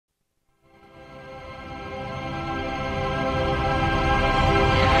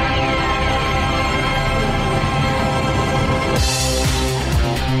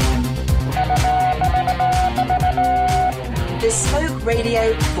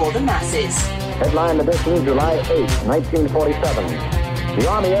for the masses. Headline edition, July 8, 1947. The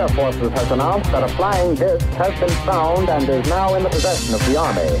Army Air Forces has announced that a flying disc has been found and is now in the possession of the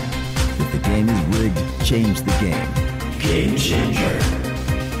Army. If the game is rigged, change the game. Game changer.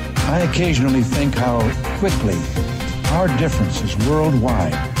 I occasionally think how quickly our differences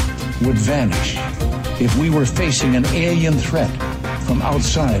worldwide would vanish if we were facing an alien threat from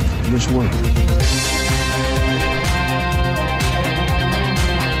outside this world.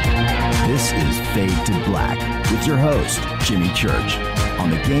 This is Fade to Black with your host, Jimmy Church, on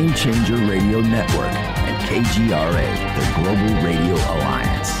the Game Changer Radio Network and KGRA, the Global Radio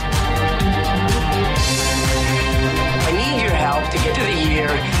Alliance. I need your help to get to the year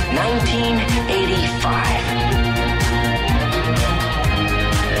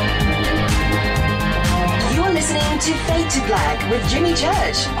 1985. You're listening to Fade to Black with Jimmy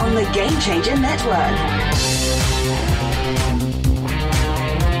Church on the Game Changer Network.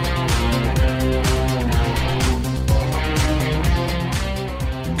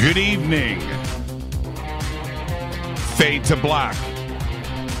 Good evening. Fade to Black.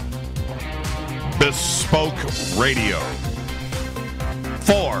 Bespoke radio.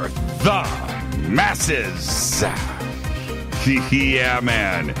 For the masses. Yeah,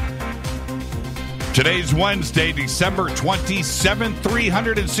 man. Today's Wednesday, December 27th,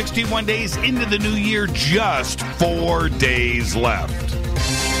 361 days into the new year, just 4 days left.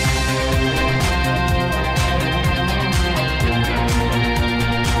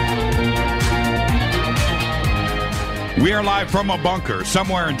 We are live from a bunker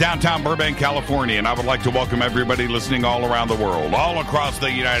somewhere in downtown Burbank, California, and I would like to welcome everybody listening all around the world, all across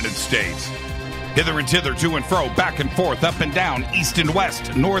the United States. Hither and thither, to and fro, back and forth, up and down, east and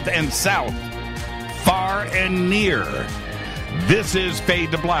west, north and south, far and near. This is Fade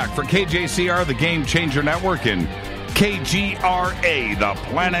to Black for KJCR, the Game Changer Network, and KGRA, the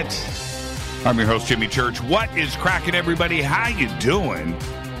planet. I'm your host, Jimmy Church. What is cracking, everybody? How you doing?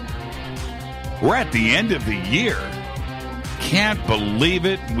 We're at the end of the year. Can't believe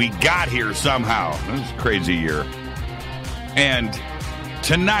it. We got here somehow. This is a crazy year. And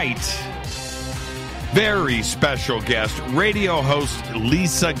tonight, very special guest, radio host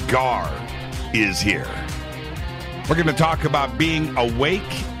Phyllis Garr is here. We're going to talk about being awake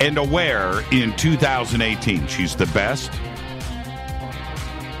and aware in 2018. She's the best.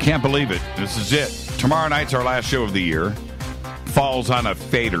 Can't believe it. This is it. Tomorrow night's our last show of the year. Falls on a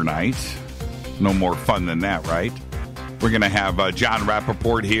fader night. No more fun than that, right? We're going to have John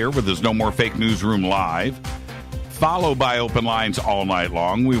Rappaport here with his No More Fake Newsroom Live, followed by open lines all night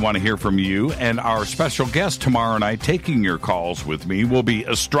long. We want to hear from you. And our special guest tomorrow night, taking your calls with me, will be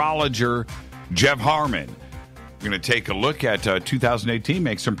astrologer Jeff Harmon. We're going to take a look at 2018,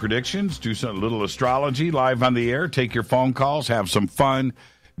 make some predictions, do some little astrology live on the air, take your phone calls, have some fun,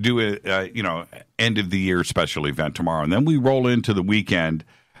 do a end of the year special event tomorrow. And then we roll into the weekend.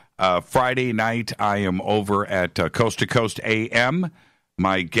 Friday night, I am over at Coast to Coast AM.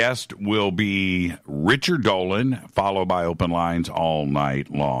 My guest will be Richard Dolan, followed by open lines all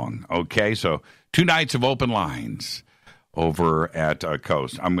night long. Okay, so 2 nights of open lines over at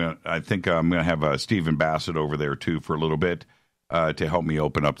Coast. I think I'm gonna have Stephen Bassett over there too for a little bit to help me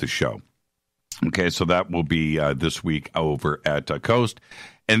open up the show. Okay, so that will be this week over at Coast,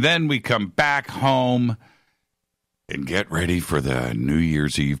 and then we come back home and get ready for the New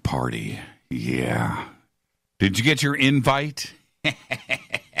Year's Eve party. Yeah. Did you get your invite?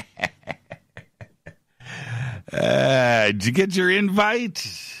 Did you get your invite?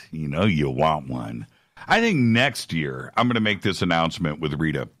 You know you want one. I think next year, I'm going to make this announcement with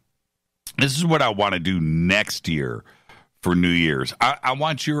Rita. This is what I want to do next year for New Year's. I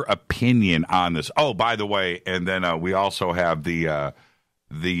want your opinion on this. Oh, by the way, and then we also have the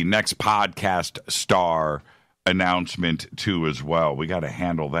next podcast star announcement too as well. We got to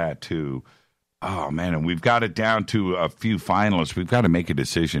handle that too. Oh man, and we've got it down to a few finalists. We've got to make a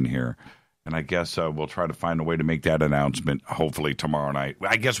decision here, and I guess we'll try to find a way to make that announcement hopefully tomorrow night.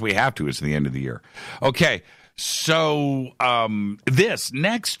 I guess we have to. It's the end of the year. Okay, so this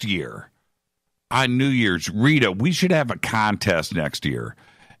next year on New Year's, Rita, we should have a contest next year,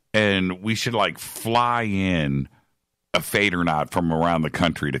 and we should fly in a fader not from around the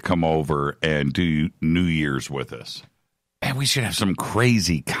country to come over and do New Year's with us. And we should have some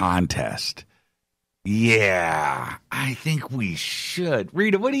crazy contest. Yeah, I think we should.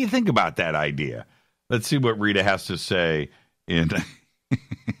 Rita, what do you think about that idea? Let's see what Rita has to say. And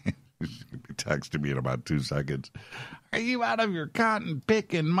she's going to be texting me in about 2 seconds. Are you out of your cotton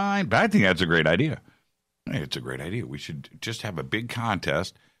picking mind? But I think that's a great idea. I think it's a great idea. We should just have a big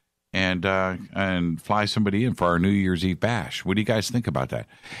contest. and fly somebody in for our New Year's Eve bash. What do you guys think about that?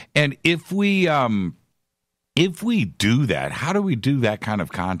 And if we do that, how do we do that kind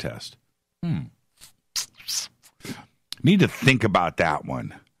of contest? Need to think about that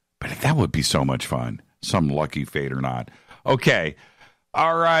one. But that would be so much fun. Some lucky fate or not. Okay.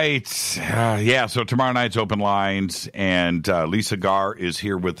 All right. So tomorrow night's open lines, and Lisa Garr is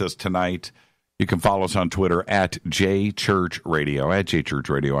here with us tonight. You can follow us on Twitter at JChurchRadio, at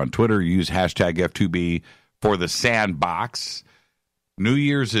JChurchRadio on Twitter. Use hashtag F2B for the sandbox. New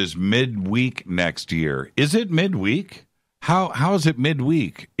Year's is midweek next year. Is it midweek? How is it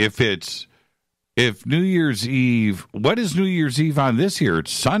midweek? If New Year's Eve, what is New Year's Eve on this year?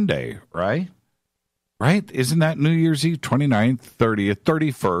 It's Sunday, right? Right? Isn't that New Year's Eve? 29th, 30th,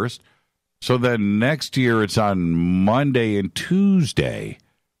 31st. So then next year it's on Monday and Tuesday.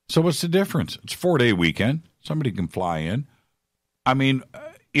 So what's the difference? It's a 4-day weekend. Somebody can fly in. I mean,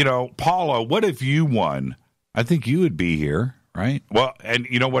 Paula, what if you won? I think you would be here, right? Well, and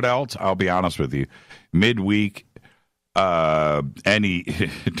you know what else? I'll be honest with you. Midweek,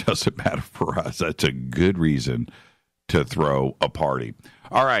 it doesn't matter for us. That's a good reason to throw a party.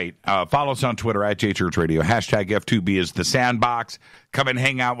 All right. Follow us on Twitter at JChurchRadio. Hashtag F2B is the sandbox. Come and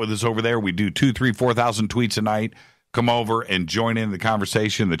hang out with us over there. We do 2,000, 3,000, 4,000 tweets a night. Come over and join in the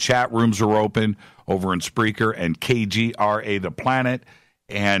conversation. The chat rooms are open over in Spreaker and KGRA The Planet.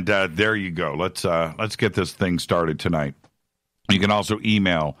 And there you go. Let's get this thing started tonight. You can also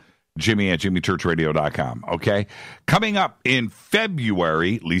email Jimmy at jimmychurchradio.com. Okay? Coming up in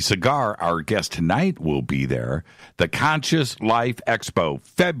February, Lisa Garr, our guest tonight, will be there. The Conscious Life Expo,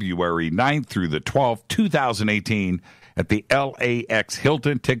 February 9th through the 12th, 2018, at the LAX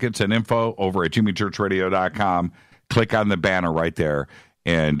Hilton. Tickets and info over at jimmychurchradio.com. Click on the banner right there,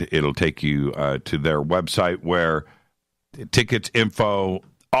 and it'll take you to their website where tickets, info,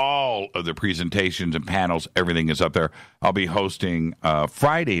 all of the presentations and panels, everything is up there. I'll be hosting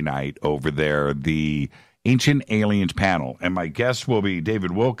Friday night over there, the Ancient Aliens panel, and my guests will be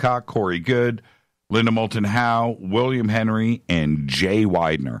David Wilcock, Corey Good, Linda Moulton Howe, William Henry, and Jay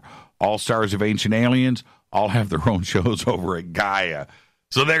Widener. All stars of Ancient Aliens, all have their own shows over at Gaia.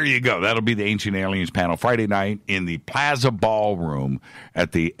 So there you go. That'll be the Ancient Aliens panel Friday night in the Plaza Ballroom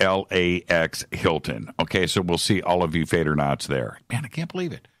at the LAX Hilton. Okay, so we'll see all of you Fadernauts there. Man, I can't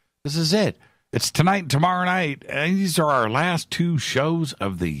believe it. This is it. It's tonight and tomorrow night. And these are our last 2 shows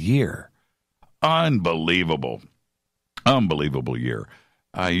of the year. Unbelievable. Unbelievable year.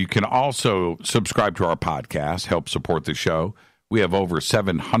 You can also subscribe to our podcast, help support the show. We have over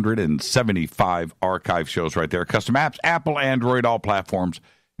 775 archive shows right there. Custom apps, Apple, Android, all platforms,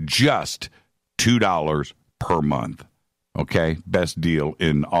 just $2 per month. Okay? Best deal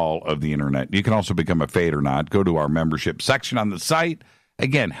in all of the internet. You can also become a Fade or Not. Go to our membership section on the site.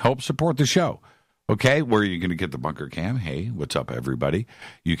 Again, help support the show. Okay? Where are you going to get the Bunker Cam? Hey, what's up, everybody?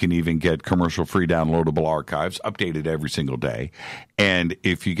 You can even get commercial-free downloadable archives, updated every single day. And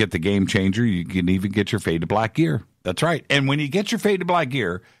if you get the Game Changer, you can even get your Fade to Black gear. That's right. And when you get your Fade to Black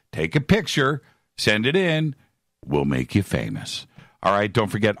gear, take a picture, send it in. We'll make you famous. All right. Don't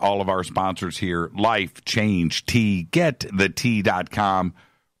forget all of our sponsors here. Life Change Tea, GetTheTea.com,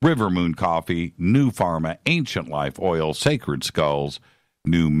 River Moon Coffee, New Pharma, Ancient Life Oil, Sacred Skulls,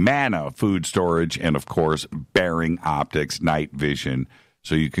 New Mana Food Storage, and, of course, Bearing Optics Night Vision,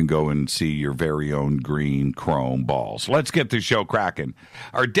 so you can go and see your very own green chrome balls. Let's get this show cracking.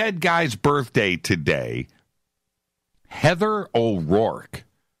 Our dead guy's birthday today, Heather O'Rourke,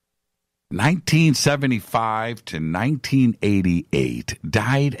 1975 to 1988,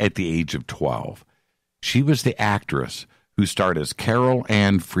 died at the age of 12. She was the actress who starred as Carol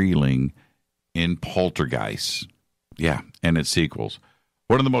Ann Freeling in Poltergeist. Yeah, and its sequels.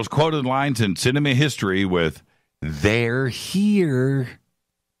 One of the most quoted lines in cinema history with, "They're here."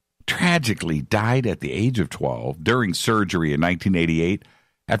 Tragically died at the age of 12 during surgery in 1988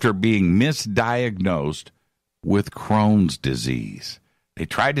 after being misdiagnosed with Crohn's disease. They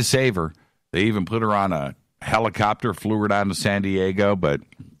tried to save her. They even put her on a helicopter, flew her down to San Diego, but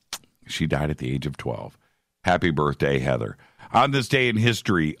she died at the age of 12. Happy birthday, Heather. On this day in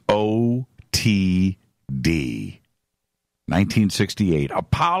history, OTD. 1968,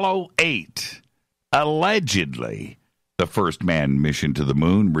 Apollo 8, allegedly the first manned mission to the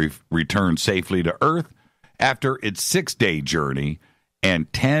moon, returned safely to Earth after its 6-day journey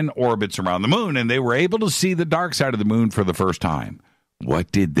and 10 orbits around the moon, and they were able to see the dark side of the moon for the first time. What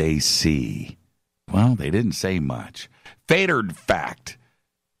did they see? Well, they didn't say much. Fader fact,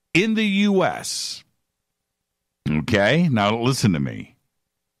 in the U.S., okay, now listen to me.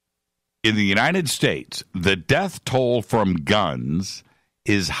 In the United States, the death toll from guns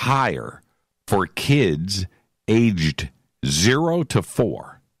is higher for kids aged 0 to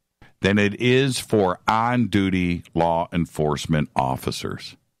 4 than it is for on-duty law enforcement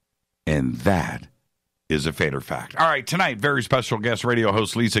officers. And that is a fader fact. All right, tonight, very special guest radio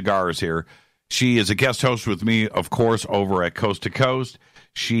host Lisa Garr is here. She is a guest host with me, of course, over at Coast to Coast.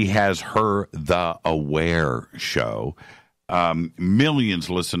 She has her The Aware show. Millions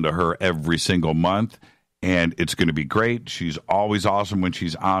listen to her every single month, and it's going to be great. She's always awesome when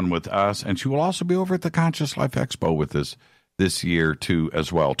she's on with us, and she will also be over at the Conscious Life Expo with us this year, too,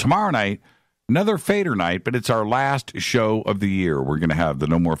 as well. Tomorrow night, another fader night, but it's our last show of the year. We're going to have the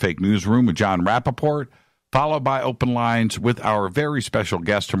No More Fake Newsroom with John Rappaport, followed by Open Lines with our very special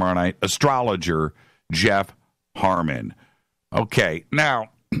guest tomorrow night, astrologer Jeff Harmon. Okay, now,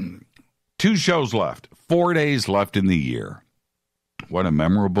 2 shows left, 4 days left in the year. What a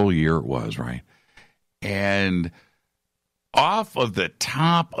memorable year it was, right? And off of the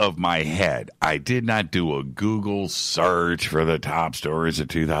top of my head, I did not do a Google search for the top stories of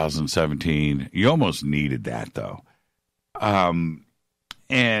 2017. You almost needed that, though.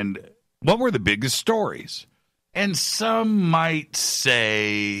 And what were the biggest stories? And some might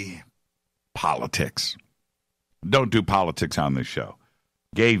say politics. Don't do politics on this show.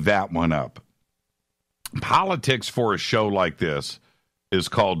 Gave that one up. Politics for a show like this is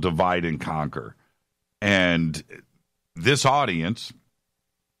called Divide and Conquer. And this audience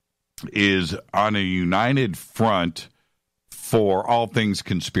is on a united front for all things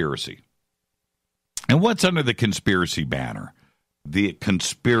conspiracy. And what's under the conspiracy banner? The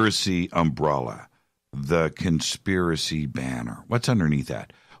conspiracy umbrella. The conspiracy banner. What's underneath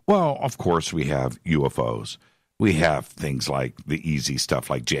that? Well, of course, we have UFOs. We have things like the easy stuff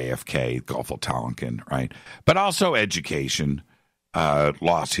like JFK, Gulf of Tonkin, right? But also education,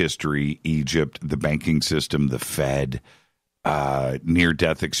 lost history, Egypt, the banking system, the Fed,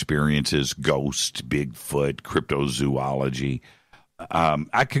 near-death experiences, ghosts, Bigfoot, cryptozoology.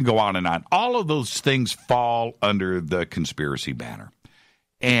 I can go on and on. All of those things fall under the conspiracy banner.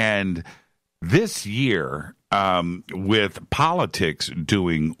 And this year, with politics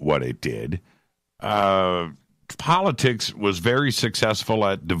doing what it did, politics was very successful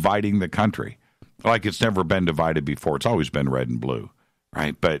at dividing the country. Like it's never been divided before. It's always been red and blue,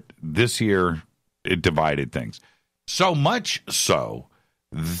 right? But this year, it divided things. So much so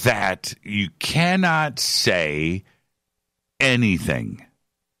that you cannot say anything.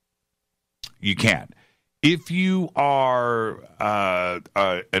 You can't. If you are a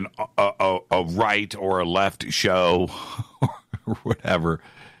right or a left show or whatever,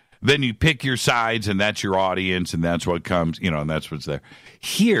 then you pick your sides, and that's your audience, and that's what comes, and that's what's there.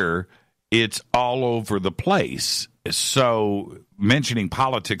 Here, it's all over the place. So mentioning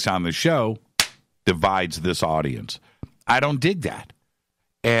politics on the show divides this audience. I don't dig that.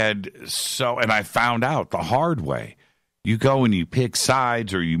 And I found out the hard way. You go and you pick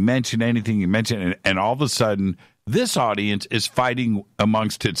sides or you mention anything, and all of a sudden, this audience is fighting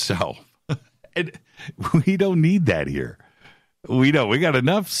amongst itself. And we don't need that here. We got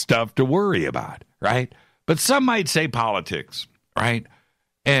enough stuff to worry about, right? But some might say politics, right?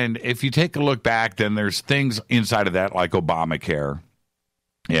 And if you take a look back, then there's things inside of that like Obamacare.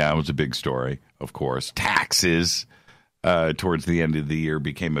 Yeah, it was a big story, of course. Taxes towards the end of the year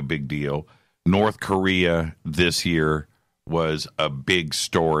became a big deal. North Korea this year was a big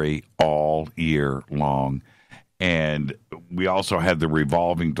story all year long. And we also had the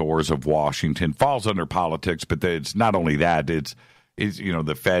revolving doors of Washington. Falls under politics, but it's not only that. It's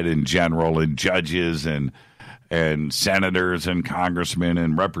the Fed in general and judges and senators and congressmen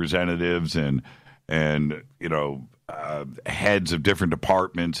and representatives and heads of different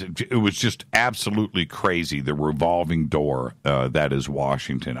departments. It was just absolutely crazy, the revolving door that is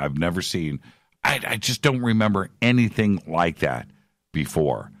Washington. I've never seen – I just don't remember anything like that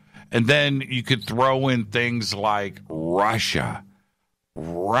before. And then you could throw in things like Russia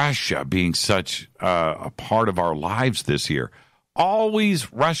being such a part of our lives this year.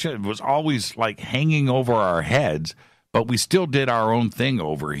 Russia was always like hanging over our heads, but we still did our own thing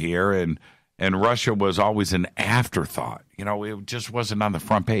over here, and Russia was always an afterthought. It just wasn't on the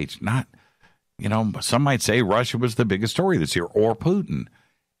front page. Some might say Russia was the biggest story this year, or Putin.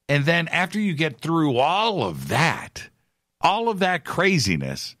 And then after you get through all of that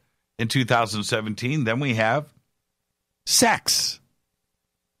craziness in 2017, then we have sex.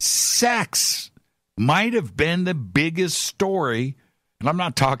 Sex might have been the biggest story. And I'm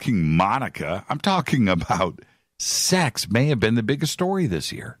not talking Monica. I'm talking about sex may have been the biggest story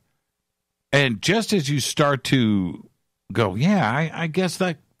this year. And just as you start to go, yeah, I guess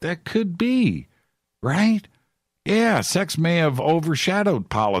that could be, right? Yeah, sex may have overshadowed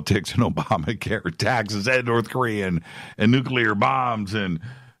politics and Obamacare, taxes, and North Korea, and nuclear bombs, and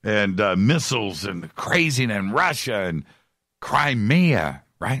missiles, and craziness, and Russia, and Crimea,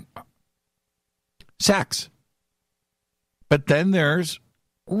 right? Sex. But then there's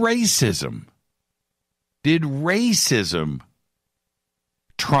racism. Did racism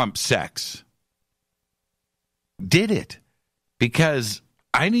trump sex? Did it? Because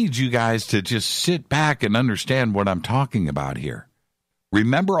I need you guys to just sit back and understand what I'm talking about here.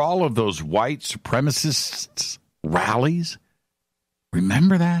 Remember all of those white supremacists rallies?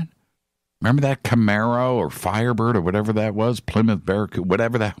 Remember that? Remember that Camaro or Firebird or whatever that was, Plymouth Barracuda,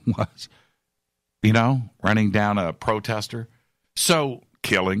 whatever that was, running down a protester? So,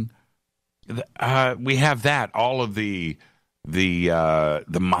 killing. We have that, all of the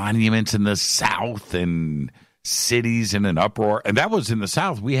monuments in the South and cities in an uproar. And that was in the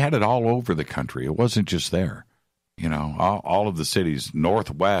South. We had it all over the country. It wasn't just there. All of the cities,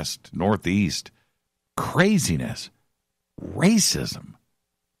 Northwest, Northeast. Craziness. Racism.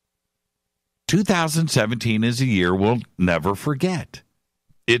 2017 is a year we'll never forget.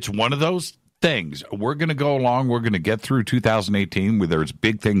 It's one of those things. We're going to go along. We're going to get through 2018 where there's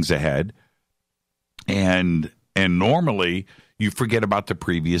big things ahead. And normally you forget about the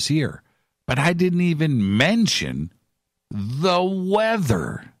previous year. But I didn't even mention the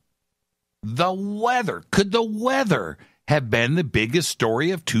weather. The weather. Could the weather have been the biggest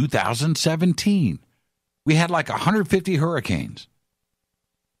story of 2017? We had like 150 hurricanes.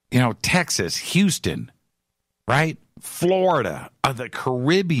 Texas, Houston, right? Florida, the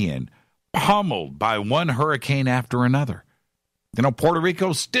Caribbean, pummeled by one hurricane after another. Puerto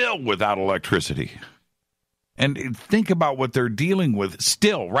Rico still without electricity. And think about what they're dealing with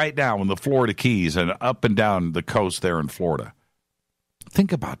still right now in the Florida Keys and up and down the coast there in Florida.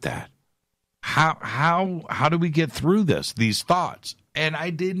 Think about that. How do we get through this? These thoughts. And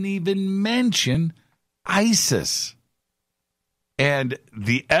I didn't even mention ISIS. And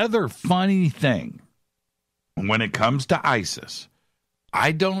the other funny thing when it comes to ISIS,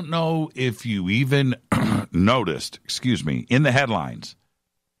 I don't know if you even noticed, in the headlines,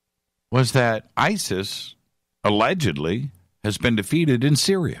 was that ISIS allegedly has been defeated in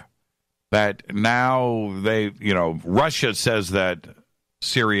Syria. That now Russia says that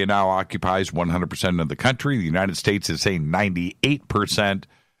Syria now occupies 100% of the country. The United States is saying 98%,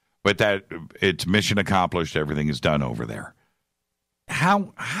 but that it's mission accomplished. Everything is done over there.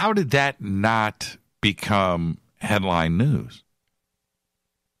 How did that not become headline news?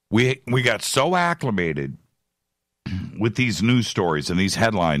 We got so acclimated with these news stories and these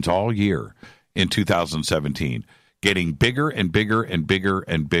headlines all year in 2017, getting bigger and bigger and bigger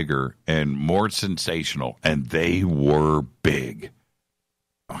and bigger and more sensational, and they were big.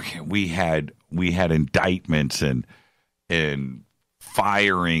 Okay, we had indictments and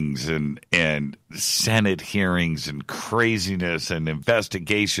firings and Senate hearings and craziness and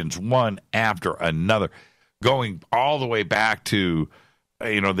investigations one after another, going all the way back to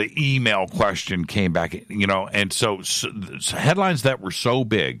the email question came back, and so headlines that were so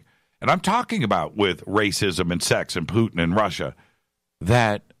big. And I'm talking about with racism and sex and Putin and Russia,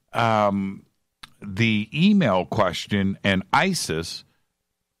 that the email question and ISIS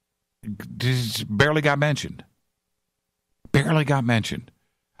barely got mentioned. Barely got mentioned.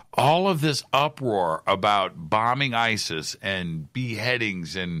 All of this uproar about bombing ISIS and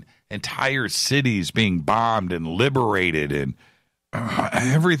beheadings and entire cities being bombed and liberated and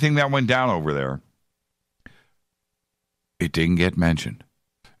everything that went down over there, it didn't get mentioned.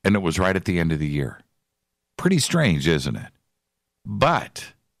 And it was right at the end of the year. Pretty strange, isn't it?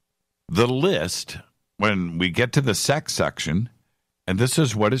 But the list, when we get to the sex section, and this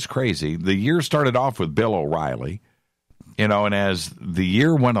is what is crazy, the year started off with Bill O'Reilly, and as the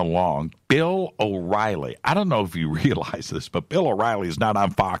year went along, Bill O'Reilly, I don't know if you realize this, but Bill O'Reilly is not on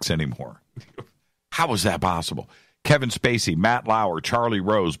Fox anymore. How is that possible? Kevin Spacey, Matt Lauer, Charlie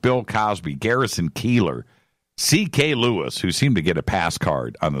Rose, Bill Cosby, Garrison Keillor, C.K. Lewis, who seemed to get a pass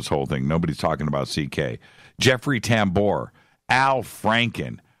card on this whole thing. Nobody's talking about C.K. Jeffrey Tambor, Al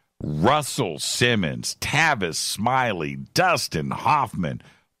Franken, Russell Simmons, Tavis Smiley, Dustin Hoffman,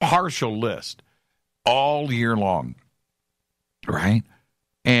 partial list all year long, right?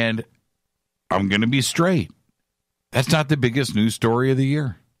 And I'm going to be straight. That's not the biggest news story of the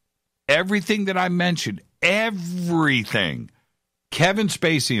year. Everything that I mentioned, everything, Kevin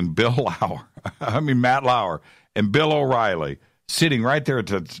Spacey and Matt Lauer and Bill O'Reilly sitting right there,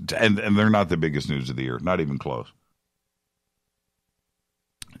 and they're not the biggest news of the year, not even close.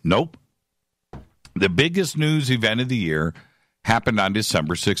 Nope. The biggest news event of the year happened on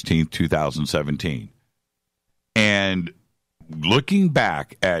December 16th, 2017. And looking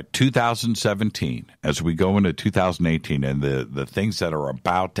back at 2017, as we go into 2018, and the things that are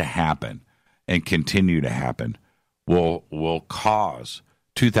about to happen and continue to happen will cause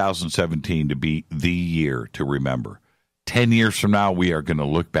 2017 to be the year to remember. 10 years from now, we are going to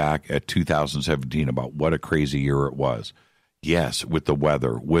look back at 2017 about what a crazy year it was. Yes, with the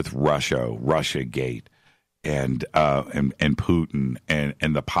weather, with Russiagate, and Putin,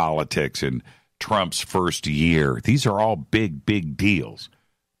 and the politics, and Trump's first year. These are all big, big deals,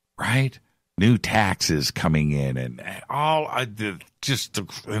 right? New taxes coming in, and all just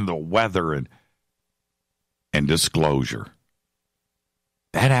the weather and disclosure.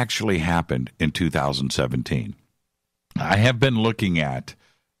 That actually happened in 2017. I have been looking at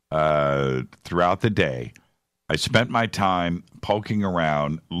throughout the day. I spent my time poking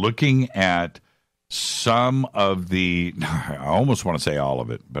around, looking at some of the, I almost want to say all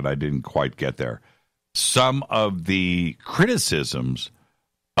of it, but I didn't quite get there. Some of the criticisms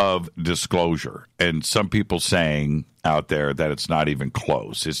of disclosure, and some people saying out there that it's not even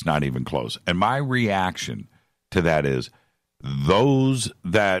close. It's not even close. And my reaction to that is those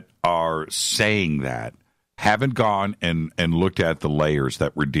that are saying that haven't gone and looked at the layers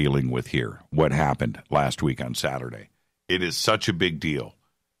that we're dealing with here, what happened last week on Saturday. It is such a big deal.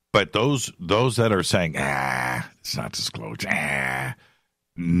 But those that are saying, it's not disclosed,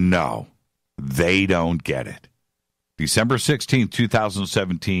 no, they don't get it. December 16th,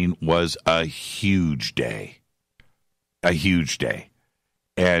 2017 was a huge day. A huge day.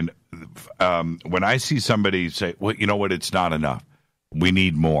 And when I see somebody say, well, you know what, it's not enough. We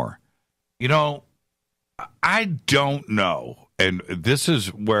need more. You know, I don't know. And this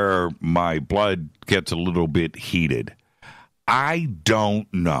is where my blood gets a little bit heated. I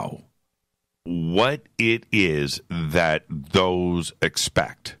don't know what it is that those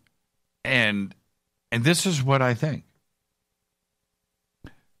expect. And this is what I think.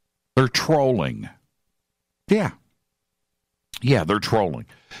 They're trolling. Yeah, they're trolling.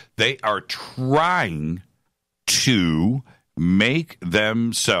 They are trying to make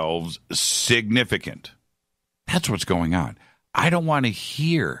themselves significant. That's what's going on. I don't want to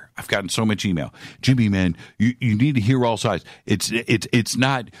hear. I've gotten so much email. Jimmy, man, you need to hear all sides. It's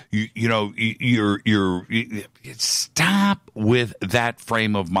not you're stop with that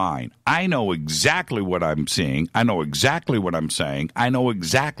frame of mind. I know exactly what I'm seeing. I know exactly what I'm saying. I know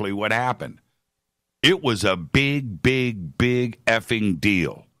exactly what happened. It was a big, big, big effing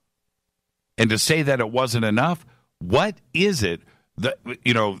deal. And to say that it wasn't enough, what is it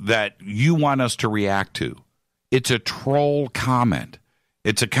that you want us to react to? It's a troll comment.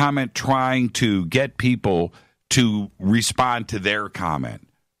 It's a comment trying to get people to respond to their comment.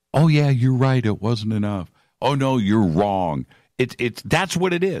 Oh, yeah, you're right. It wasn't enough. Oh, no, you're wrong. That's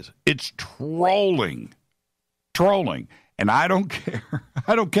what it is. It's trolling. Trolling. And I don't care.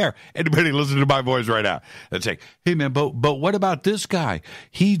 I don't care. Anybody listening to my voice right now that's saying, hey, man, but what about this guy?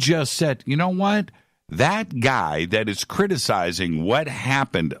 He just said, you know what? That guy that is criticizing what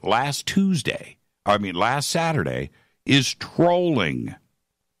happened last Saturday, is trolling,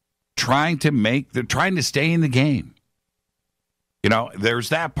 trying to stay in the game. There's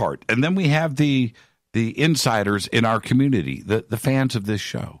that part. And then we have the insiders in our community, the fans of this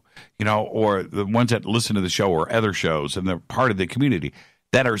show, or the ones that listen to the show or other shows, and they're part of the community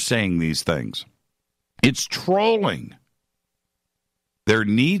that are saying these things. It's trolling. There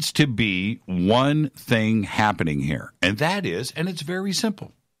needs to be one thing happening here, and that is, and it's very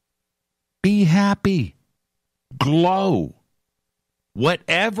simple. Be happy. Glow.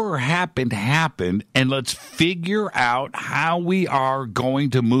 Whatever happened, and let's figure out how we are going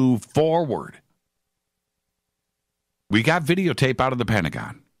to move forward. We got videotape out of the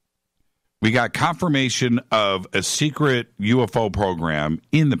Pentagon. We got confirmation of a secret UFO program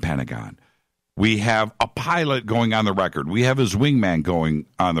in the Pentagon. We have a pilot going on the record. We have his wingman going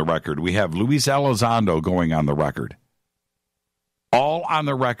on the record. We have Luis Elizondo going on the record. All on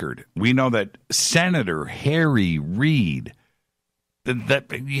the record. We know that Senator Harry Reid,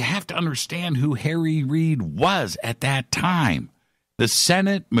 that you have to understand who Harry Reid was at that time. The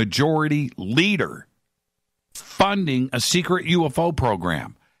Senate Majority Leader funding a secret UFO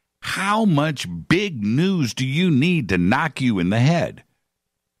program. How much big news do you need to knock you in the head?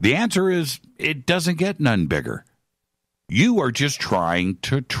 The answer is, it doesn't get none bigger. You are just trying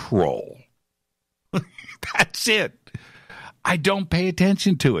to troll. That's it. I don't pay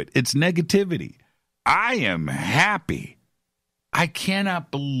attention to it. It's negativity. I am happy. I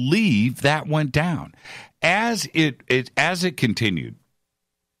cannot believe that went down. As it continued,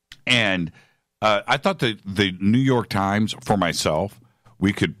 and I thought the New York Times, for myself,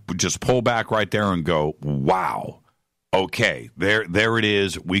 we could just pull back right there and go, wow, okay, there it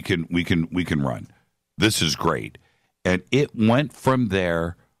is. We can run. This is great. And it went from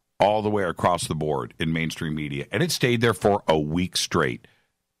there all the way across the board in mainstream media, and it stayed there for a week straight.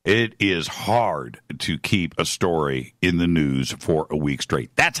 It is hard to keep a story in the news for a week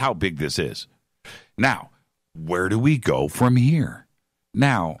straight. That's how big this is. Now, where do we go from here?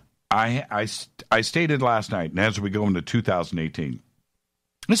 Now, I stated last night, and as we go into 2018,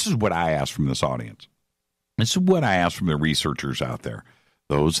 this is what I asked from this audience. This is what I asked from the researchers out there,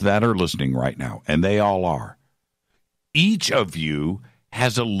 those that are listening right now, and they all are. Each of you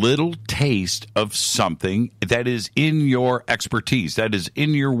has a little taste of something that is in your expertise, that is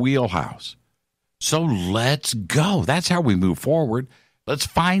in your wheelhouse. So let's go. That's how we move forward. Let's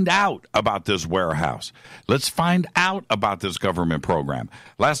find out about this warehouse. Let's find out about this government program.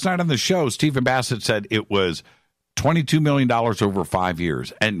 Last night on the show, Stephen Bassett said it was $22 million over 5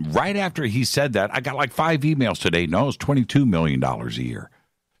 years. And right after he said that, I got like 5 emails today. No, it's $22 million a year.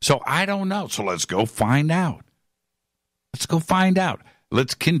 So I don't know. So let's go find out. Let's go find out.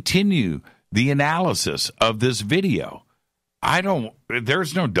 Let's continue the analysis of this video.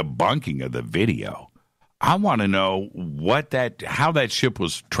 There's no debunking of the video. I want to know how that ship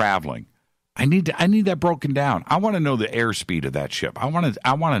was traveling. I need that broken down. I want to know the airspeed of that ship. I want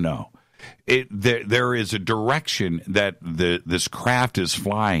to know. There is a direction that this craft is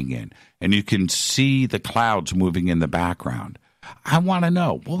flying in, and you can see the clouds moving in the background. I want to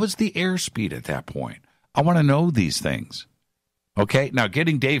know, what was the airspeed at that point? I want to know these things. Okay, now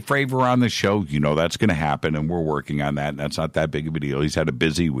getting Dave Fravor on the show, that's going to happen, and we're working on that, and that's not that big of a deal. He's had a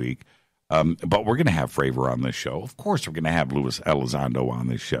busy week, but we're going to have Fravor on this show. Of course, we're going to have Luis Elizondo on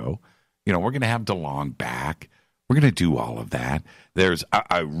this show. We're going to have DeLong back. We're going to do all of that.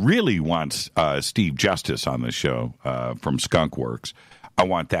 I really want Steve Justice on the show from Skunk Works. I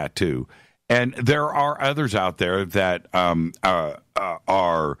want that too. And there are others out there that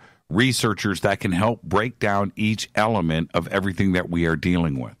are researchers that can help break down each element of everything that we are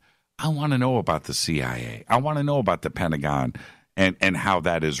dealing with. I want to know about the CIA. I want to know about the Pentagon and how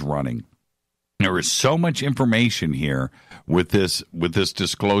that is running. There is so much information here with this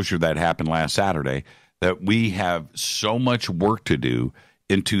disclosure that happened last Saturday that we have so much work to do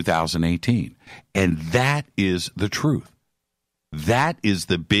in 2018. And that is the truth. That is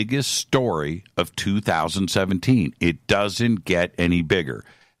the biggest story of 2017. It doesn't get any bigger.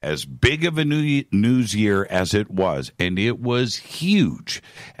 As big of a news year as it was, and it was huge.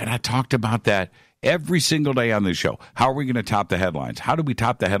 And I talked about that every single day on this show. How are we going to top the headlines? How do we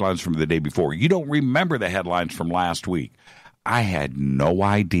top the headlines from the day before? You don't remember the headlines from last week. I had no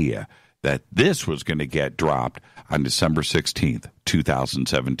idea that this was going to get dropped on December 16th,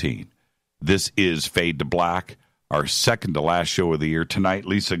 2017. This is Fade to Black, our second to last show of the year. Tonight,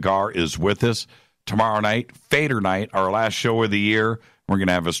 Lisa Garr is with us. Tomorrow night, Fader Night, our last show of the year. We're going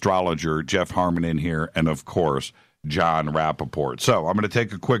to have astrologer Jeff Harmon in here, and, of course, John Rappaport. So I'm going to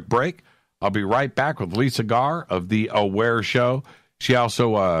take a quick break. I'll be right back with Lisa Garr of The Aware Show. She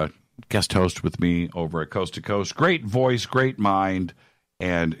also guest host with me over at Coast to Coast. Great voice, great mind,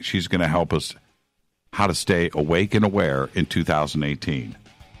 and she's going to help us how to stay awake and aware in 2018.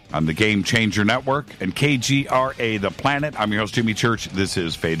 On the Game Changer Network and KGRA The Planet, I'm your host, Jimmy Church. This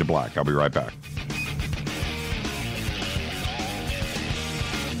is Fade to Black. I'll be right back.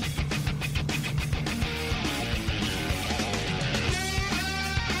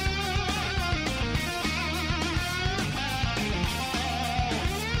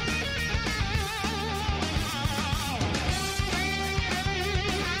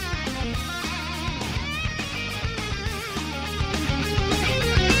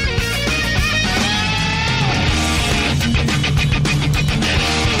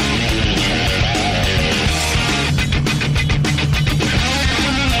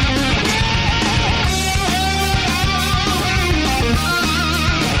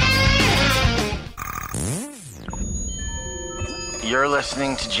 You're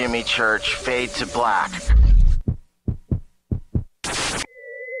listening to Jimmy Church, Fade to Black.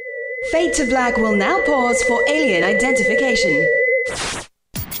 Fade to Black will now pause for alien identification.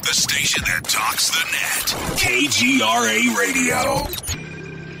 The station that talks the net. KGRA Radio.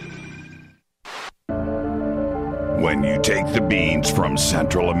 When you take the beans from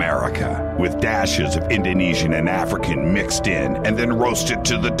Central America with dashes of Indonesian and African mixed in and then roast it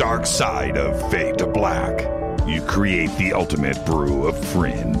to the dark side of Fade to Black, you create the ultimate brew of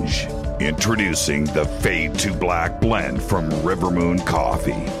fringe. Introducing the Fade to Black blend from River Moon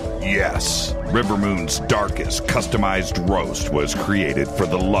Coffee. Yes, River Moon's darkest customized roast was created for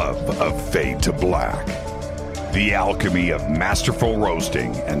the love of Fade to Black. The alchemy of masterful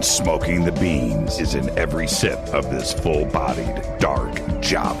roasting and smoking the beans is in every sip of this full-bodied, dark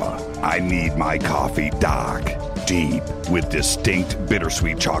Java. I need my coffee dark, deep, with distinct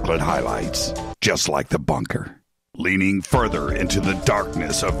bittersweet chocolate highlights, just like the bunker. Leaning further into the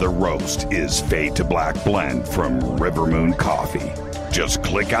darkness of the roast is Fade to Black Blend from River Moon Coffee. Just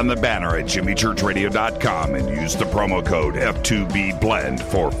click on the banner at jimmychurchradio.com and use the promo code F2BBLEND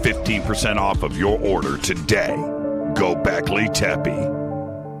for 15% off of your order today. Go Beckley Teppy.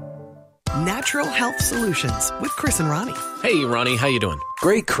 Natural Health Solutions with Chris and Ronnie. Hey, Ronnie, how you doing?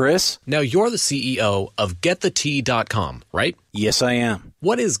 Great, Chris. Now, you're the CEO of GetTheTea.com, right? Yes, I am.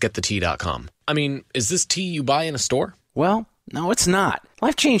 What is GetTheTea.com? I mean, is this tea you buy in a store? Well, no, it's not.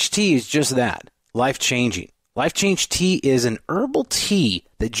 Life Change Tea is just that. Life-changing. Life Change Tea is an herbal tea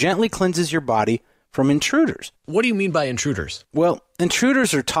that gently cleanses your body from intruders. What do you mean by intruders? Well,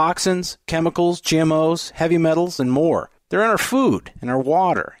 intruders are toxins, chemicals, GMOs, heavy metals, and more. They're in our food, in our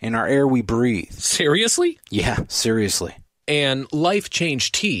water, in our air we breathe. Seriously? Yeah, seriously. And Life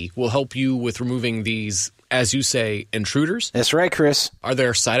Change Tea will help you with removing these, as you say, intruders? That's right, Chris. Are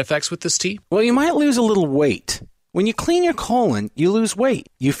there side effects with this tea? Well, you might lose a little weight. When you clean your colon, you lose weight.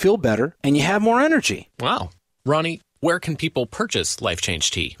 You feel better, and you have more energy. Wow. Ronnie, where can people purchase Life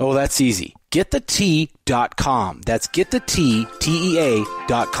Change Tea? Oh, that's easy. GetTheTea.com. That's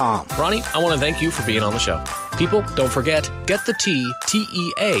GetTheTea.com. Ronnie, I want to thank you for being on the show. People, don't forget,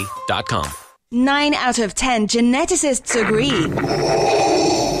 GetTheTea.com. 9 out of 10 geneticists agree.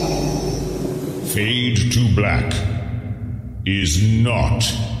 Fade to Black is not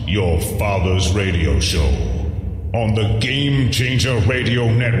your father's radio show on the Game Changer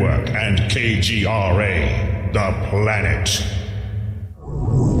Radio Network and KGRA. The Planet.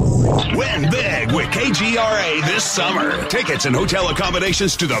 Win big with KGRA this summer. Tickets and hotel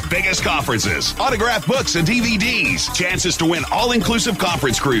accommodations to the biggest conferences, autographed books and DVDs, chances to win all-inclusive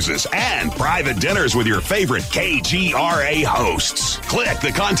conference cruises, and private dinners with your favorite KGRA hosts. Click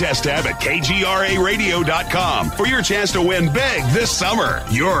the contest tab at kgraradio.com for your chance to win big this summer.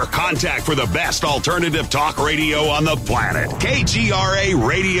 Your contact for the best alternative talk radio on the planet.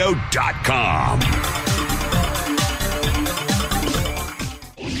 kgraradio.com.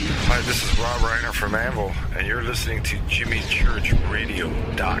 Hi, this is Rob Reiner from Anvil, and you're listening to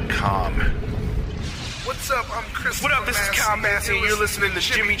JimmyChurchRadio.com. What's up? I'm Chris. What up? This is Kyle Massey, and you're listening to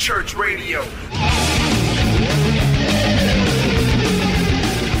Jimmy Church Radio.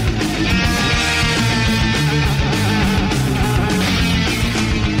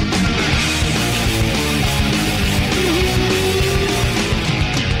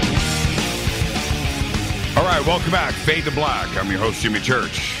 All right, welcome back. Fade to Black. I'm your host, Jimmy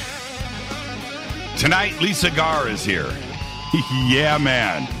Church. Tonight, Phyllis Garr is here. Yeah,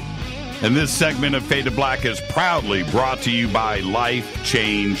 man. And this segment of Fade to Black is proudly brought to you by Life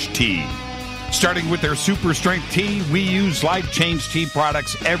Change Tea. Starting with their super strength tea, we use Life Change Tea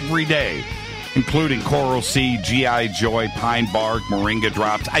products every day, including Coral Seed, GI Joy, Pine Bark, Moringa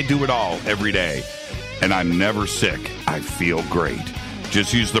Drops. I do it all every day. And I'm never sick. I feel great.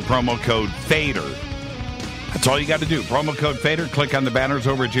 Just use the promo code FADER. That's all you got to do. Promo code FADER. Click on the banners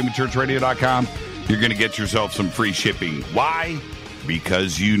over at jimmychurchradio.com. You're going to get yourself some free shipping. Why?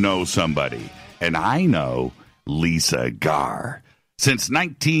 Because you know somebody. And I know Phyllis Garr. Since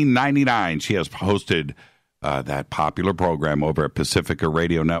 1999, she has hosted that popular program over at Pacifica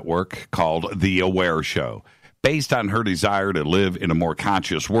Radio Network called The Aware Show. Based on her desire to live in a more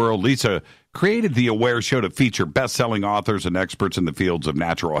conscious world, Lisa created The Aware Show to feature best-selling authors and experts in the fields of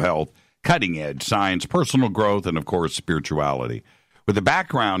natural health, cutting-edge science, personal growth, and, of course, spirituality. With a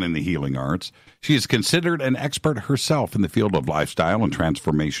background in the healing arts, she is considered an expert herself in the field of lifestyle and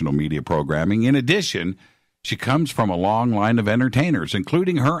transformational media programming. In addition, she comes from a long line of entertainers,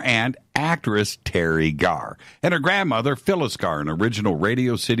 including her aunt, actress Teri Garr, and her grandmother, Phyllis Garr, an original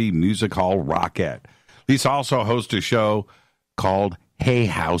Radio City music hall Rockette. Lisa also hosts a show called Hay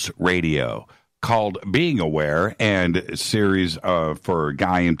House Radio, called Being Aware, and a series for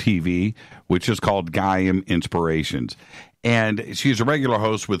Gaiam TV, which is called Gaiam Inspirations. And she's a regular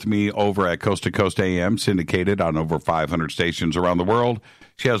host with me over at Coast to Coast AM, syndicated on over 500 stations around the world.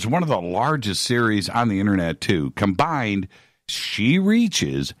 She has one of the largest series on the internet, too. Combined, she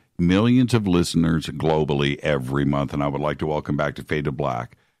reaches millions of listeners globally every month. And I would like to welcome back to Fade to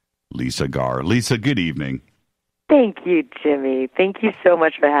Black, Phyllis Garr. Lisa, good evening. Thank you, Jimmy. Thank you so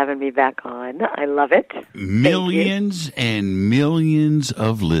much for having me back on. I love it. Millions and millions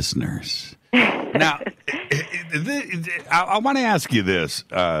of listeners. Now, I want to ask you this,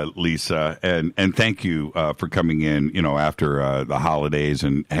 Lisa, and thank you for coming in, after the holidays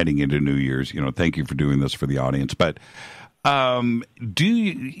and heading into New Year's. Thank you for doing this for the audience. But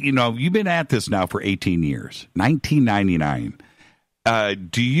you've been at this now for 18 years, 1999.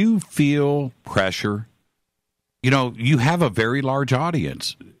 Do you feel pressure? You have a very large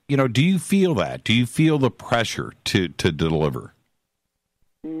audience. Do you feel that? Do you feel the pressure to deliver?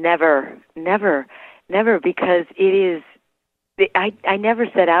 Never, because it is. I never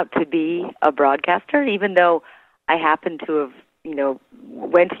set out to be a broadcaster, even though I happen to have,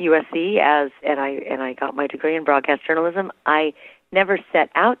 went to USC and I got my degree in broadcast journalism. I never set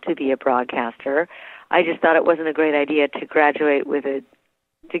out to be a broadcaster. I just thought it wasn't a great idea to graduate with a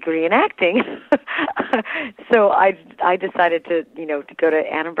degree in acting. So I decided to go to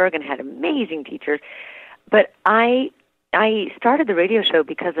Annenberg and had amazing teachers. But I started the radio show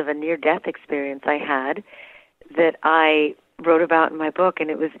because of a near-death experience I had that I wrote about in my book, and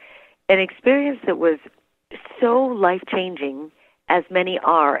it was an experience that was so life-changing, as many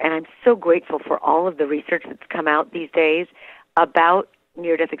are, and I'm so grateful for all of the research that's come out these days about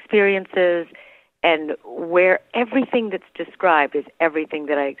near-death experiences, and where everything that's described is everything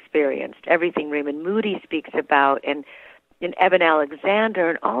that I experienced, everything Raymond Moody speaks about, and Eben Alexander,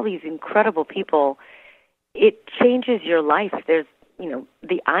 and all these incredible people. It changes your life. There's,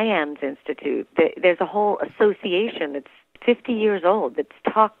 the IANS Institute. There's a whole association that's 50 years old that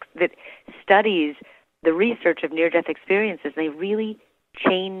studies the research of near-death experiences. They really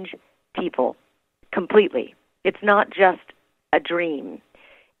change people completely. It's not just a dream.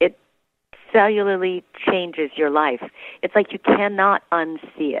 It cellularly changes your life. It's like you cannot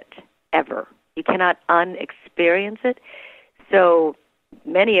unsee it, ever. You cannot unexperience it. So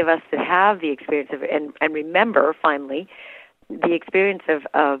many of us that have the experience of, and remember, finally, the experience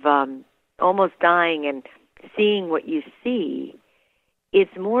of almost dying and seeing what you see,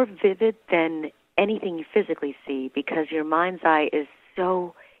 it's more vivid than anything you physically see, because your mind's eye is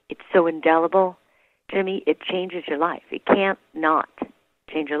so indelible. Jimmy, it changes your life. It can't not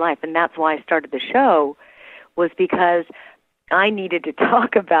change your life. And that's why I started the show, was because I needed to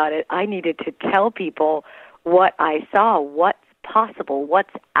talk about it. I needed to tell people what I saw, what's possible,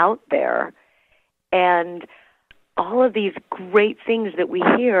 what's out there, and all of these great things that we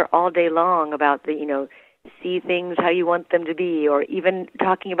hear all day long about the, see things how you want them to be, or even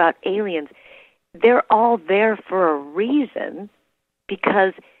talking about aliens. They're all there for a reason,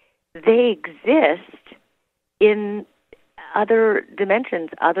 because they exist in other dimensions,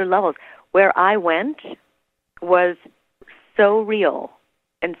 other levels. Where I went was so real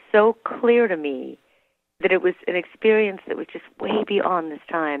and so clear to me that it was an experience that was just way beyond this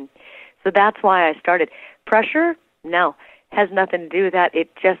time. So that's why I started. Pressure? No, has nothing to do with that. It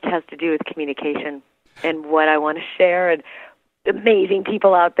just has to do with communication and what I want to share, and the amazing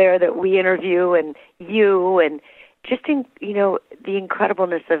people out there that we interview, and you, and just the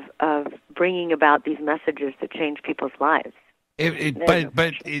incredibleness of bringing about these messages that change people's lives.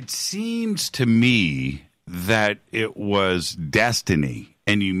 But it seems to me that it was destiny,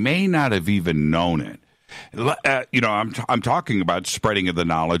 and you may not have even known it. I'm talking about spreading of the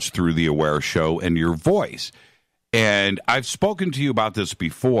knowledge through the Aware Show and your voice. And I've spoken to you about this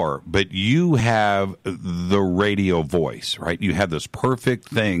before, but you have the radio voice, right? You have this perfect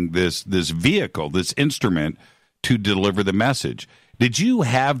thing, this vehicle, this instrument to deliver the message. Did you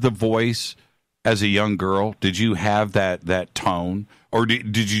have the voice as a young girl? Did you have that tone? Or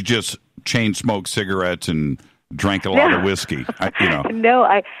did you just chain smoke cigarettes and drank a lot of whiskey? No,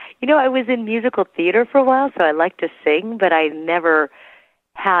 I was in musical theater for a while, so I like to sing, but I never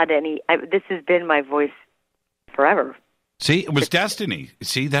had any. This has been my voice forever. See, it was destiny.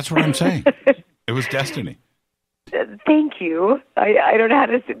 See, that's what I'm saying. It was destiny. Thank you. I don't know how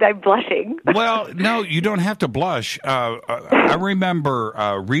to. I'm blushing. Well, no, you don't have to blush. I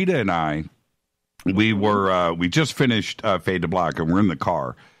remember Rita and I. We just finished Fade to Black, and we're in the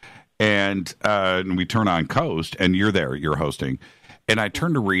car, and we turn on Coast, and you're there. You're hosting, and I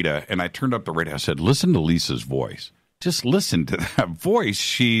turned to Rita, and I turned up the radio. I said, "Listen to Lisa's voice. Just listen to that voice.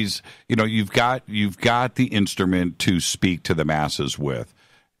 She's, you've got the instrument to speak to the masses with."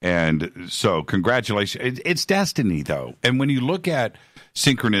 And so congratulations. It's destiny, though. And when you look at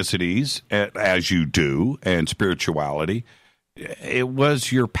synchronicities, as you do, and spirituality, it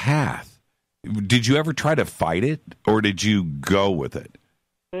was your path. Did you ever try to fight it, or did you go with it?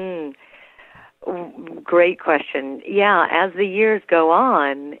 Great question. Yeah, as the years go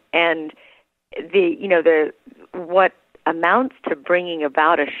on, and what amounts to bringing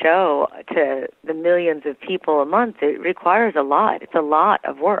about a show to the millions of people a month, it requires a lot. It's a lot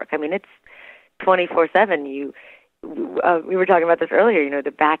of work. I mean, it's 24/7. We were talking about this earlier,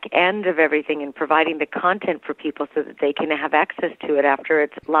 the back end of everything and providing the content for people so that they can have access to it after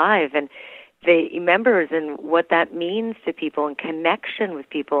it's live, and the members and what that means to people and connection with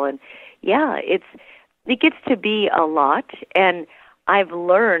people. And yeah, it gets to be a lot. And I've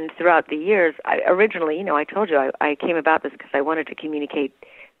learned throughout the years, originally, I told you I came about this because I wanted to communicate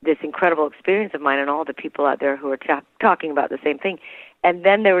this incredible experience of mine and all the people out there who are talking about the same thing. And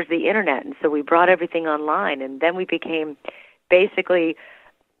then there was the internet, and so we brought everything online, and then we became basically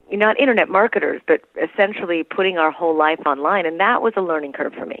not internet marketers, but essentially putting our whole life online, and that was a learning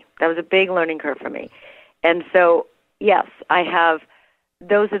curve for me. That was a big learning curve for me. And so, yes,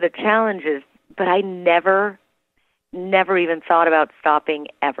 those are the challenges, but I never even thought about stopping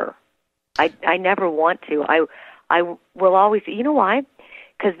ever. I never want to. I will always, you know why?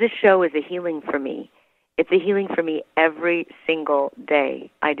 Because this show is a healing for me. It's a healing for me every single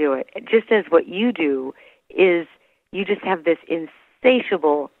day I do it. Just as what you do is you just have this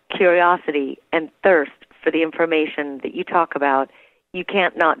insatiable curiosity and thirst for the information that you talk about. You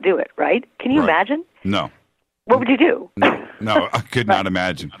can't not do it, right? Can you imagine? No. What would you do? No, I could not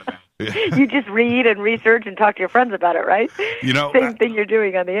imagine. You just read and research and talk to your friends about it, right? Same thing you're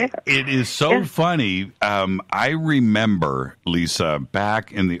doing on the air. It is so funny. I remember, Lisa,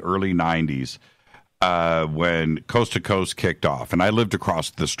 back in the early 90s, when Coast to Coast kicked off, and I lived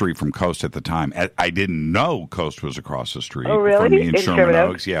across the street from Coast at the time. I didn't know Coast was across the street. Oh, really? From me in Sherman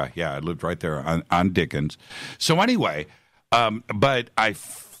Oaks. Yeah, I lived right there on Dickens. So anyway, but I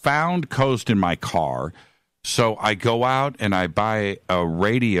found Coast in my car, so I go out and I buy a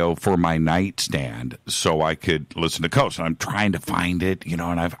radio for my nightstand so I could listen to Coast. And I'm trying to find it, and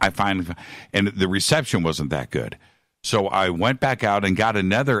I find, and the reception wasn't that good. So I went back out and got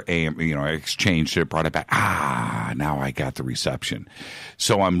another AM, I exchanged it, brought it back. Now I got the reception.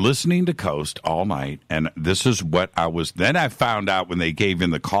 So I'm listening to Coast all night, and this is what then I found out when they gave in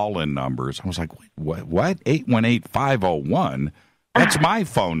the call-in numbers. I was like, what? 818-501? That's my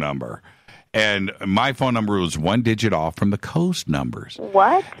phone number. And my phone number was one digit off from the Coast numbers.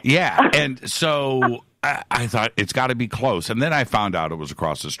 What? Yeah, and so I thought it's got to be close. And then I found out it was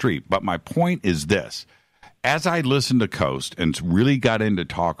across the street. But my point is this. As I listened to Coast and really got into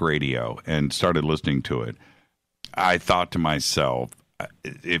talk radio and started listening to it, I thought to myself,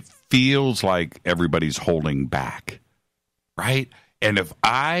 it feels like everybody's holding back, right? And if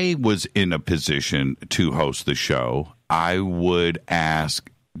I was in a position to host the show, I would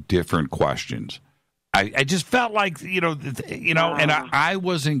ask different questions. I just felt like, and I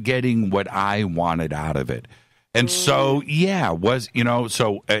wasn't getting what I wanted out of it. And so,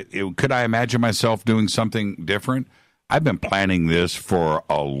 could I imagine myself doing something different? I've been planning this for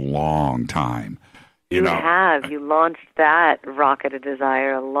a long time. You have. You launched that Rockette of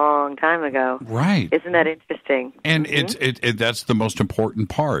Desire a long time ago. Right. Isn't that interesting? And that's the most important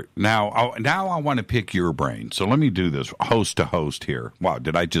part. Now I want to pick your brain. So let me do this host to host here. Wow,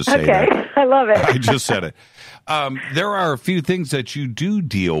 did I just say that? Okay, I love it. I just said it. There are a few things that you do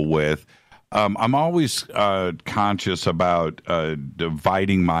deal with. I'm always conscious about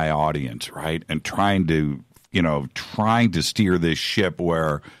dividing my audience, right? And trying to steer this ship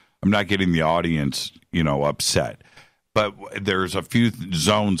where I'm not getting the audience, upset. But there's a few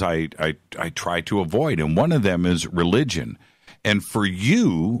zones I try to avoid, and one of them is religion. And for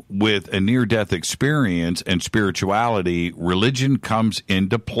you, with a near-death experience and spirituality, religion comes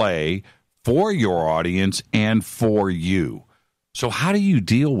into play for your audience and for you. So how do you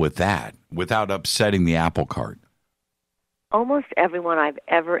deal with that without upsetting the apple cart? Almost everyone I've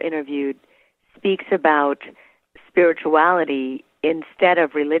ever interviewed speaks about spirituality instead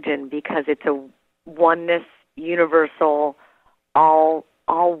of religion because it's a oneness, universal, all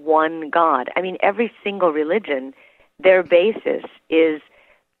one God. I mean, every single religion, their basis is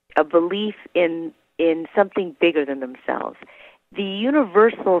a belief in something bigger than themselves. The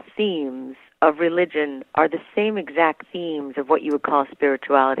universal themes of religion are the same exact themes of what you would call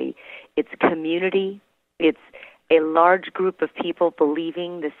spirituality. It's community. It's a large group of people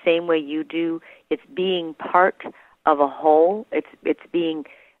believing the same way you do. It's being part of a whole. It's being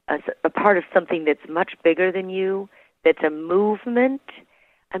a part of something that's much bigger than you, that's a movement.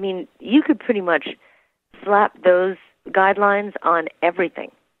 I mean, you could pretty much slap those guidelines on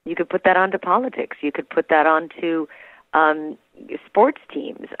everything. You could put that onto politics. You could put that onto sports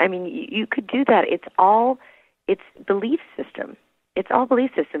teams. I mean, you could do that. It's belief system. It's all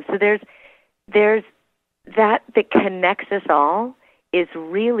belief system. So there's that connects us all is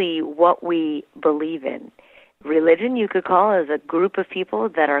really what we believe in. Religion, you could call, as a group of people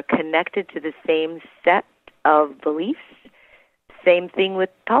that are connected to the same set of beliefs. Same thing with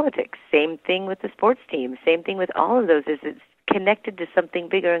politics. Same thing with the sports team. Same thing with all of those. Is it's connected to something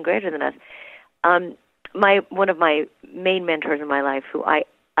bigger and greater than us. One of my main mentors in my life, who I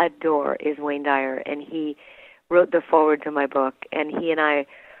adore, is Wayne Dyer, and he wrote the foreword to my book. And he and I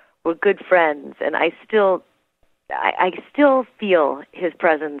were good friends, and I still feel his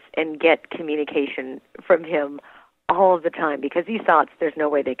presence and get communication from him all of the time, because these thoughts, there's no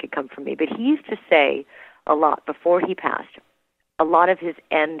way they could come from me. But he used to say a lot before he passed. A lot of his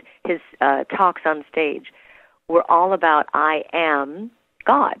talks on stage were all about I am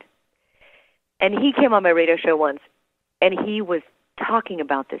God. And he came on my radio show once, and he was talking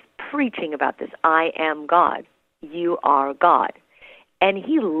about this, preaching about this, I am God, you are God. And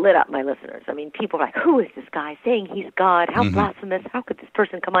he lit up my listeners. I mean, people were like, who is this guy saying he's God? How blasphemous. How could this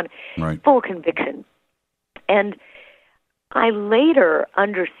person come on? Right. Full conviction. And I later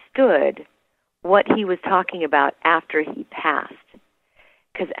understood what he was talking about after he passed.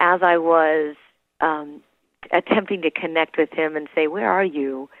 Because as I was attempting to connect with him and say, where are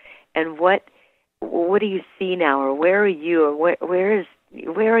you? And what do you see now? Or where are you? Or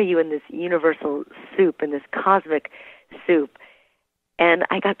where are you in this universal soup, in this cosmic soup? And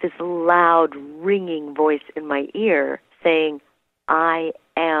I got this loud, ringing voice in my ear saying, I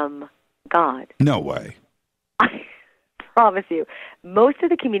am God. No way. I promise you. Most of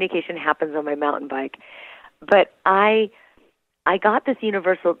the communication happens on my mountain bike. But I got this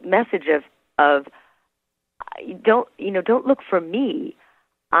universal message of don't look for me.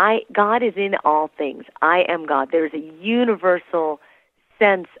 God is in all things. I am God. There's a universal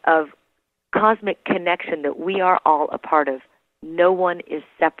sense of cosmic connection that we are all a part of. No one is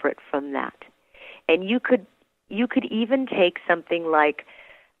separate from that. And you could even take something like,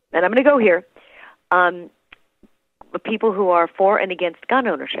 and I'm going to go here, people who are for and against gun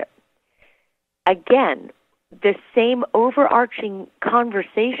ownership. Again, the same overarching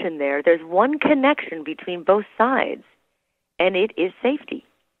conversation there. There's one connection between both sides, and it is safety.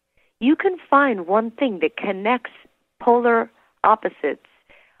 You can find one thing that connects polar opposites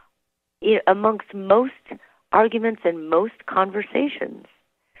amongst most arguments and most conversations.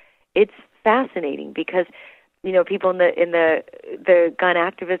 It's fascinating because, people in the gun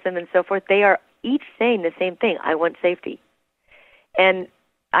activism and so forth, they are each saying the same thing. I want safety. And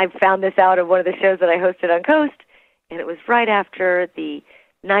I found this out of one of the shows that I hosted on Coast, and it was right after the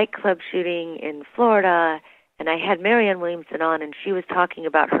nightclub shooting in Florida, and I had Marianne Williamson on, and she was talking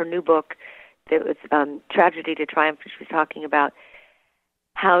about her new book that was Tragedy to Triumph. She was talking about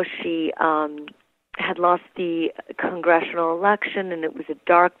how she had lost the congressional election, and it was a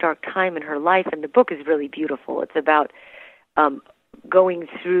dark, dark time in her life, and the book is really beautiful. It's about going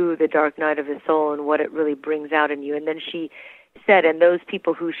through the dark night of the soul and what it really brings out in you. And then she said, and those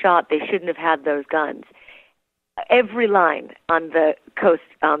people who shot, they shouldn't have had those guns. Every line on the Coast,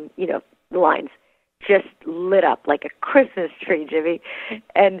 the lines just lit up like a Christmas tree, Jimmy.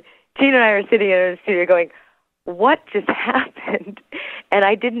 And Gina and I are sitting in the studio going, what just happened? And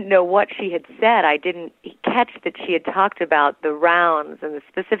I didn't know what she had said. I didn't catch that she had talked about the rounds and the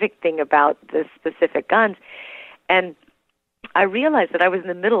specific thing about the specific guns. And I realized that I was in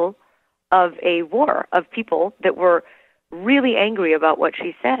the middle of a war of people that were really angry about what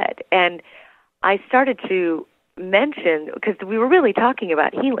she said. And I started to mention, because we were really talking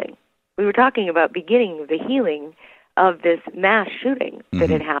about healing. We were talking about beginning the healing of this mass shooting that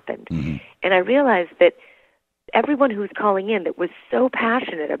had happened. And I realized that everyone who was calling in that was so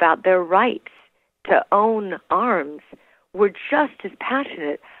passionate about their rights to own arms were just as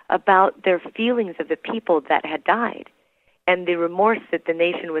passionate about their feelings of the people that had died and the remorse that the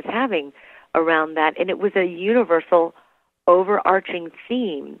nation was having around that. And it was a universal overarching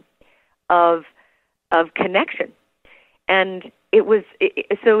theme of connection. And it was,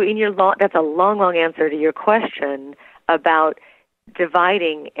 so in your that's a long answer to your question about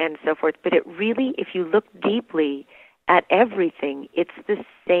dividing and so forth, but it really, if you look deeply at everything, it's the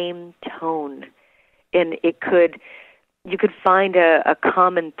same tone. And you could find a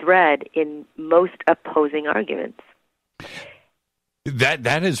common thread in most opposing arguments.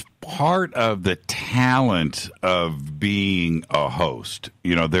 That is part of the talent of being a host.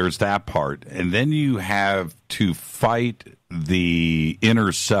 There's that part. And then you have to fight the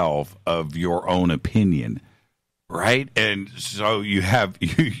inner self of your own opinion, right? And so you have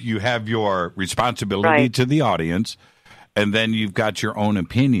your responsibility to the audience, and then you've got your own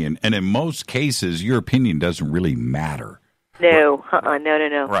opinion. And in most cases, your opinion doesn't really matter. No,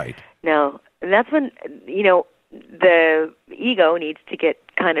 no. Right. No. And that's when, the ego needs to get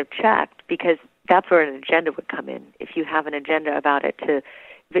kind of checked, because that's where an agenda would come in. If you have an agenda about it,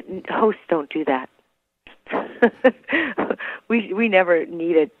 but hosts don't do that. we never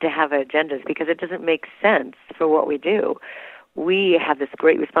needed to have agendas because it doesn't make sense for what we do. We have this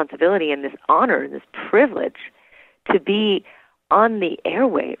great responsibility and this honor and this privilege to be on the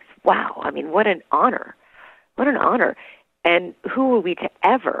airwaves. Wow, I mean, what an honor. What an honor. And who are we to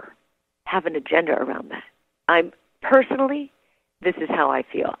ever have an agenda around that? Personally, this is how I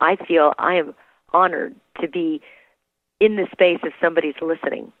feel. I feel I am honored to be in the space of somebody's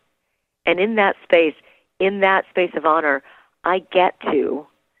listening. And in that space of honor, I get to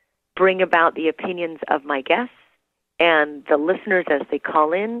bring about the opinions of my guests and the listeners as they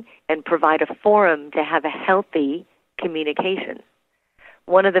call in and provide a forum to have a healthy communication.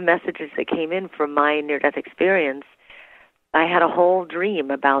 One of the messages that came in from my near-death experience, I had a whole dream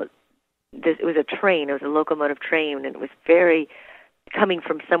about this. It was a train. It was a locomotive train, and it was coming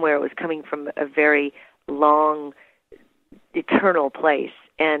from somewhere. It was coming from a very long, eternal place,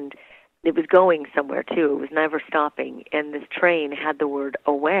 and it was going somewhere, too. It was never stopping, and this train had the word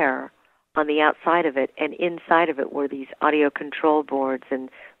aware on the outside of it, and inside of it were these audio control boards and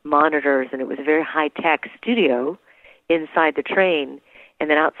monitors, and it was a very high-tech studio inside the train, and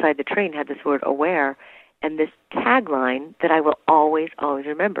then outside the train had this word aware, and this tagline that I will always, always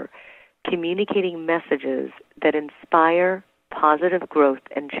remember: communicating messages that inspire positive growth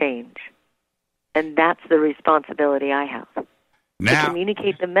and change. And that's the responsibility I have. Now, to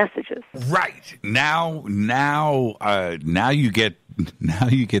communicate the messages. Right. Now you get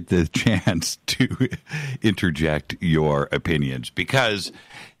the chance to interject your opinions, because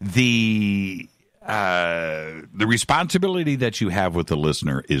the responsibility that you have with the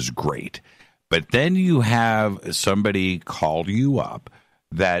listener is great. But then you have somebody call you up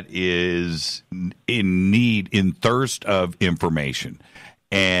that is in thirst of information.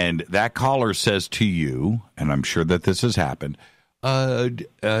 And that caller says to you, and I'm sure that this has happened,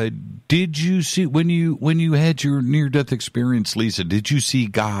 did you see, when you had your near-death experience, Lisa, did you see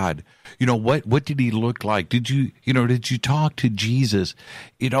God? What did he look like? Did you talk to Jesus?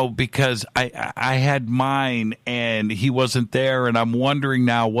 Because I had mine and he wasn't there, and I'm wondering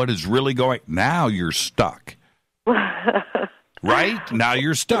now what is really going. Now you're stuck. Right? Now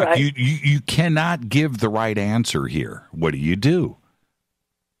you're stuck. Right. You cannot give the right answer here. What do you do?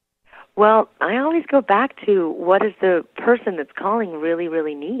 Well, I always go back to, what does the person that's calling really,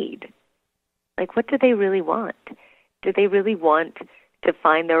 really need? Like, what do they really want? Do they really want to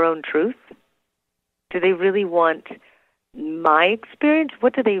find their own truth? Do they really want my experience?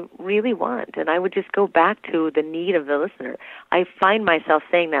 What do they really want? And I would just go back to the need of the listener. I find myself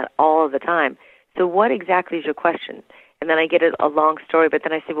saying that all the time. So what exactly is your question? And then I get a long story, but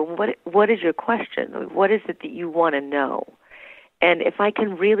then I say, well, what is your question? What is it that you want to know? And if I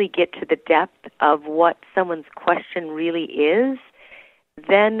can really get to the depth of what someone's question really is,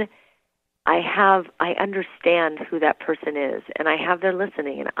 then I understand who that person is, and I have their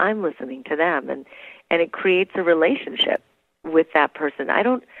listening, and I'm listening to them, and it creates a relationship with that person. I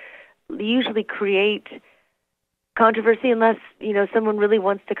don't usually create controversy unless, someone really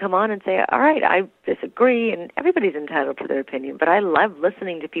wants to come on and say, all right, I disagree, and everybody's entitled to their opinion, but I love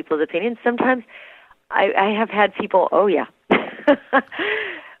listening to people's opinions. Sometimes I have had people, oh yeah,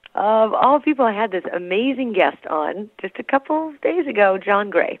 of all people, I had this amazing guest on just a couple of days ago, John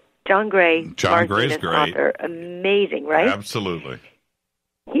Gray. John Gray's great. Author. Amazing, right? Absolutely.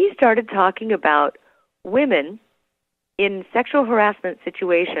 He started talking about women in sexual harassment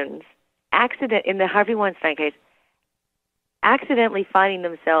situations, in the Harvey Weinstein case, accidentally finding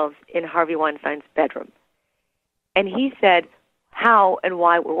themselves in Harvey Weinstein's bedroom. And he said how and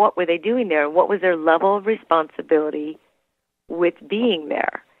why, what were they doing there, and what was their level of responsibility with being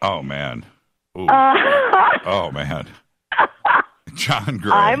there. Oh, man. Oh, man. John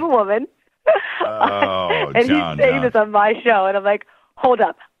Gray. I'm a woman. Oh, and John, he's saying this on my show, and I'm like, hold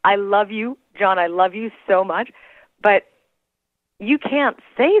up. I love you, John. I love you so much, but you can't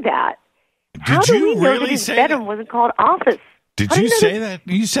say that. How do we know that his bedroom wasn't called office? Did you say that?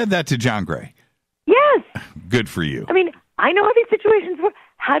 You said that to John Gray? Yes. Good for you. I mean, I know how these situations work.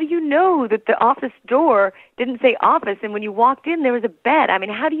 How do you know that the office door didn't say office, and when you walked in, there was a bed? I mean,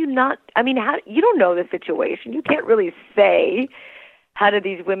 how do you not? I mean, you don't know the situation. You can't really say, how did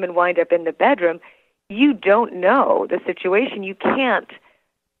these women wind up in the bedroom? You don't know the situation. You can't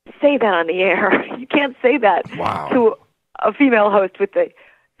say that on the air. You can't say that to a female host with the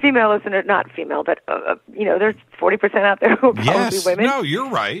female listener, not female, but, there's 40% out there who are probably women. No, you're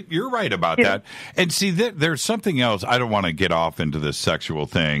right. You're right about that. And see, there's something else. I don't want to get off into this sexual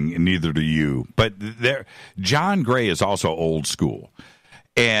thing, and neither do you. But John Gray is also old school.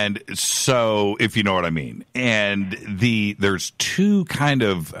 And so, if you know what I mean, and there's two kind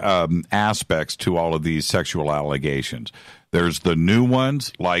of aspects to all of these sexual allegations. There's the new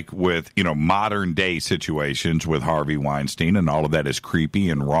ones, like with, modern day situations with Harvey Weinstein, and all of that is creepy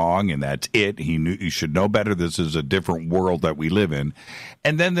and wrong, and that's it. He should know better. This is a different world that we live in.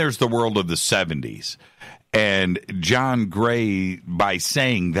 And then there's the world of the 70s. And John Gray, by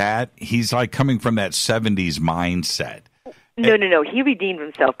saying that, he's like coming from that 70s mindset. No. He redeemed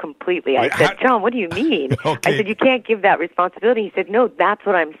himself completely. I said, John, what do you mean? Okay. I said, you can't give that responsibility. He said, no, that's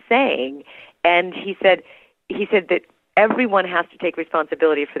what I'm saying. And he said that everyone has to take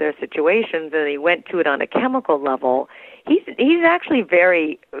responsibility for their situations, and he went to it on a chemical level. He's actually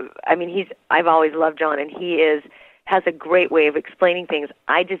very, I've always loved John, and he has a great way of explaining things.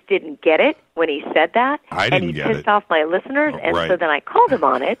 I just didn't get it when he said that, and he pissed off my listeners, and so then I called him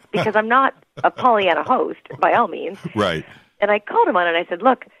on it, because I'm not a Pollyanna host, by all means. Right. And I called him on it, and I said,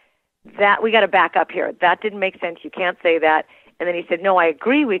 look, that we got to back up here. That didn't make sense. You can't say that. And then he said, no, I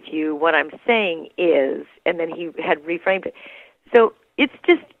agree with you. What I'm saying is, and then he had reframed it. So it's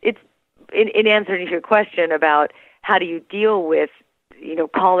in answer to your question about how do you deal with,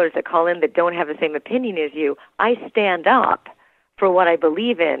 callers that call in that don't have the same opinion as you. I stand up for what I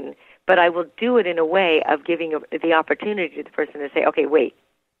believe in, but I will do it in a way of giving the opportunity to the person to say, okay, wait,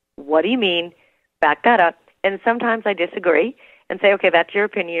 what do you mean? Back that up. And sometimes I disagree and say, okay, that's your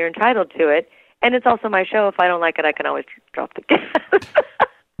opinion. You're entitled to it. And it's also my show. If I don't like it, I can always drop the gas.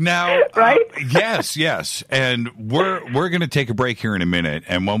 Now, right? Yes. And we're going to take a break here in a minute.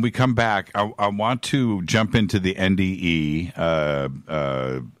 And when we come back, I want to jump into the NDE,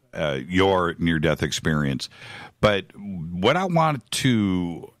 your near-death experience. But what I want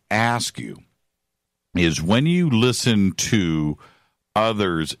to ask you is, when you listen to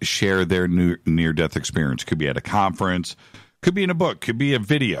others share their near-death experience, could be at a conference, could be in a book, could be a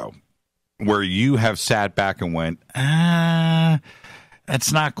video, where you have sat back and went,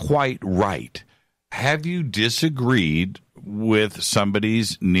 that's not quite right. Have you disagreed with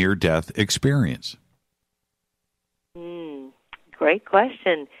somebody's near-death experience? Great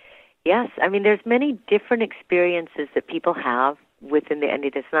question. Yes. There's many different experiences that people have within the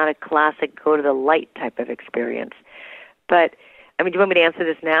NDE. It's not a classic go-to-the-light type of experience. But do you want me to answer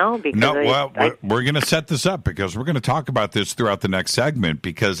this now? Because we're going to set this up, because we're going to talk about this throughout the next segment,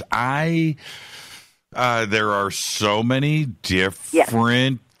 because there are so many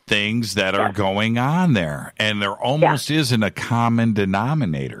different things that are going on there, and there almost isn't a common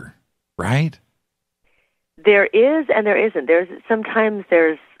denominator, right? There is and there isn't. Sometimes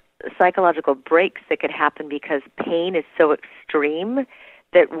there's psychological breaks that could happen because pain is so extreme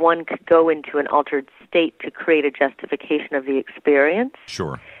that one could go into an altered state to create a justification of the experience.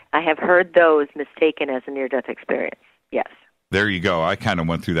 Sure. I have heard those mistaken as a near-death experience, yes. There you go. I kind of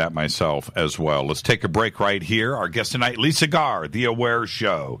went through that myself as well. Let's take a break right here. Our guest tonight, Phyllis Garr, The Aware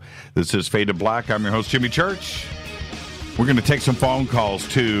Show. This is Fade to Black. I'm your host, Jimmy Church. We're going to take some phone calls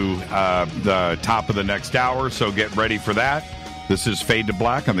to the top of the next hour, so get ready for that. This is Fade to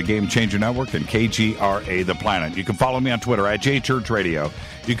Black on the Game Changer Network and KGRA The Planet. You can follow me on Twitter at JChurchRadio.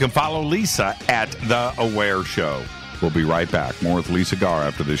 You can follow Lisa at The Aware Show. We'll be right back. More with Phyllis Garr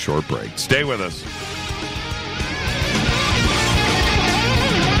after this short break. Stay with us.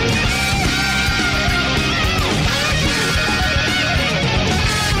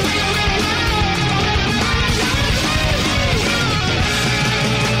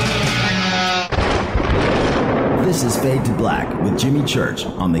 This is Fade to Black with Jimmy Church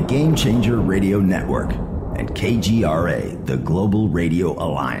on the Game Changer Radio Network and KGRA, the Global Radio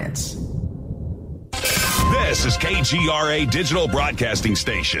Alliance. This is KGRA Digital Broadcasting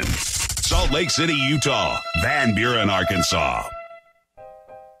Station, Salt Lake City, Utah, Van Buren, Arkansas.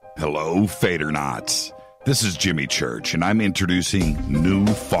 Hello, Fadernauts. This is Jimmy Church, and I'm introducing New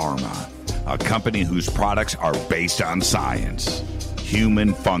Pharma, a company whose products are based on science.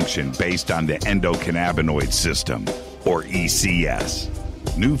 Human function based on the endocannabinoid system, or ECS.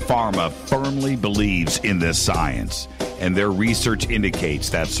 New Pharma firmly believes in this science, and their research indicates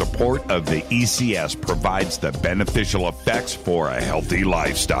that support of the ECS provides the beneficial effects for a healthy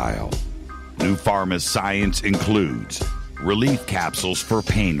lifestyle. New Pharma's science includes relief capsules for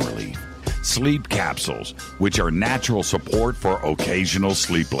pain relief, sleep capsules, which are natural support for occasional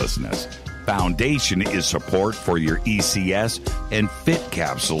sleeplessness. Foundation is support for your ECS, and Fit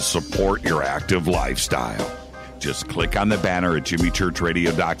capsules support your active lifestyle. Just click on the banner at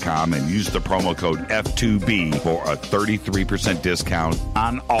jimmychurchradio.com and use the promo code F2B for a 33% discount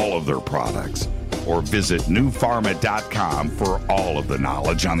on all of their products. or visit newpharma.com for all of the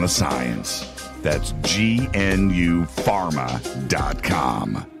knowledge on the science. That's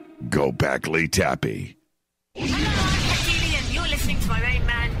GNUpharma.com. Go back, Lee Tappy. And you're listening to my main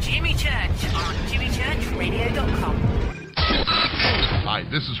man, Jimmy Church, on jimmychurchradio.com. Hi,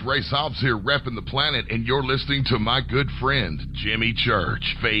 this is Ray Hobbs here, repping the planet, and you're listening to my good friend, Jimmy Church,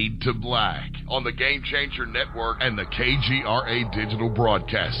 Fade to Black, on the Game Changer Network and the KGRA digital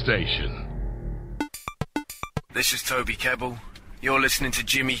broadcast station. This is Toby Kebbell. You're listening to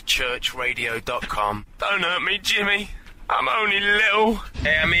jimmychurchradio.com. Don't hurt me, Jimmy. I'm only little.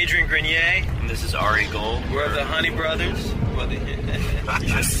 Hey, I'm Adrian Grenier. And this is Ari Gold. We're the Honey Brothers.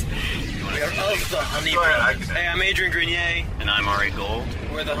 Yes. We are of the Honey Brothers. Hey, I'm Adrian Grenier. And I'm Ari Gold.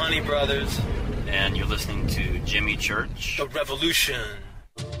 We're the Honey Brothers. And you're listening to Jimmy Church. The Revolution.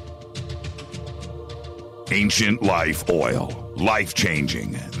 Ancient Life Oil.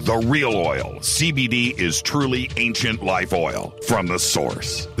 Life-changing. The real oil. CBD is truly ancient life oil from the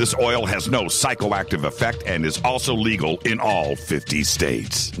source. This oil has no psychoactive effect and is also legal in all 50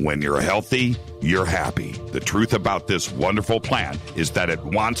 states. When you're healthy, you're happy. The truth about this wonderful plant is that it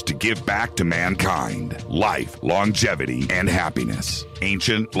wants to give back to mankind life, longevity, and happiness.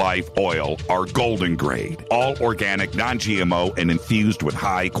 Ancient Life Oil are golden grade, all organic, non-GMO, and infused with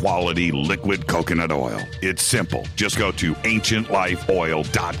high-quality liquid coconut oil. It's simple. Just go to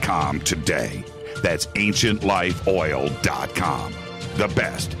ancientlifeoil.com today. That's ancientlifeoil.com. The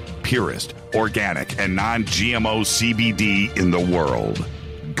best, purest, organic, and non-GMO CBD in the world.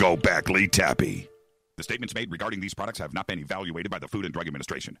 Go back, Lee Tappy. The statements made regarding these products have not been evaluated by the Food and Drug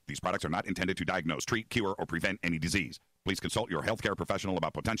Administration. These products are not intended to diagnose, treat, cure, or prevent any disease. Please consult your healthcare professional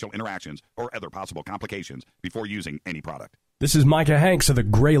about potential interactions or other possible complications before using any product. This is Micah Hanks of the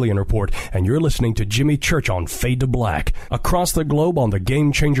Gralien Report, and you're listening to Jimmy Church on Fade to Black, across the globe on the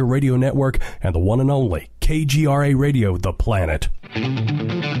Game Changer Radio Network and the one and only KGRA Radio, The Planet.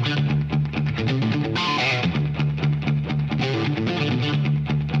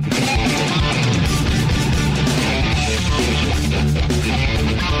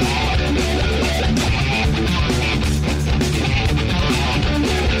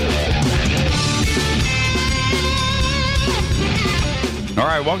 All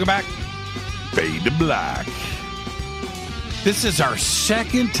right, welcome back. Fade to Black. This is our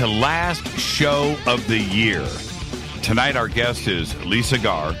second to last show of the year. Tonight, our guest is Phyllis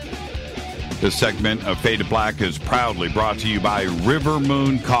Garr. This segment of Fade to Black is proudly brought to you by River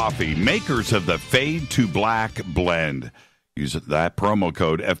Moon Coffee, makers of the Fade to Black blend. Use that promo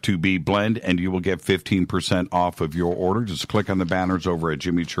code F2B blend, and you will get 15% off of your order. Just click on the banners over at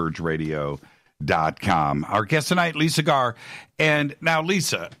jimmychurchradio.com. Our guest tonight, Phyllis Garr. And now,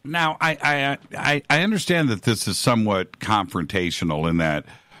 Lisa, I understand that this is somewhat confrontational in that,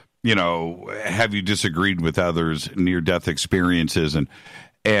 you know, have you disagreed with others' near-death experiences?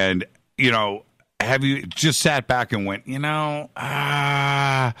 And you know, have you just sat back and went, you know,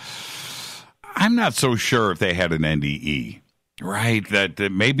 I'm not so sure if they had an NDE, right? That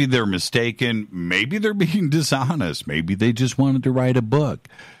maybe they're mistaken. Maybe they're being dishonest. Maybe they just wanted to write a book.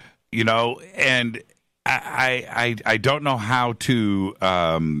 You know, and I don't know how to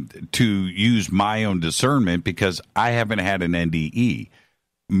use my own discernment because I haven't had an NDE.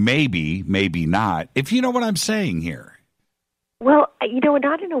 Maybe not. If you know what I'm saying here. Well, you know,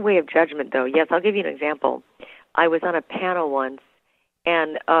 not in a way of judgment, though. Yes, I'll give you an example. I was on a panel once,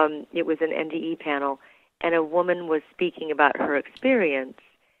 and it was an NDE panel, and a woman was speaking about her experience,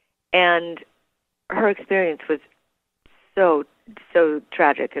 and her experience was so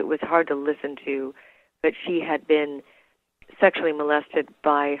tragic. It was hard to listen to, but she had been sexually molested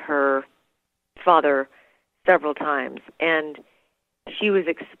by her father several times, and she was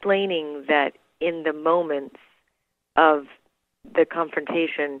explaining that in the moments of the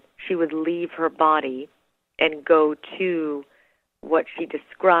confrontation, she would leave her body and go to what she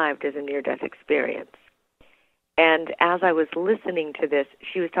described as a near-death experience. And as I was listening to this,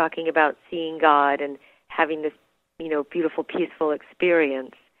 she was talking about seeing God and having this, you know, beautiful, peaceful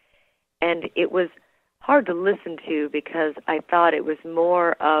experience. And it was hard to listen to because I thought it was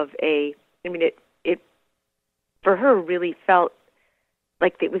more of it for her really felt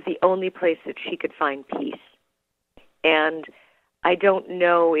like it was the only place that she could find peace. And I don't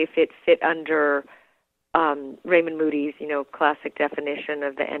know if it fit under Raymond Moody's, you know, classic definition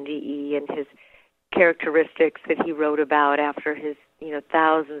of the NDE and his characteristics that he wrote about after his, you know,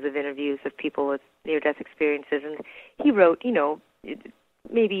 thousands of interviews of people with near-death experiences. And he wrote, you know,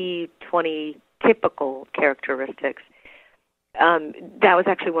 maybe 20 typical characteristics. That was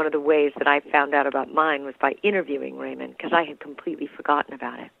actually one of the ways that I found out about mine was by interviewing Raymond, because I had completely forgotten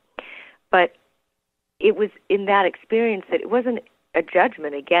about it. But it was in that experience that it wasn't a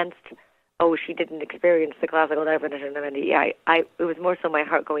judgment against, oh, she didn't experience the classical definition of NDE. It was more so my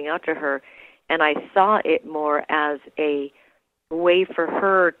heart going out to her, and I saw it more as a way for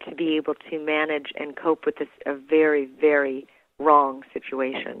her to be able to manage and cope with a very, very wrong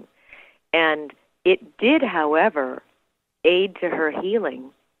situation. And it did, however, aid to her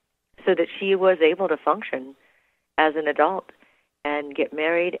healing so that she was able to function as an adult and get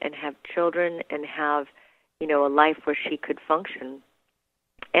married and have children and have, a life where she could function.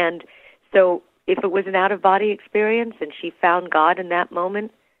 And so if it was an out-of-body experience and she found God in that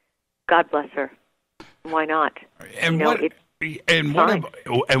moment, God bless her. Why not? And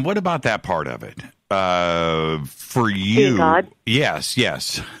what about that part of it? For you, God? Yes.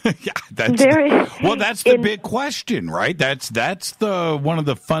 That's the big question, right? That's the one of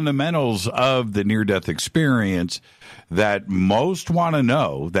the fundamentals of the near-death experience that most want to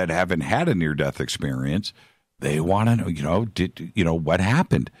know that haven't had a near-death experience. They want to know, what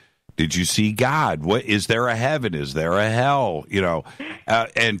happened? Did you see God? What is there a heaven? Is there a hell?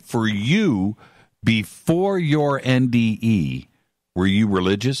 And for you, before your NDE, were you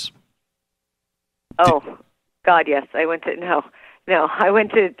religious? Oh, God, yes. I went to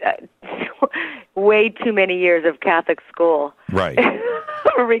way too many years of Catholic school. Right.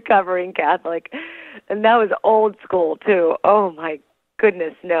 A recovering Catholic. And that was old school, too. Oh, my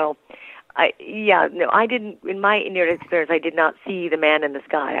goodness, no. I didn't, in my near-death experience, I did not see the man in the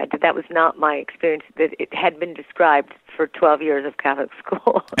sky. That was not my experience. It had been described for 12 years of Catholic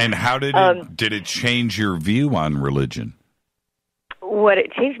school. And how did it change your view on religion?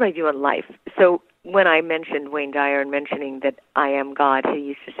 It changed my view on life. So when I mentioned Wayne Dyer and mentioning that I am God, he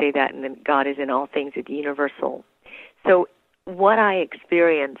used to say that, and that God is in all things, it's universal. So what I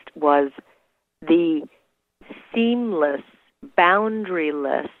experienced was the seamless,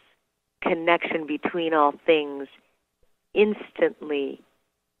 boundaryless connection between all things instantly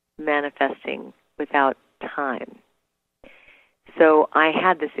manifesting without time. So I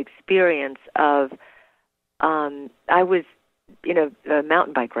had this experience of, I was in a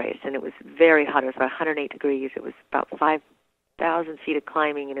mountain bike race, and it was very hot. It was about 108 degrees. It was about 5,000 feet of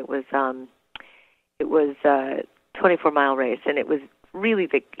climbing, and it was a 24-mile race, and it was really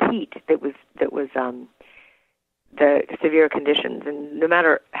the heat that was the severe conditions. And no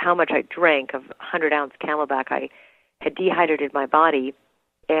matter how much I drank of 100-ounce Camelback, I had dehydrated my body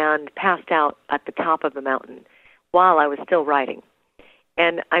and passed out at the top of the mountain while I was still riding.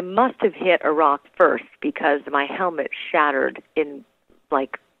 And I must have hit a rock first because my helmet shattered it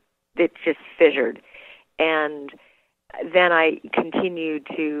just fissured. And then I continued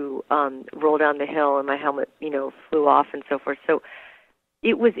to roll down the hill, and my helmet, flew off and so forth. So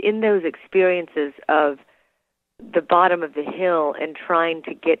it was in those experiences of the bottom of the hill and trying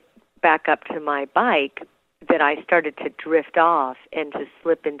to get back up to my bike that I started to drift off and to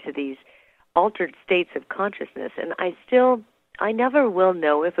slip into these altered states of consciousness. And I never will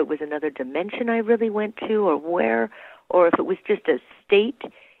know if it was another dimension I really went to or where, or if it was just a state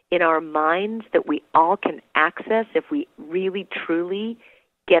in our minds that we all can access if we really, truly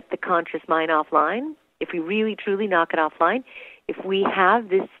get the conscious mind offline, if we really, truly knock it offline, if we have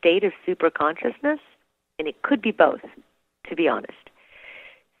this state of superconsciousness, and it could be both, to be honest.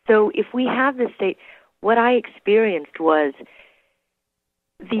 So if we have this state, what I experienced was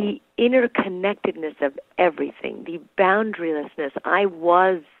the interconnectedness of everything, the boundarylessness. I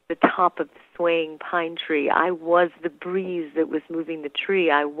was the top of the swaying pine tree. I was the breeze that was moving the tree.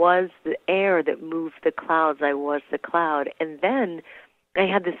 I was the air that moved the clouds. I was the cloud. And then I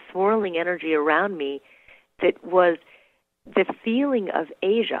had this swirling energy around me that was the feeling of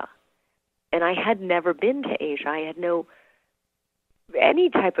Asia. And I had never been to Asia. I had any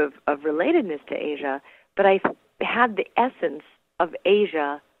type of relatedness to Asia, but I had the essence of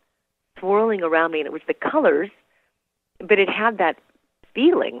Asia swirling around me, and it was the colors, but it had that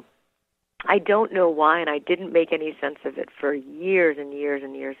feeling. I don't know why, and I didn't make any sense of it for years and years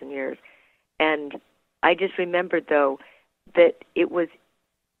and years and years. And I just remembered, though, that it was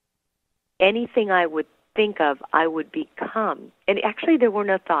anything I would think of, I would become. And actually there were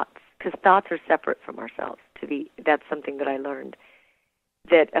no thoughts, because thoughts are separate from ourselves. That's something that I learned,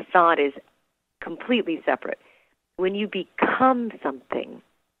 that a thought is completely separate. When you become something,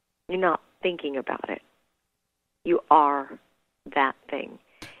 you're not thinking about it. You are that thing.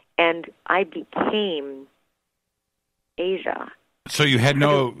 And I became Asia. So you had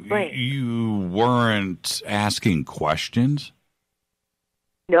you weren't asking questions?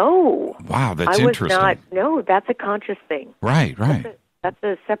 No. Wow, that's interesting. No, that's a conscious thing. Right. That's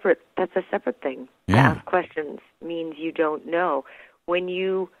a separate thing. Yeah. To ask questions means you don't know. When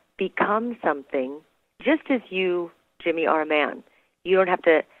you become something, just as you, Jimmy, are a man. You don't have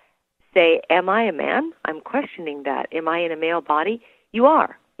to say, am I a man? I'm questioning that. Am I in a male body? You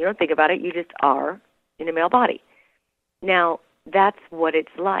are. You don't think about it. You just are in a male body. Now, that's what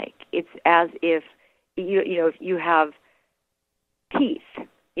it's like. It's as if, if you have teeth.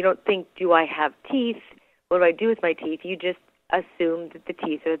 You don't think, do I have teeth? What do I do with my teeth? You just assume that the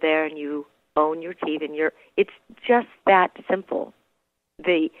teeth are there and you own your teeth, and it's just that simple.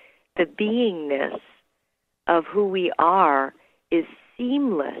 The beingness of who we are is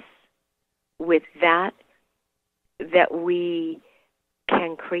seamless with that we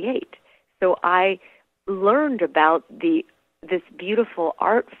can create. So I learned about this beautiful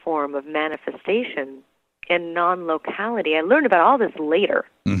art form of manifestation and non-locality. I learned about all this later,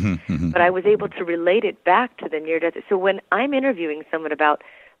 but I was able to relate it back to the near-death. So when I'm interviewing someone about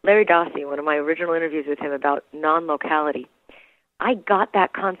Larry Dossey, one of my original interviews with him about non-locality, I got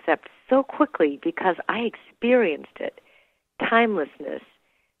that concept so quickly because I experienced it. Timelessness,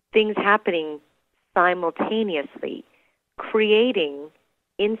 things happening simultaneously, creating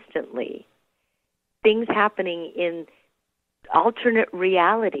instantly, things happening in alternate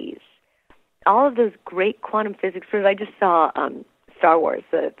realities, all of those great quantum physics. I just saw Star Wars,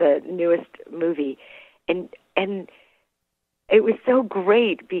 the newest movie, and it was so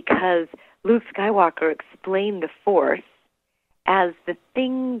great because Luke Skywalker explained the Force as the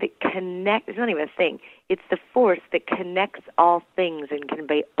thing that connects. It's not even a thing. It's the Force that connects all things and can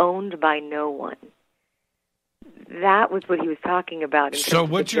be owned by no one. That was what he was talking about. So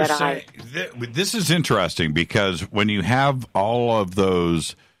what you're saying, this is interesting because when you have all of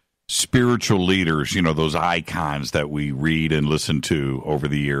those spiritual leaders, those icons that we read and listen to over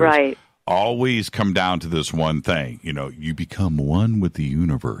the years, right, always come down to this one thing, you become one with the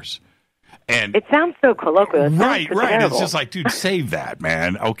universe. And it sounds so colloquial. Right. Terrible. It's just like, dude, save that,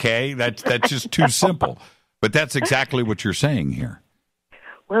 man. Okay, that's just too simple. But that's exactly what you're saying here.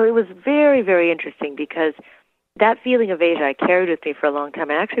 Well, it was very, very interesting because that feeling of Asia I carried with me for a long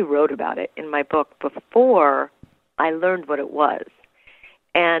time. I actually wrote about it in my book before I learned what it was.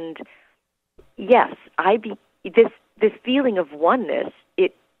 And yes, this feeling of oneness,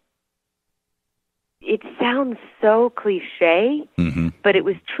 it sounds so cliche, but it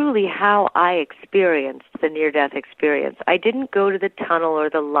was truly how I experienced the near-death experience. I didn't go to the tunnel or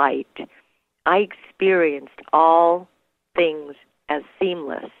the light. I experienced all things as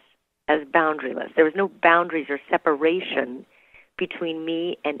seamless, as boundaryless. There was no boundaries or separation between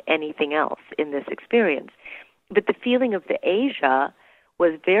me and anything else in this experience. But the feeling of the Asia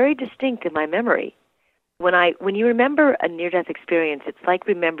was very distinct in my memory. When you remember a near-death experience, it's like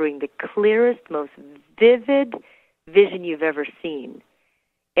remembering the clearest, most vivid vision you've ever seen.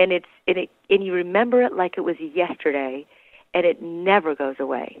 And you remember it like it was yesterday, and it never goes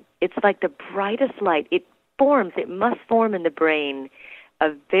away. It's like the brightest light. It must form in the brain a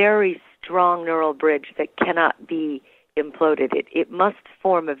very strong neural bridge that cannot be imploded. It must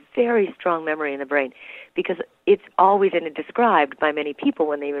form a very strong memory in the brain because it's always, and it's described by many people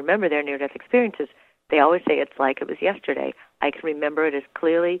when they remember their near-death experiences, they always say it's like it was yesterday. I can remember it as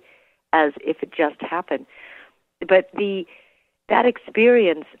clearly as if it just happened. But that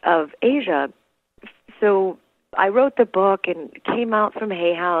experience of Asia, so I wrote the book and came out from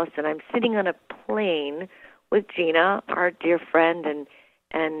Hay House, and I'm sitting on a plane with Gina, our dear friend, and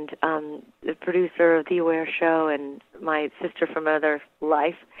the producer of The Aware Show, and my sister from another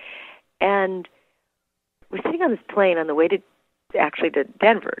life. And we're sitting on this plane on the way to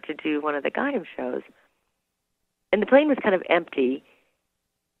Denver to do one of the Gaiam shows. And the plane was kind of empty,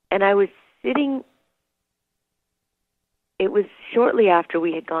 and I was sitting. It was shortly after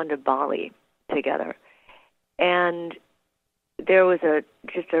we had gone to Bali together, and there was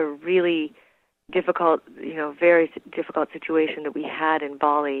just a really difficult, very difficult situation that we had in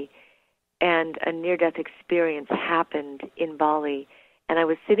Bali, and a near-death experience happened in Bali, and I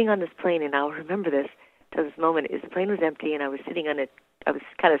was sitting on this plane, and I'll remember this to this moment, is the plane was empty, and I was sitting on it. I was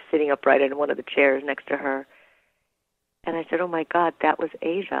kind of sitting upright in one of the chairs next to her, and I said, oh my God, that was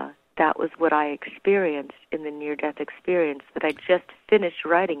Asia. That was what I experienced in the near-death experience that I just finished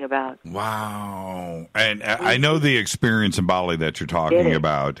writing about. Wow. And I know the experience in Bali that you're talking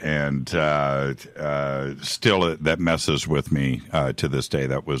about, and still that messes with me to this day.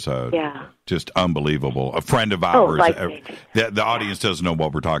 That was just unbelievable. A friend of ours, the audience doesn't know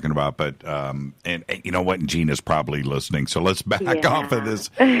what we're talking about, but and you know what, and Gina's probably listening, so let's back off of this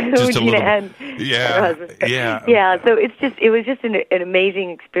just a little. So it was just an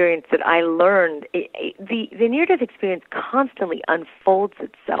amazing experience that I learned. The near-death experience constantly unfolds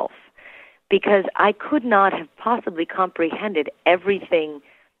itself because I could not have possibly comprehended everything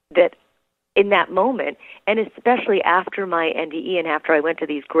that in that moment, and especially after my NDE and after I went to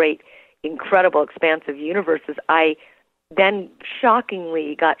these great, incredible, expansive universes, I then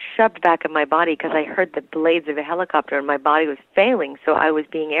shockingly got shoved back in my body because I heard the blades of a helicopter and my body was failing. So I was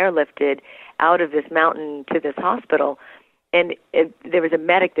being airlifted out of this mountain to this hospital. And there was a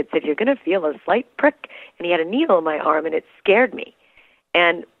medic that said, "You're going to feel a slight prick." And he had a needle in my arm, and it scared me.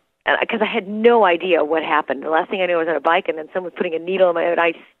 And because I had no idea what happened. The last thing I knew, I was on a bike, and then someone was putting a needle in my head.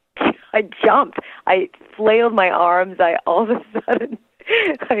 I jumped. I flailed my arms. All of a sudden,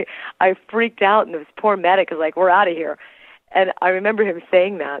 I freaked out, and this poor medic was like, "We're out of here." And I remember him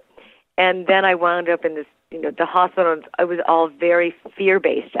saying that. And then I wound up in this, the hospital. I was all very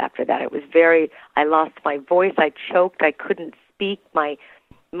fear-based after that. I lost my voice. I choked. I couldn't speak. My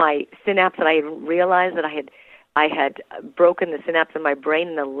synapse, and I didn't realize that I had broken the synapse in my brain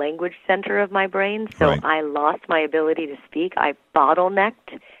in the language center of my brain. So right. I lost my ability to speak. I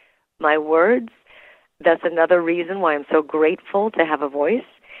bottlenecked my words. That's another reason why I'm so grateful to have a voice.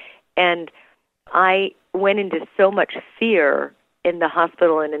 And I went into so much fear in the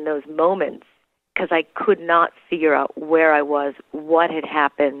hospital and in those moments because I could not figure out where I was, what had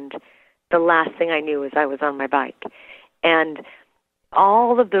happened. The last thing I knew was I was on my bike. And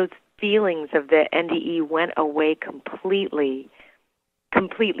all of those feelings of the NDE went away completely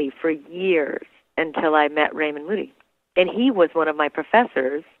for years until I met Raymond Moody. And he was one of my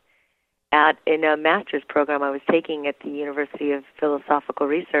professors in a master's program I was taking at the University of Philosophical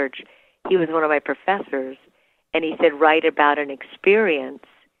Research. He was one of my professors, and he said, write about an experience.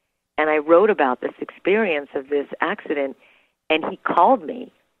 And I wrote about this experience of this accident, and he called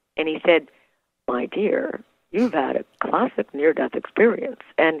me, and he said, "My dear, you've had a classic near-death experience."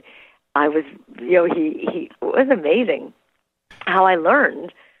 And I was, he was amazing how I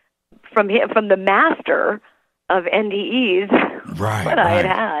learned from him, from the master of NDEs, what I had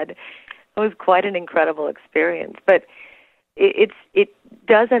had. It was quite an incredible experience. But it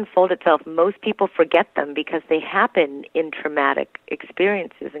does unfold itself. Most people forget them because they happen in traumatic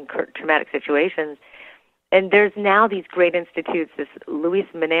experiences and traumatic situations. And there's now these great institutes. Luis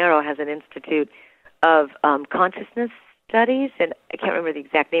Minero has an institute of consciousness studies, and I can't remember the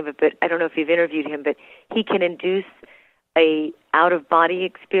exact name of it, but I don't know if you've interviewed him, but he can induce a out-of-body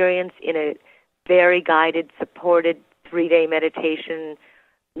experience in a very guided, supported 3-day meditation,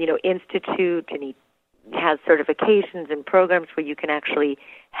 institute, and he has certifications and programs where you can actually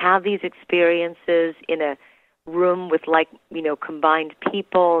have these experiences in a room with combined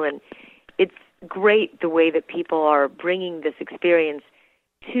people. And it's great the way that people are bringing this experience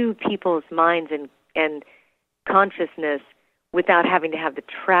to people's minds and consciousness without having to have the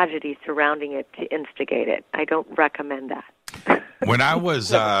tragedy surrounding it to instigate it. I don't recommend that. When I was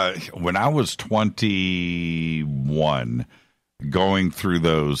 21, going through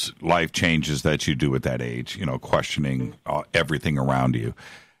those life changes that you do at that age, questioning everything around you.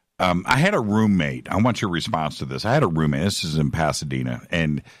 I had a roommate. I want your response to this. I had a roommate. This is in Pasadena,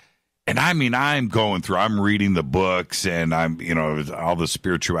 and I mean, I'm reading the books, and I'm, all the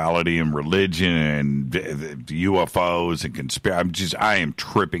spirituality and religion and the UFOs and conspiracy. I am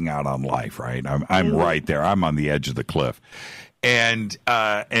tripping out on life, right? I'm right there. I'm on the edge of the cliff, and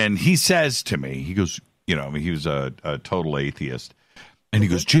he says to me, he goes, he was a total atheist, and he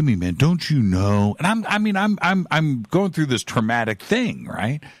goes, "Jimmy, man, don't you know?" And I'm going through this traumatic thing,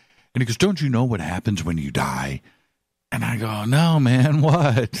 right? And he goes, "Don't you know what happens when you die?" And I go, "No, man,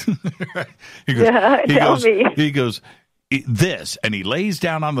 what?" He goes, "This," and he lays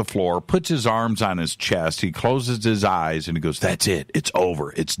down on the floor, puts his arms on his chest, he closes his eyes, and he goes, "That's it. It's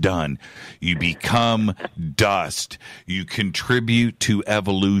over. It's done. You become dust. You contribute to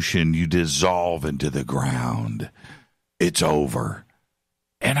evolution. You dissolve into the ground. It's over."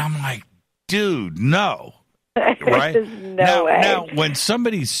 And I'm like, dude, no. Right? No way. Now, when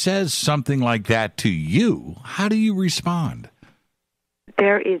somebody says something like that to you, how do you respond?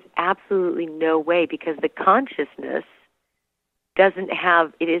 There is absolutely no way, because the consciousness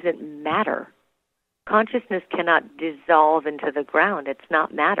isn't matter. Consciousness cannot dissolve into the ground. It's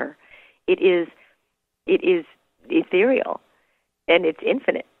not matter. It is ethereal, and it's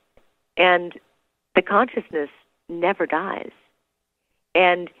infinite. And the consciousness never dies.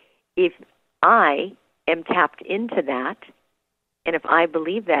 And if I am tapped into that, and if I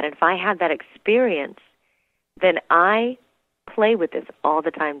believe that, and if I have that experience, then I play with this all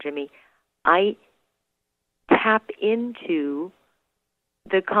the time, Jimmy. I tap into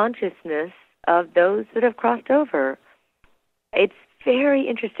the consciousness of those that have crossed over. It's very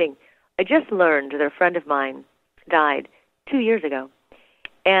interesting. I just learned that a friend of mine died 2 years ago,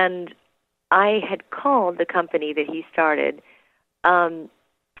 and I had called the company that he started,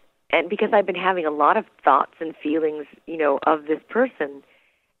 and because I've been having a lot of thoughts and feelings, of this person.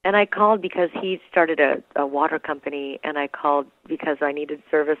 And I called because he started a water company, and I called because I needed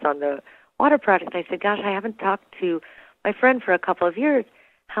service on the water project. I said, gosh, I haven't talked to my friend for a couple of years.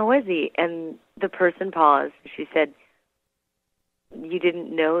 How is he? And the person paused. She said, you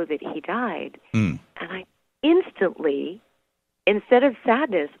didn't know that he died. And I instantly, instead of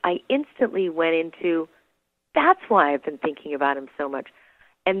sadness, I instantly went into, that's why I've been thinking about him so much.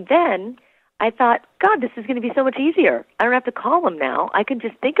 And then I thought, God, this is going to be so much easier. I don't have to call him now. I can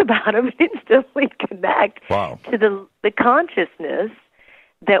just think about him and instantly connect to the consciousness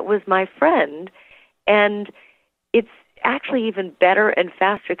that was my friend. And it's actually even better and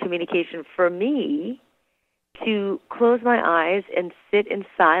faster communication for me to close my eyes and sit in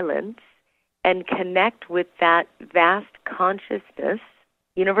silence and connect with that vast consciousness,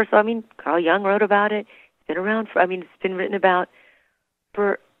 universal. I mean, Carl Jung wrote about it. It's been around it's been written about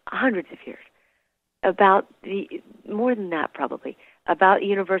for hundreds of years. About more than that probably, about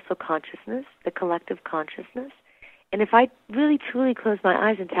universal consciousness, the collective consciousness. And if I really truly close my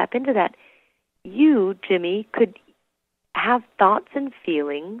eyes and tap into that, you, Jimmy, could have thoughts and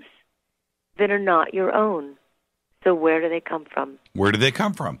feelings that are not your own. So where do they come from? Where do they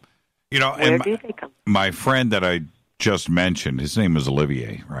come from? Where do they come from? My friend that I just mentioned, his name is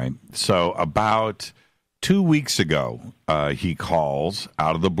Olivier, right? So about 2 weeks ago, he calls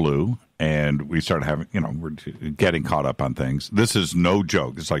out of the blue, and we started having, we're getting caught up on things. This is no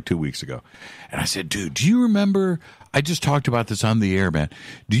joke. It's like 2 weeks ago. And I said, dude, do you remember, I just talked about this on the air, man.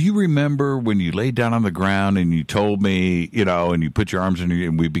 Do you remember when you laid down on the ground and you told me, and you put your arms in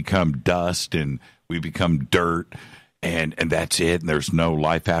and we become dust and we become dirt and that's it. And there's no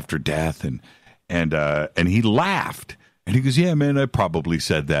life after death. And he laughed and he goes, yeah, man, I probably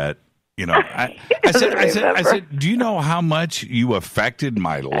said that. I said, do you know how much you affected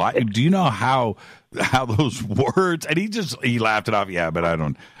my life? Do you know how those words? And he laughed it off. Yeah, but I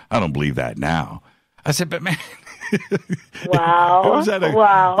don't believe that now. I said, but man, wow,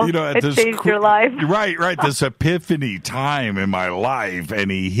 it changed your life, right? This epiphany time in my life,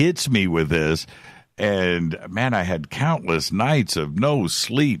 and he hits me with this, and man, I had countless nights of no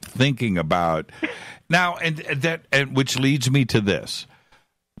sleep thinking about now, and which leads me to this.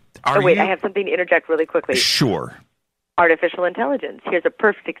 I have something to interject really quickly. Sure. Artificial intelligence. Here's a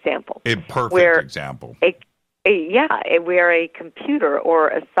perfect example. Example. Where a computer or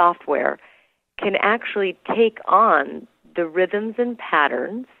a software can actually take on the rhythms and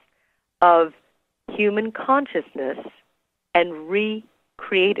patterns of human consciousness and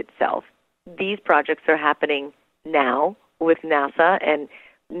recreate itself. These projects are happening now with NASA and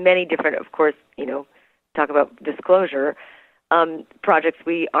many different, of course, talk about disclosure, projects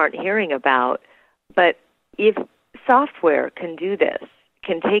we aren't hearing about. But if software can do this,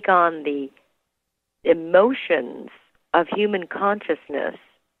 can take on the emotions of human consciousness,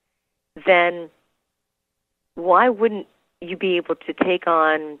 then why wouldn't you be able to take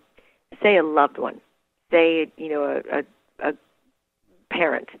on, say, a loved one, say, a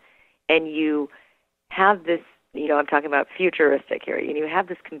parent, and you have this, I'm talking about futuristic here, and you have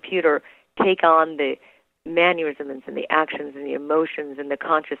this computer take on the mannerisms and the actions and the emotions and the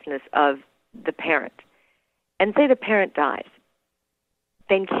consciousness of the parent. And say the parent dies.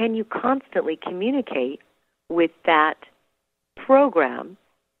 Then can you constantly communicate with that program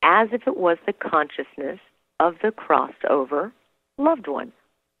as if it was the consciousness of the crossed over loved one?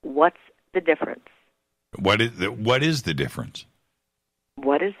 What's the difference? What is the difference?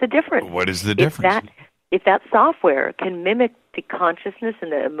 What is the difference? What is the difference? If that software can mimic the consciousness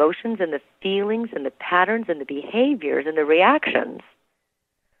and the emotions and the feelings and the patterns and the behaviors and the reactions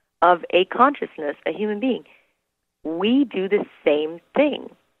of a consciousness, a human being, we do the same thing.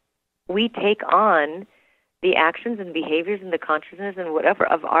 We take on the actions and behaviors and the consciousness and whatever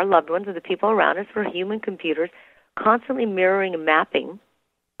of our loved ones or the people around us. We're human computers, constantly mirroring and mapping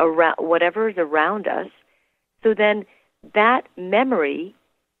around whatever is around us. So then that memory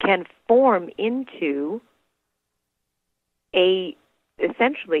can form into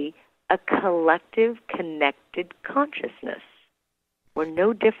essentially a collective connected consciousness. We're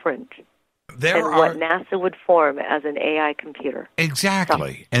no different than what NASA would form as an AI computer.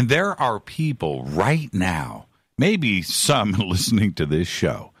 Exactly. And there are people right now, maybe some listening to this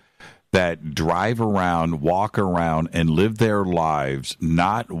show, that drive around, walk around, and live their lives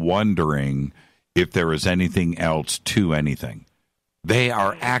not wondering if there is anything else to anything. They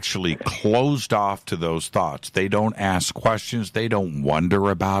are actually closed off to those thoughts. They don't ask questions. They don't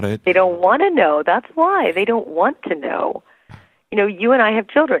wonder about it. They don't want to know. That's why. They don't want to know. You and I have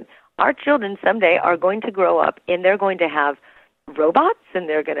children. Our children someday are going to grow up, and they're going to have robots, and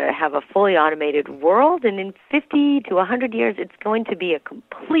they're going to have a fully automated world, and in 50 to 100 years, it's going to be a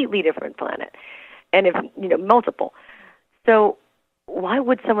completely different planet, and if multiple. So why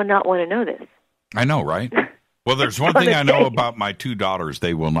would someone not want to know this? I know, right? Well, there's one thing I know about my two daughters.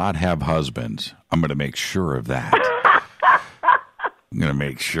 They will not have husbands. I'm going to make sure of that. I'm going to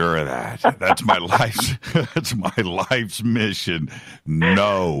make sure of that. That's my life's mission.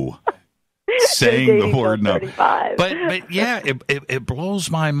 No. Saying the word no. But yeah, it blows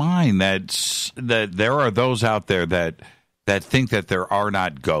my mind that there are those out there that think that there are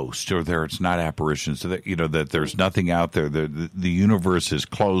not ghosts or there's not apparitions, that there's nothing out there. The universe is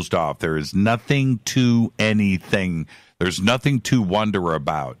closed off. There is nothing to anything. There's nothing to wonder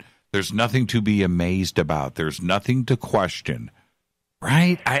about. There's nothing to be amazed about. There's nothing to question.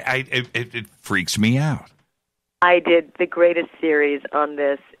 Right? It freaks me out. I did the greatest series on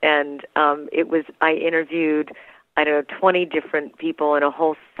this, and I interviewed, 20 different people in a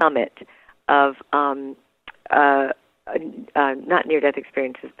whole summit of not near-death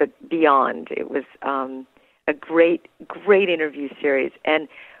experiences, but beyond. It was a great interview series, and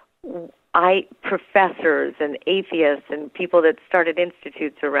professors and atheists and people that started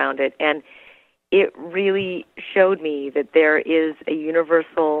institutes around it, and it really showed me that there is a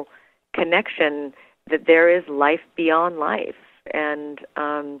universal connection, that there is life beyond life. And,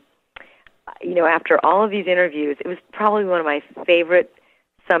 after all of these interviews, it was probably one of my favorite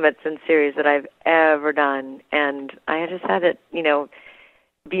summits and series that I've ever done. And I just had it,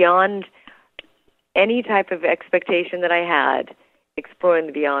 beyond any type of expectation that I had. Exploring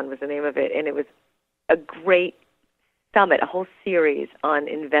the Beyond was the name of it. And it was a great summit, a whole series on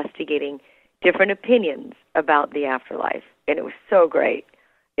investigating different opinions about the afterlife. And it was so great.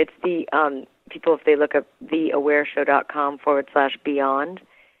 It's the people, if they look up theawareshow.com/beyond,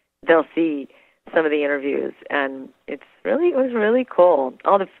 they'll see some of the interviews, and it was really cool.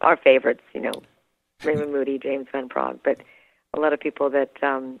 All our favorites, Raymond Moody, James Van Praagh, but a lot of people that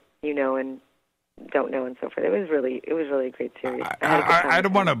and don't know and so forth. It was really a great series. I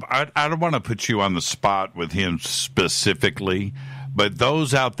don't want to put you on the spot with him specifically, but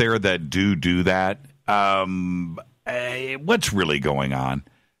those out there that do that, what's really going on?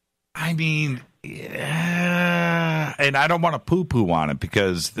 I mean, and I don't want to poo-poo on it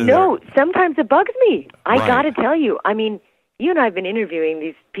because... No, sometimes it bugs me. I Right. got to tell you. I mean, you and I have been interviewing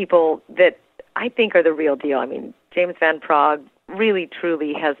these people that I think are the real deal. I mean, James Van Praagh really,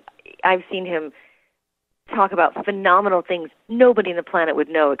 truly has... I've seen him talk about phenomenal things nobody on the planet would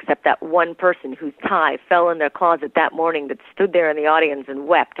know except that one person whose tie fell in their closet that morning that stood there in the audience and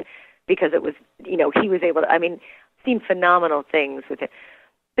wept because it was, he was able to... I mean, seen phenomenal things with him.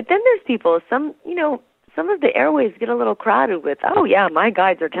 But then there's people, some of the airways get a little crowded with, oh, yeah, my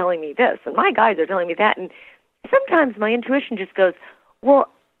guides are telling me this, and my guides are telling me that. And sometimes my intuition just goes, well,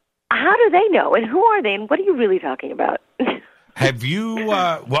 how do they know? And who are they? And what are you really talking about? Have you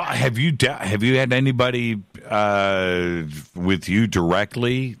have you had anybody with you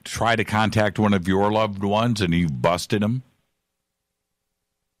directly try to contact one of your loved ones and you've busted them?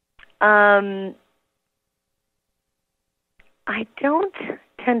 I don't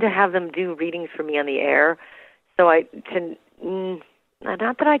tend to have them do readings for me on the air, so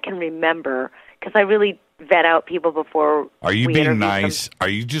not that I can remember, because I really vet out people before. Are you being nice? Are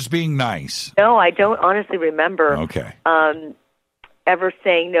you just being nice? No, I don't honestly remember. Okay. Ever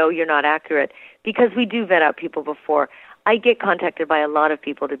saying, no, you're not accurate, because we do vet out people before. I get contacted by a lot of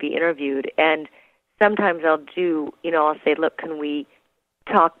people to be interviewed, and sometimes I'll say, look, can we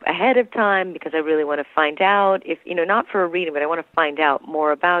talk ahead of time, because I really want to find out if, not for a reading, but I want to find out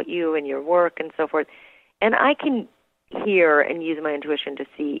more about you and your work and so forth. And I can hear and use my intuition to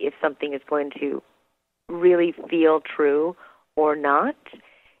see if something is going to really feel true or not.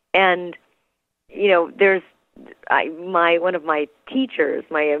 And, there's one of my teachers,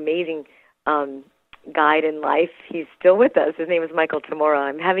 my amazing guide in life, he's still with us. His name is Michael Tamora.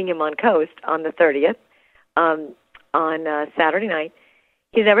 I'm having him on Coast on the 30th on Saturday night.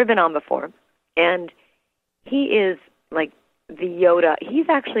 He's never been on before, and he is like the Yoda. He's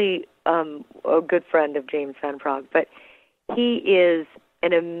actually a good friend of James Van Praagh, but he is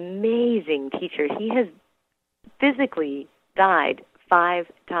an amazing teacher. He has physically died 5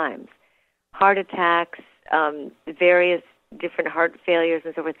 times, heart attacks, various different heart failures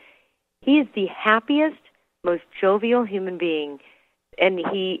and so forth. He is the happiest, most jovial human being, and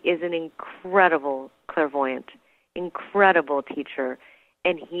he is an incredible clairvoyant, incredible teacher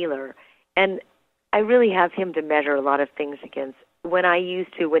and healer. And I really have him to measure a lot of things against. When he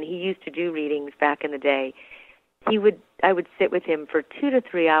used to do readings back in the day, I would sit with him for 2 to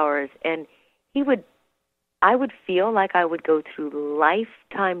 3 hours, and he would I would feel like I would go through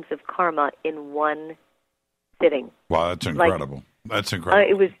lifetimes of karma in one sitting. Wow, that's incredible. That's incredible.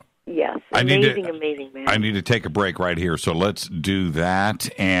 It was, yes, amazing, man. I need to take a break right here, so let's do that.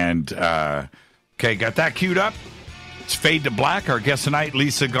 And, okay, got that queued up? It's Fade to Black, our guest tonight,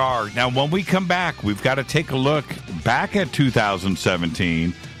 Phyllis Garr. Now, when we come back, we've got to take a look back at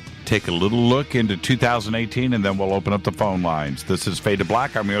 2017, take a little look into 2018, and then we'll open up the phone lines. This is Fade to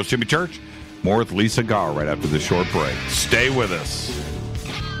Black. I'm your host, Jimmy Church. More with Phyllis Garr right after this short break. Stay with us.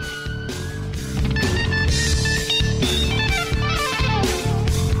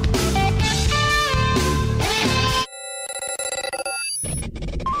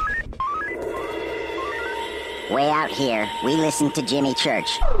 Way out here, we listen to Jimmy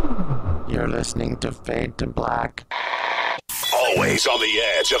Church. You're listening to Fade to Black. Always on the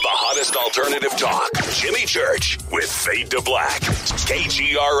edge of the hottest alternative talk. Jimmy Church with Fade to Black.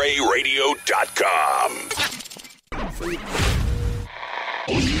 KGRARadio.com.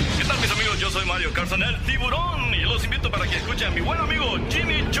 ¿Qué tal, mis amigos? Yo soy Mario Carson, el tiburón, y los invito para que escuchen a mi buen amigo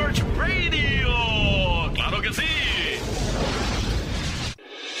Jimmy Church Radio. ¡Claro que sí!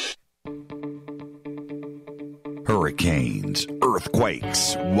 Hurricanes,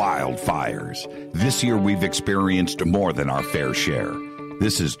 earthquakes, wildfires. This year we've experienced more than our fair share.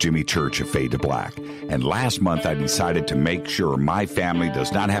 This is Jimmy Church of Fade to Black. And last month I decided to make sure my family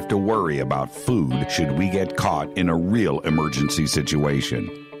does not have to worry about food should we get caught in a real emergency situation.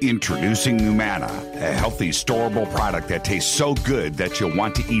 Introducing Numana, a healthy, storable product that tastes so good that you'll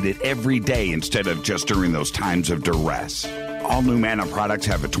want to eat it every day instead of just during those times of duress. All Numana products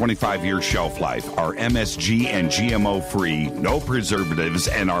have a 25-year shelf life, are MSG and GMO-free, no preservatives,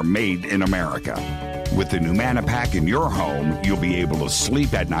 and are made in America. With the Numana pack in your home, you'll be able to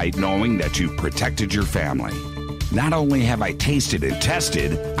sleep at night knowing that you've protected your family. Not only have I tasted and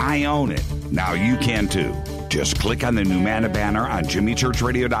tested, I own it. Now you can too. Just click on the Numana banner on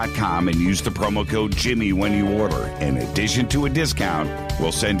JimmyChurchRadio.com and use the promo code Jimmy when you order. In addition to a discount,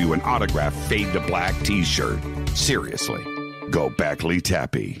 we'll send you an autographed Fade to Black t-shirt. Seriously. Go Beckley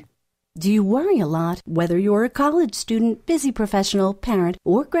Tappy. Do you worry a lot? Whether you're a college student, busy professional, parent,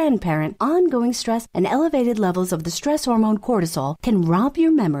 or grandparent, ongoing stress and elevated levels of the stress hormone cortisol can rob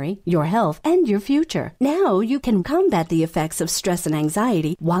your memory, your health, and your future. Now you can combat the effects of stress and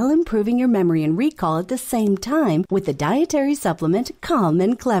anxiety while improving your memory and recall at the same time with the dietary supplement Calm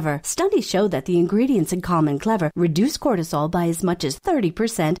and Clever. Studies show that the ingredients in Calm and Clever reduce cortisol by as much as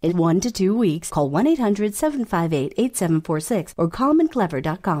 30% in 1 to 2 weeks. Call 1-800-758-8746 or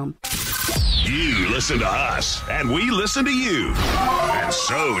calmandclever.com. You listen to us, and we listen to you. And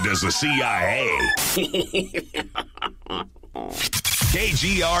so does the CIA.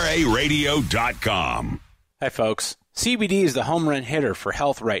 KGRARadio.com. Hi, folks. CBD is the home run hitter for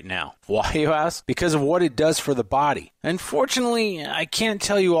health right now. Why, you ask? Because of what it does for the body. Unfortunately, I can't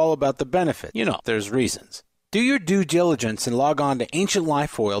tell you all about the benefit. You know, there's reasons. Do your due diligence and log on to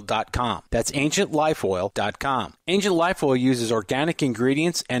AncientLifeOil.com. That's AncientLifeOil.com. Ancient Life Oil uses organic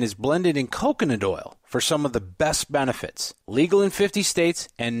ingredients and is blended in coconut oil for some of the best benefits. Legal in 50 states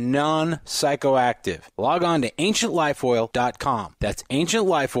and non-psychoactive. Log on to AncientLifeOil.com. That's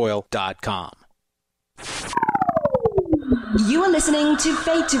AncientLifeOil.com. You are listening to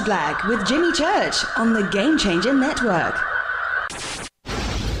Fade to Black with Jimmy Church on the Game Changer Network.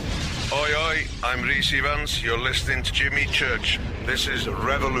 Oi, oi, I'm Reese Evans. You're listening to Jimmy Church. This is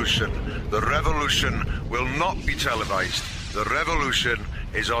Revolution. The revolution will not be televised. The revolution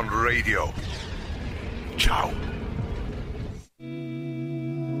is on radio. Ciao.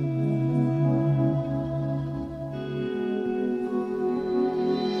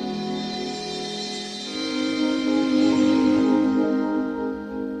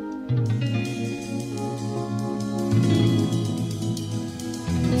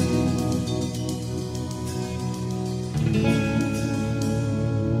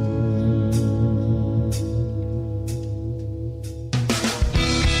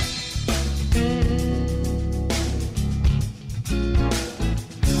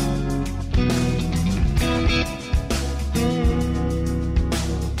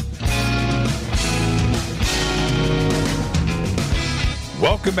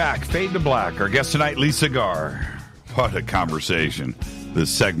 Welcome back. Fade to Black. Our guest tonight, Phyllis Garr. What a conversation. This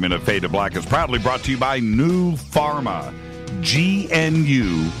segment of Fade to Black is proudly brought to you by New Pharma.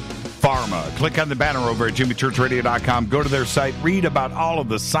 GNU Pharma. Click on the banner over at JimmyChurchRadio.com. Go to their site. Read about all of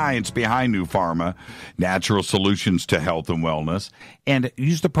the science behind New Pharma. Natural solutions to health and wellness. And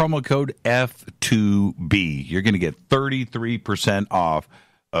use the promo code F2B. You're going to get 33% off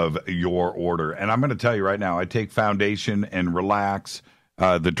of your order. And I'm going to tell you right now, I take Foundation and Relax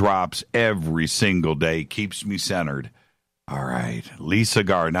the drops every single day. Keeps me centered. All right, Lisa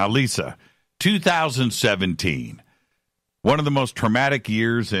Garr. Now, Lisa, 2017, one of the most traumatic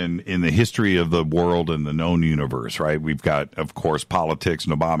years in the history of the world and the known universe, right? We've got, of course, politics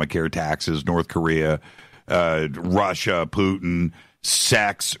and Obamacare, taxes, North Korea, Russia, Putin,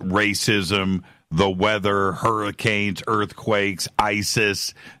 sex, racism, the weather, hurricanes, earthquakes,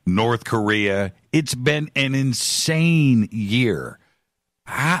 ISIS, North Korea. It's been an insane year.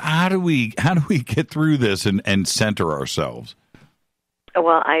 How do we get through this and center ourselves?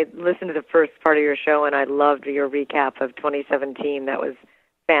 Well, I listened to the first part of your show, and I loved your recap of 2017. That was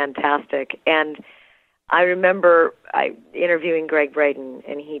fantastic. And I remember interviewing Greg Braden,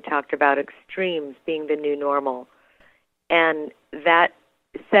 and he talked about extremes being the new normal. And that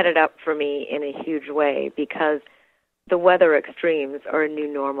set it up for me in a huge way because the weather extremes are a new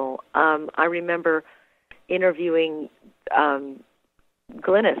normal. I remember interviewing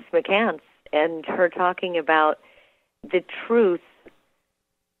Glynis McCants and her talking about the truth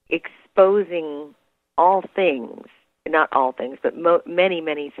exposing all things, not all things, but many,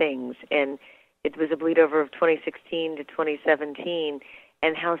 many things. And it was a bleed over of 2016 to 2017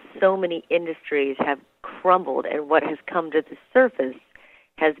 and how so many industries have crumbled, and what has come to the surface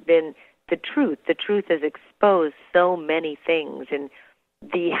has been the truth. The truth has exposed so many things, and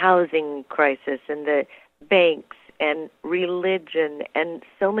the housing crisis and the banks and religion and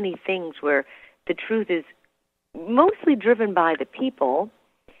so many things where the truth is mostly driven by the people,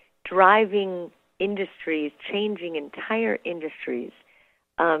 driving industries, changing entire industries.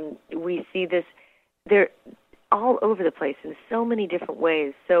 We see this, they're all over the place in so many different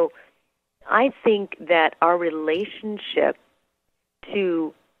ways. So I think that our relationship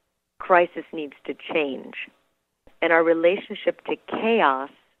to crisis needs to change, and our relationship to chaos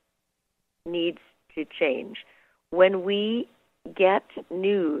needs to change. When we get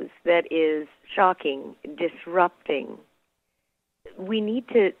news that is shocking, disrupting, we need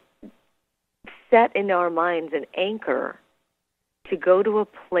to set in our minds an anchor to go to a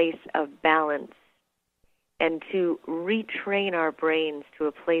place of balance and to retrain our brains to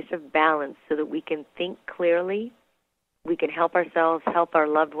a place of balance so that we can think clearly, we can help ourselves, help our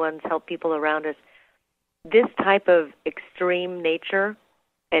loved ones, help people around us. This type of extreme nature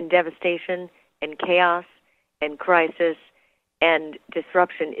and devastation and chaos and crisis and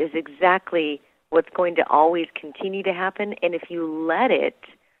disruption is exactly what's going to always continue to happen. And if you let it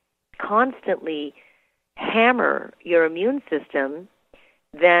constantly hammer your immune system,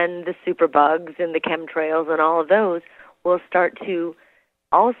 then the superbugs and the chemtrails and all of those will start to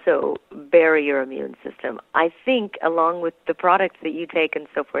also bury your immune system. I think, along with the products that you take and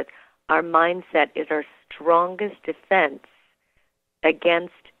so forth, our mindset is our strongest defense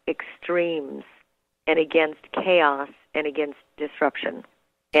against extremes and against chaos and against disruption.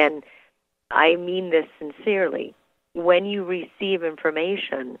 And I mean this sincerely. When you receive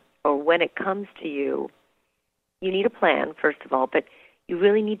information or when it comes to you, you need a plan, first of all, but you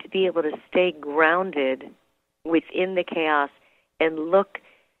really need to be able to stay grounded within the chaos and look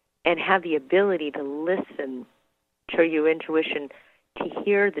and have the ability to listen to your intuition, to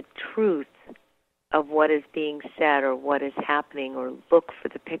hear the truth of what is being said or what is happening, or look for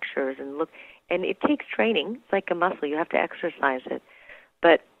the pictures and look. And it takes training. It's like a muscle. You have to exercise it.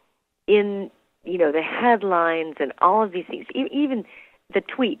 But in, the headlines and all of these things, even the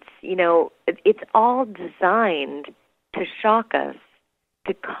tweets, it's all designed to shock us,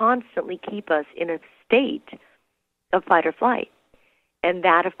 to constantly keep us in a state of fight or flight. And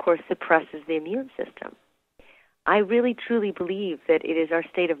that, of course, suppresses the immune system. I really, truly believe that it is our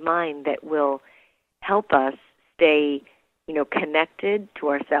state of mind that will help us stay, connected to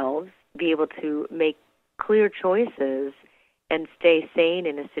ourselves, be able to make clear choices, and stay sane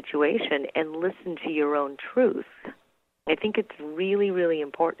in a situation and listen to your own truth. I think it's really, really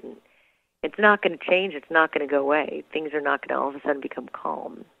important. It's not going to change. It's not going to go away. Things are not going to all of a sudden become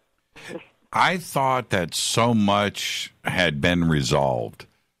calm. I thought that so much had been resolved.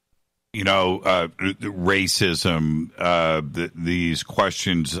 Racism, these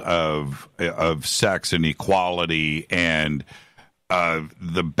questions of sex and equality, and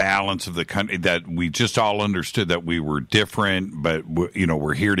the balance of the country, that we just all understood that we were different, but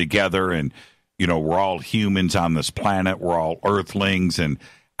we're here together, and we're all humans on this planet. We're all earthlings, and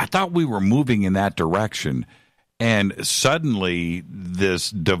I thought we were moving in that direction. And suddenly, this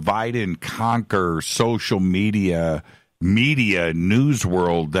divide and conquer social media news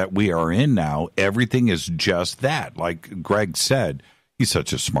world that we are in now, everything is just that. Like Greg said, he's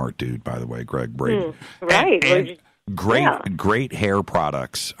such a smart dude, by the way, Greg Braden. Right. And great hair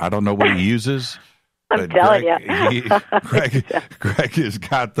products. I don't know what he uses, I'm telling you. Greg has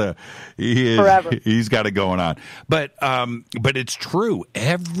got he's got it going on. But it's true.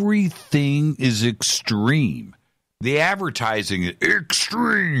 Everything is extreme. The advertising is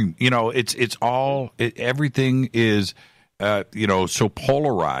extreme. Everything is so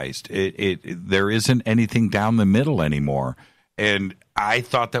polarized. There isn't anything down the middle anymore. And I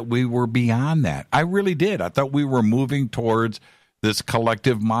thought that we were beyond that. I really did. I thought we were moving towards this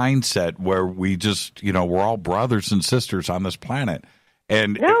collective mindset where we just, we're all brothers and sisters on this planet.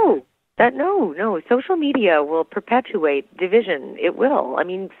 And no. Social media will perpetuate division. It will. I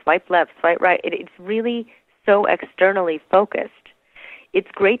mean, swipe left, swipe right. It's really so externally focused. It's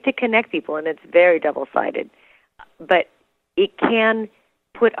great to connect people, and it's very double-sided. But it can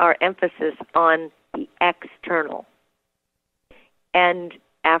put our emphasis on the external. And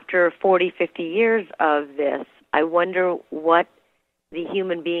after 40, 50 years of this, I wonder what the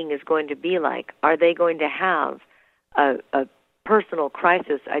human being is going to be like. Are they going to have a personal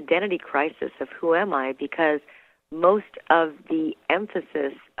crisis, identity crisis of who am I? Because most of the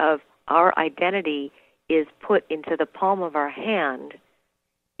emphasis of our identity is put into the palm of our hand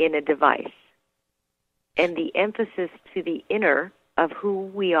in a device. And the emphasis to the inner of who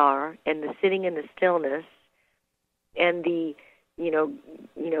we are and the sitting in the stillness and the,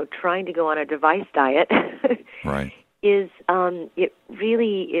 trying to go on a device diet right. is, it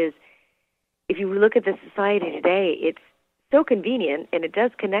really is, if you look at the society today, it's so convenient, and it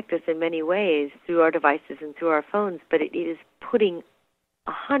does connect us in many ways through our devices and through our phones, but it is putting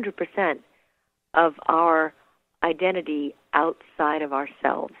 100% of our identity outside of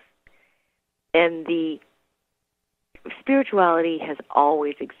ourselves. And the spirituality has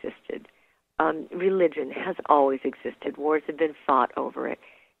always existed. Religion has always existed. Wars have been fought over it.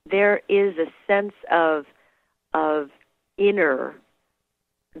 There is a sense of inner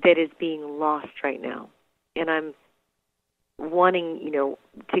that is being lost right now. And I'm wanting,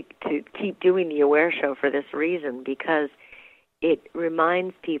 to keep doing the Aware Show for this reason, because it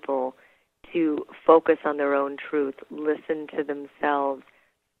reminds people to focus on their own truth, listen to themselves,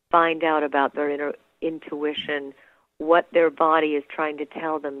 find out about their inner intuition, what their body is trying to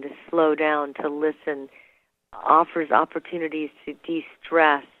tell them, to slow down, to listen, offers opportunities to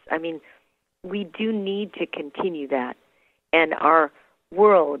de-stress. I mean, we do need to continue that. And our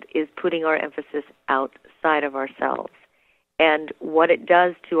world is putting our emphasis outside of ourselves. And what it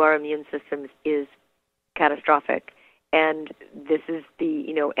does to our immune systems is catastrophic. And this is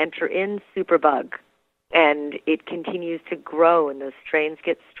the, enter in superbug. And it continues to grow, and those strains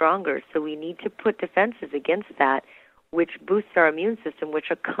get stronger. So we need to put defenses against that, which boosts our immune system,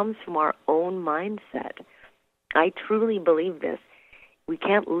 which comes from our own mindset. I truly believe this. We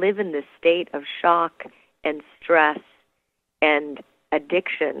can't live in this state of shock and stress and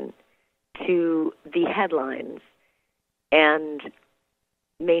addiction to the headlines and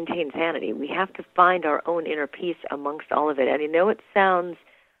maintain sanity. We have to find our own inner peace amongst all of it. And I know it sounds,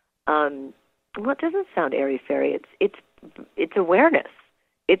 it doesn't sound airy-fairy. It's awareness.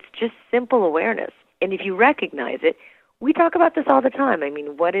 It's just simple awareness. And if you recognize it, we talk about this all the time. I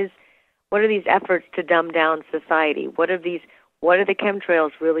mean, what are these efforts to dumb down society? What are the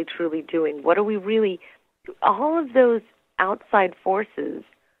chemtrails really truly doing? All of those outside forces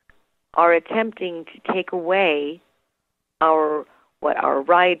are attempting to take away our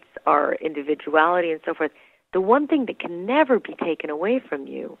rights, our individuality, and so forth. The one thing that can never be taken away from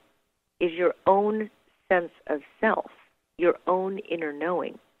you is your own sense of self, your own inner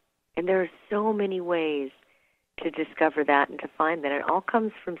knowing. And there are so many ways to discover that and to find that. It all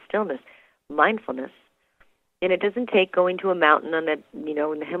comes from stillness, mindfulness. And it doesn't take going to a mountain in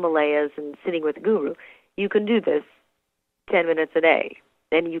the Himalayas and sitting with a guru. You can do this 10 minutes a day.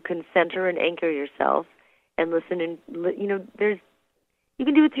 And you can center and anchor yourself and listen. And, you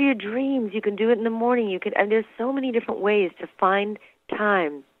can do it through your dreams. You can do it in the morning. And there's so many different ways to find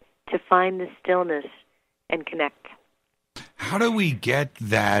time to find the stillness and connect. How do we get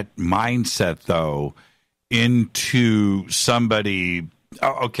that mindset, though, into somebody?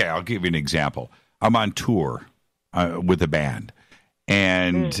 Okay, I'll give you an example. I'm on tour with a band,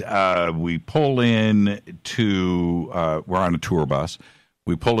 and we pull in to, we're on a tour bus.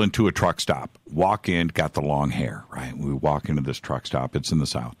 We pull into a truck stop, walk in, got the long hair, right? We walk into this truck stop. It's in the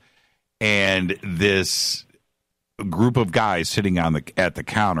South. And this group of guys sitting at the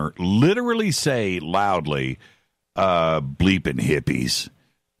counter literally say loudly, bleeping hippies,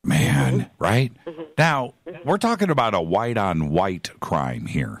 man, right? Now, we're talking about a white-on-white crime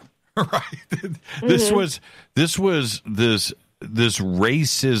here, right? This was this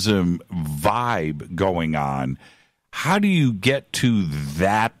racism vibe going on. How do you get to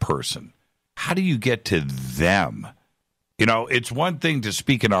that person? how do you get to them? You know, it's one thing to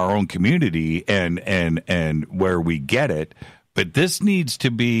speak in our own community and where we get it, but this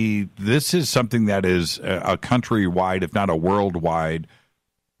is something that is a countrywide, if not a worldwide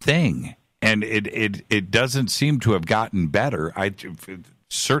thing. And it doesn't seem to have gotten better.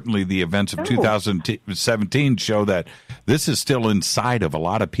 Certainly the events of 2017 show that this is still inside of a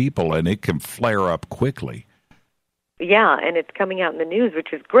lot of people, and it can flare up quickly. Yeah, and it's coming out in the news,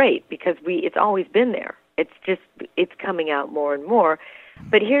 which is great because it's always been there. It's coming out more and more.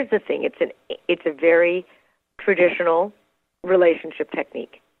 But here's the thing: it's a very traditional relationship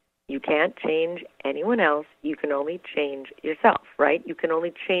technique. You can't change anyone else. You can only change yourself, right? You can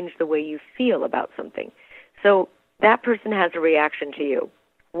only change the way you feel about something. So that person has a reaction to you.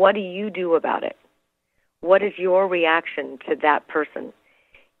 What do you do about it? What is your reaction to that person?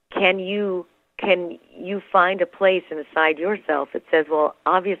 Can you find a place inside yourself that says, well,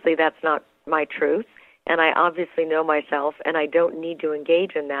 obviously that's not my truth, and I obviously know myself, and I don't need to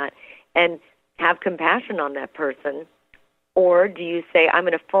engage in that, and have compassion on that person? Or do you say, I'm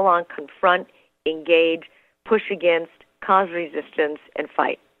going to full-on confront, engage, push against, cause resistance, and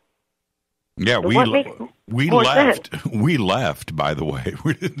fight? Yeah, we left. We left, by the way.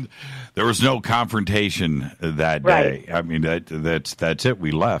 There was no confrontation that day. I mean, that's it.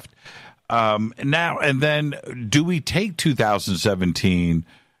 We left. Now and then, do we take 2017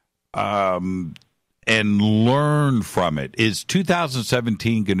 and learn from it? Is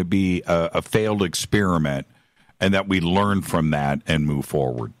 2017 going to be a failed experiment, and that we learn from that and move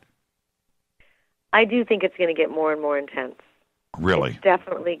forward? I do think it's going to get more and more intense. Really? It's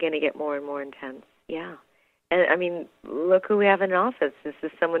definitely going to get more and more intense, yeah. And, I mean, look who we have in office. This is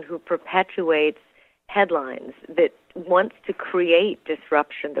someone who perpetuates headlines, that wants to create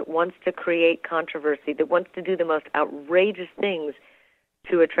disruption, that wants to create controversy, that wants to do the most outrageous things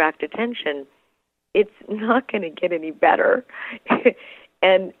to attract attention. It's not going to get any better.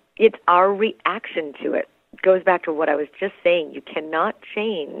 And it's our reaction to it. It goes back to what I was just saying. You cannot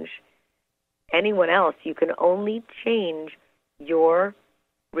change anyone else. You can only change your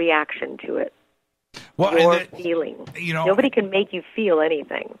reaction to it. Well, your feeling. You know, nobody can make you feel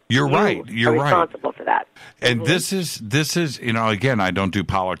anything. You're right. You're responsible for that. And this is, you know, again, I don't do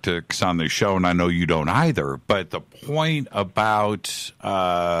politics on this show, and I know you don't either. But the point about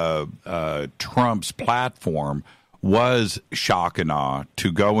Trump's platform was shock and awe,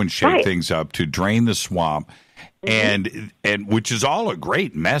 to go and shake things up, to drain the swamp. And which is all a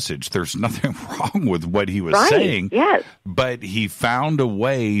great message. There's nothing wrong with what he was saying. Yes. But he found a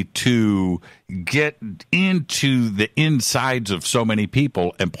way to get into the insides of so many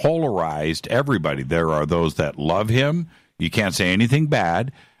people and polarized everybody. There are those that love him. You can't say anything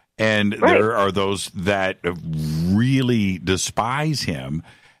bad. And there are those that really despise him.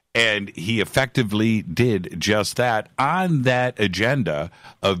 And he effectively did just that on that agenda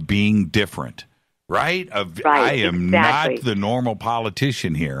of being different. Right? I am not the normal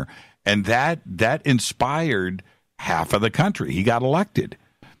politician here. And that inspired half of the country. He got elected.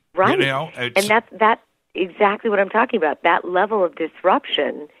 Right. You know, and that's exactly what I'm talking about. That level of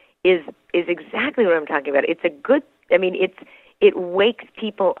disruption is exactly what I'm talking about. It's a good, I mean, it wakes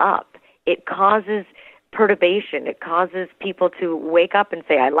people up. It causes perturbation. It causes people to wake up and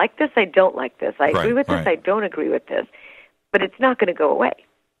say, I like this, I don't like this. I agree with this, I don't agree with this. But it's not going to go away.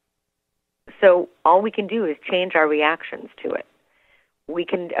 So all we can do is change our reactions to it. We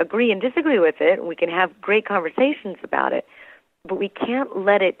can agree and disagree with it, and we can have great conversations about it, but we can't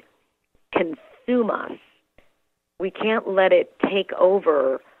let it consume us. We can't let it take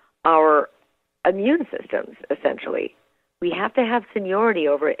over our immune systems, essentially. We have to have seniority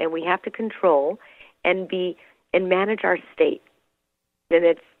over it, and we have to control and manage our state. And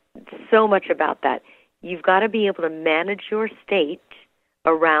it's so much about that. You've got to be able to manage your state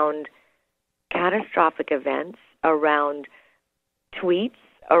around catastrophic events, around tweets,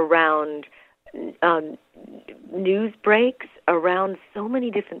 around news breaks, around so many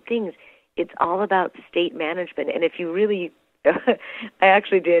different things. It's all about state management. And if you really, I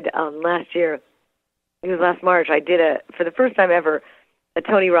actually did last year, it was last March, I did for the first time ever, a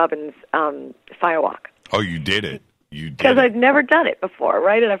Tony Robbins firewalk. Oh, you did it. You did. Because I've never done it before,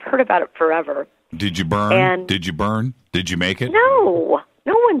 right? And I've heard about it forever. Did you burn? Did you burn? Did you make it? No.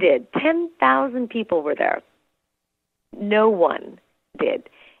 No one did. 10,000 people were there. No one did.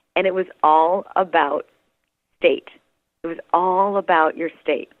 And it was all about state. It was all about your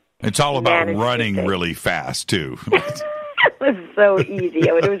state. It's all about running really fast, too. It was so easy.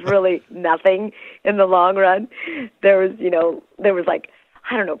 I mean, it was really nothing in the long run. There was like,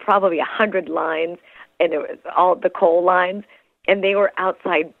 I don't know, probably 100 lines, and it was all the coal lines. and they were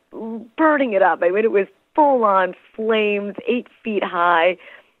outside burning it up. I mean, it was full-on flames, 8 feet high,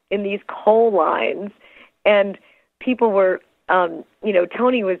 in these coal lines, and people were,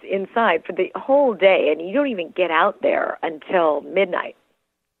 Tony was inside for the whole day, and you don't even get out there until midnight.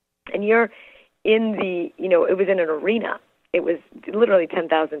 And you're in the, it was in an arena. It was literally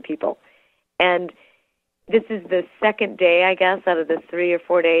 10,000 people. And this is the second day, I guess, out of the 3 or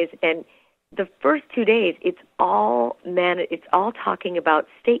 4 days, and the first 2 days, it's all talking about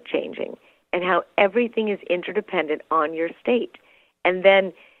state changing and how everything is interdependent on your state. And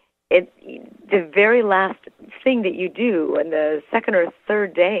then the very last thing that you do on the second or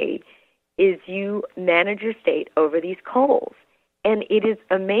third day is you manage your state over these coals. And it is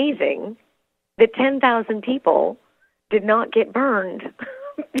amazing that 10,000 people did not get burned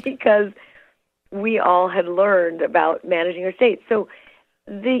because we all had learned about managing our state. So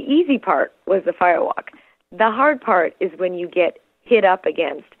the easy part was the firewalk. The hard part is when you get hit up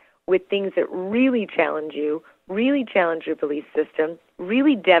against with things that really challenge you, really challenge your belief system,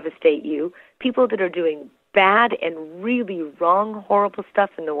 really devastate you, people that are doing bad and really wrong, horrible stuff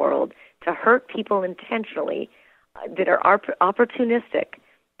in the world to hurt people intentionally, that are opportunistic,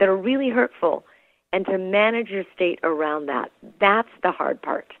 that are really hurtful, and to manage your state around that. That's the hard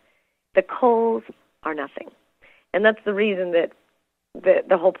part. The coals are nothing. And that's the reason that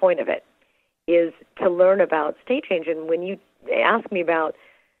the whole point of it is to learn about state change. And when you ask me about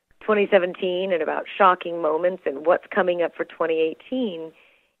 2017 and about shocking moments and what's coming up for 2018,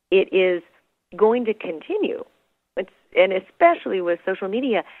 it is going to continue. And especially with social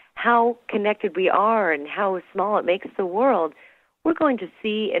media, how connected we are and how small it makes the world, we're going to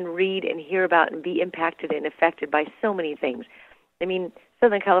see and read and hear about and be impacted and affected by so many things. I mean,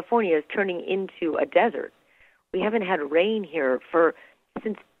 Southern California is turning into a desert. We haven't had rain here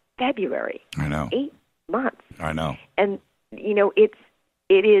since February. I know. 8 months. I know. And,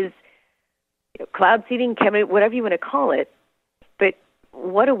 it is cloud seeding, whatever you want to call it, but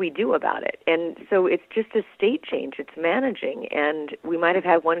what do we do about it? And so it's just a state change. It's managing. And we might have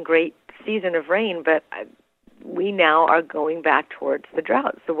had one great season of rain, but we now are going back towards the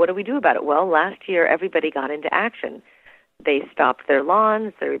drought. So what do we do about it? Well, last year everybody got into action. They stopped their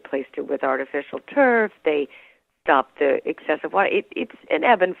lawns. They replaced it with artificial turf. They stopped the excessive water. It's an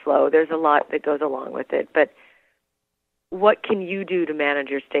ebb and flow. There's a lot that goes along with it. But what can you do to manage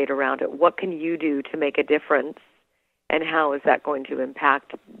your state around it? What can you do to make a difference? And how is that going to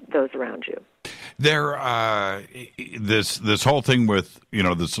impact those around you? There, this whole thing with,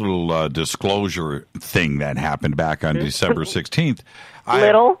 this little disclosure thing that happened back on December 16th.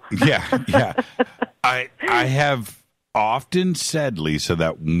 Yeah. I have often said, Lisa,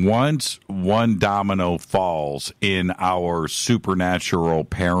 that once one domino falls in our supernatural,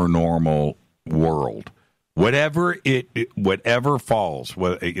 paranormal world, whatever falls,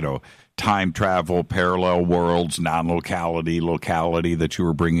 time travel, parallel worlds, non-locality, locality that you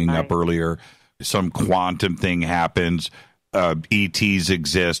were bringing up earlier, some quantum thing happens, ETs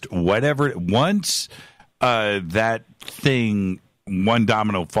exist, whatever. Once that thing, one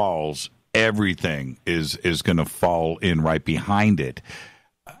domino falls, everything is going to fall in right behind it.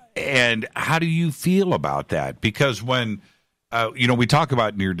 And how do you feel about that? Because when we talk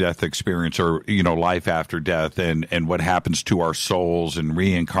about near-death experience or, life after death and what happens to our souls and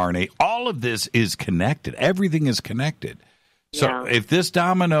reincarnate, all of this is connected. Everything is connected. So if this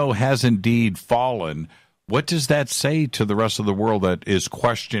domino has indeed fallen, what does that say to the rest of the world that is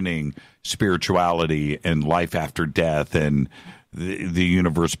questioning spirituality and life after death and the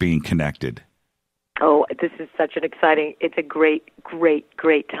universe being connected? Oh, this is such an exciting, it's a great, great,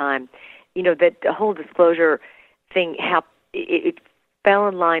 great time. That the whole disclosure thing it fell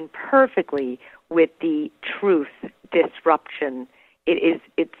in line perfectly with the truth disruption.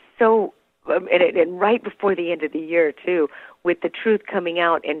 It's so, and right before the end of the year too, with the truth coming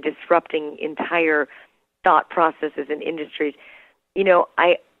out and disrupting entire thought processes and industries.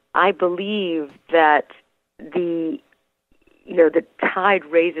 I believe that the tide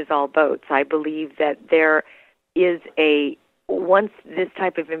raises all boats. I believe that there is once this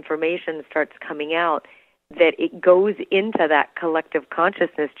type of information starts coming out, that it goes into that collective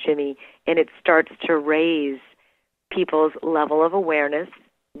consciousness, Jimmy, and it starts to raise people's level of awareness,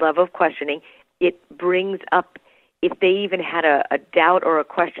 level of questioning. It brings up, if they even had a doubt or a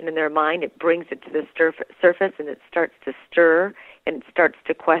question in their mind, it brings it to the surface and it starts to stir and it starts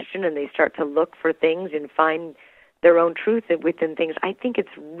to question and they start to look for things and find their own truth within things. I think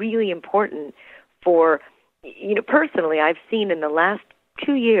it's really important for, personally, I've seen in the last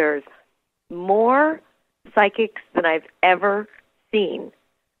 2 years more psychics than I've ever seen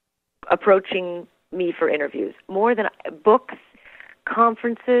approaching me for interviews, more than books.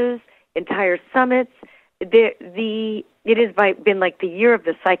 conferences, entire summits. It has been like the year of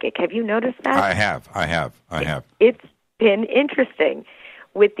the psychic. Have you noticed that? I have. It's been interesting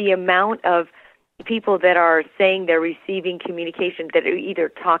with the amount of people that are saying they're receiving communication, that are either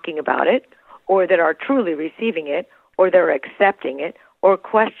talking about it or that are truly receiving it or they're accepting it or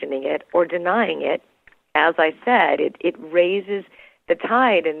questioning it or denying it. As I said, it raises the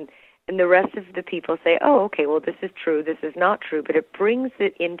tide, and the rest of the people say, oh, okay, well, this is true, this is not true, but it brings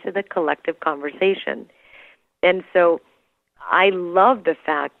it into the collective conversation. And so I love the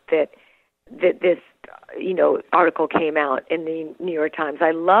fact that this article came out in the New York Times.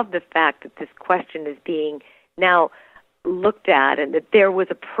 I love the fact that this question is being now looked at and that there was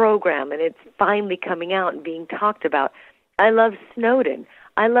a program and it's finally coming out and being talked about. I love Snowden.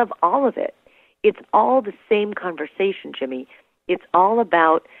 I love all of it. It's all the same conversation, Jimmy. It's all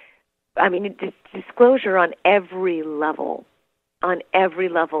about, disclosure on every level, and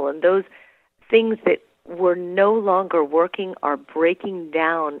those things that were no longer working are breaking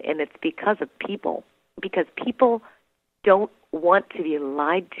down, and it's because of people. Because people don't want to be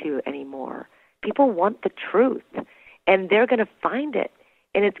lied to anymore. People want the truth, and they're going to find it.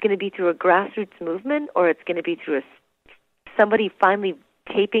 And it's going to be through a grassroots movement, or it's going to be through somebody finally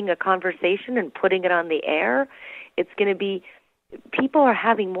taping a conversation and putting it on the air. It's going to be, people are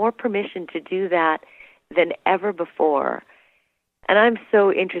having more permission to do that than ever before. And I'm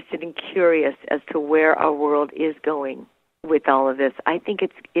so interested and curious as to where our world is going with all of this. I think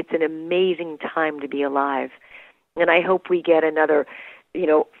it's an amazing time to be alive. And I hope we get another,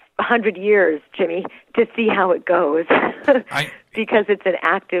 100 years, Jimmy, to see how it goes. Because it's an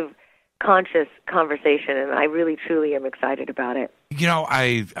active, conscious conversation, and I really, truly am excited about it.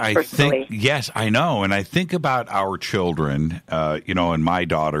 I think, yes, I know. And I think about our children, and my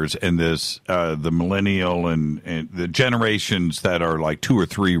daughters, and this, the millennial and the generations that are like 2 or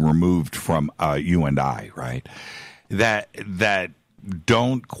 3 removed from you and I, right? That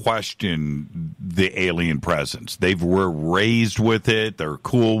don't question the alien presence. They were raised with it. They're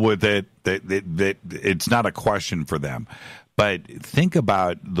cool with it. That it's not a question for them. But think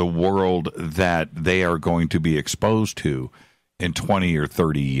about the world that they are going to be exposed to in 20 or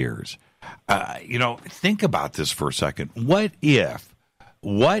 30 years. Think about this for a second. What if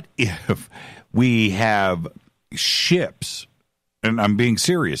we have ships, and I'm being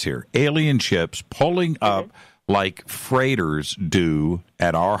serious here, alien ships pulling up like freighters do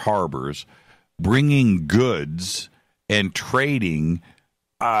at our harbors, bringing goods and trading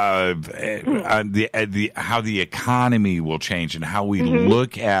how the economy will change and how we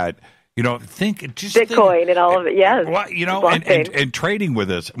look at, Bitcoin and all of it, yes. And trading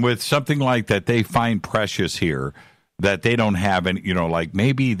with us with something like that they find precious here that they don't have, and like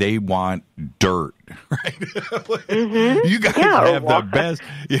maybe they want dirt, right? You guys have the best.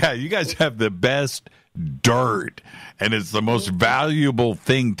 Yeah, you guys have the best dirt, and it's the most valuable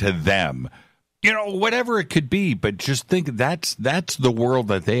thing to them. Whatever it could be, but just think that's the world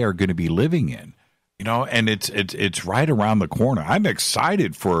that they are going to be living in. And it's right around the corner. I'm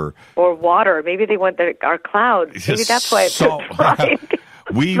excited for water. Maybe they want our clouds. Maybe that's why it's so dry.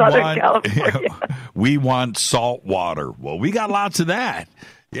 We want salt water. Well, we got lots of that.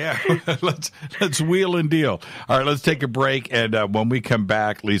 Yeah, let's wheel and deal. All right, let's take a break, and when we come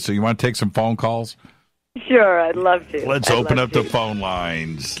back, Lisa, you want to take some phone calls? Sure, I'd love to. Let's open up the phone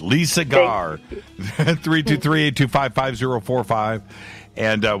lines. Lisa Garr, 323-825-5045.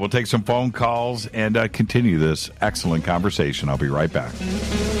 And we'll take some phone calls and continue this excellent conversation. I'll be right back.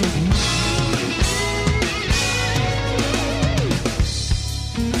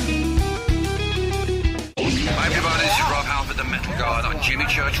 Hi, everybody. This is Rob Halford, the Metal Guard on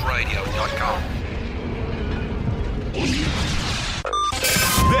JimmyChurchRadio.com.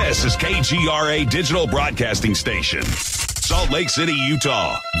 This is KGRA Digital Broadcasting Station, Salt Lake City,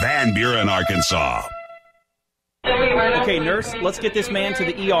 Utah, Van Buren, Arkansas. Okay, nurse, let's get this man to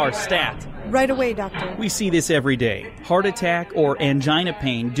the ER stat. Right away, doctor. We see this every day. Heart attack or angina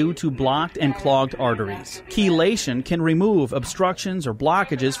pain due to blocked and clogged arteries. Chelation can remove obstructions or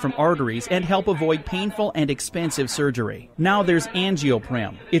blockages from arteries and help avoid painful and expensive surgery. Now there's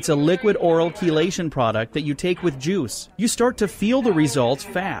Angioprim. It's a liquid oral chelation product that you take with juice. You start to feel the results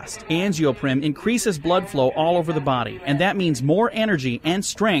fast. Angioprim increases blood flow all over the body, and that means more energy and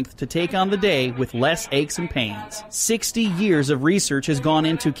strength to take on the day with less aches and pains. 60 years of research has gone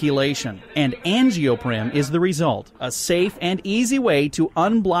into chelation, and Angioprim is the result. A safe and easy way to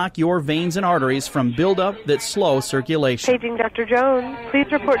unblock your veins and arteries from buildup that slow circulation. Paging Dr. Jones.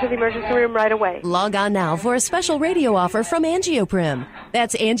 Please report to the emergency room right away. Log on now for a special radio offer from Angioprim.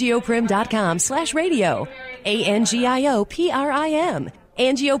 That's angioprim.com/radio. ANGIOPRIM.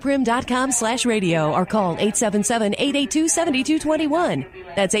 angioprim.com/radio or call 877-882-7221.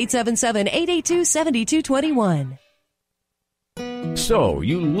 That's 877-882-7221. So,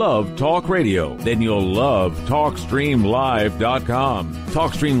 you love talk radio? Then you'll love TalkStreamLive.com.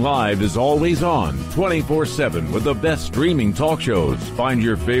 TalkStream Live is always on, 24/7 with the best streaming talk shows. Find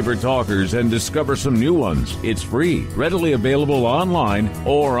your favorite talkers and discover some new ones. It's free, readily available online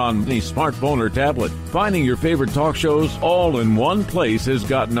or on any smartphone or tablet. Finding your favorite talk shows all in one place has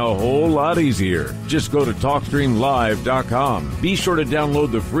gotten a whole lot easier. Just go to TalkStreamLive.com. Be sure to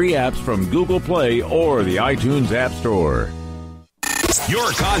download the free apps from Google Play or the iTunes App Store.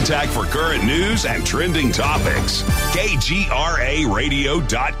 Your contact for current news and trending topics.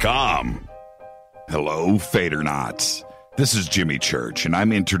 KGRAradio.com. Hello, Fadernauts. This is Jimmy Church, and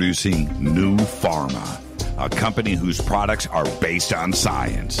I'm introducing New Pharma, a company whose products are based on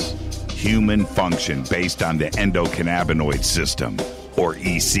science. Human function based on the endocannabinoid system, or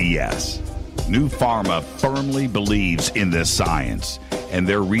ECS. New Pharma firmly believes in this science, and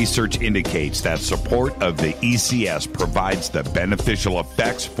their research indicates that support of the ECS provides the beneficial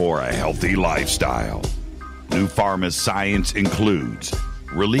effects for a healthy lifestyle. New Pharma's science includes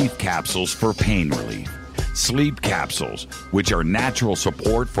relief capsules for pain relief, sleep capsules, which are natural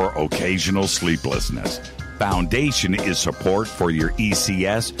support for occasional sleeplessness. Foundation is support for your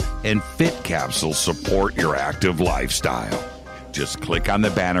ECS, and Fit capsules support your active lifestyle. Just click on the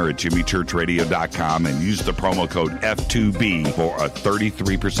banner at jimmychurchradio.com and use the promo code F2B for a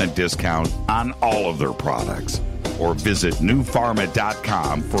 33% discount on all of their products. Or visit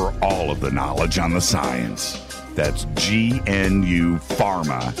newpharma.com for all of the knowledge on the science. That's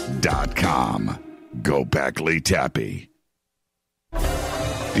GNUpharma.com. Go Beckley Tappy.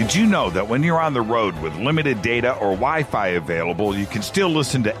 Did you know that when you're on the road with limited data or Wi-Fi available, you can still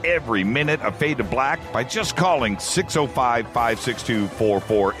listen to every minute of Fade to Black by just calling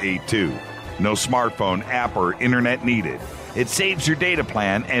 605-562-4482. No smartphone, app, or internet needed. It saves your data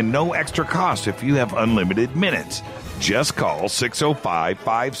plan and no extra cost if you have unlimited minutes. Just call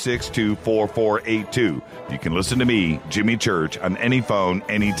 605-562-4482. You can listen to me, Jimmy Church, on any phone,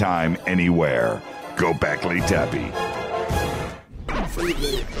 anytime, anywhere. Go Beckley Tappy.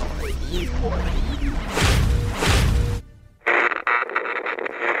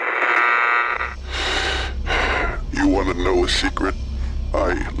 You want to know a secret?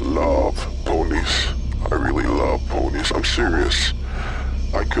 I love ponies. I really love ponies. I'm serious.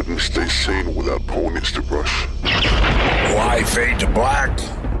 I couldn't stay sane without ponies to brush. Why Fade to Black?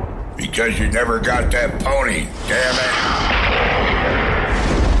 Because you never got that pony, damn it.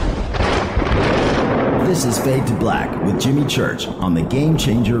 This is Fade to Black with Jimmy Church on the Game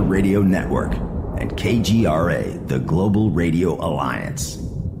Changer Radio Network and KGRA, the Global Radio Alliance.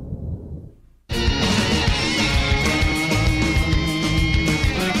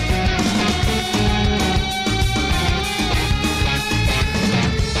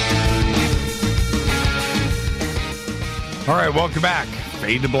 All right, welcome back.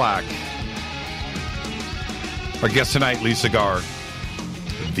 Fade to Black. Our guest tonight, Phyllis Garr,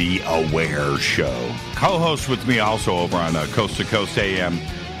 The Aware Show. Co-host with me also over on Coast to Coast AM.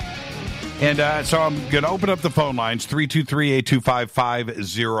 And so I'm going to open up the phone lines,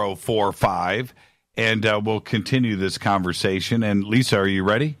 323-825-5045, and we'll continue this conversation. And Lisa, are you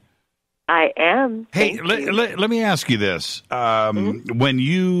ready? I am. Hey, let me ask you this. When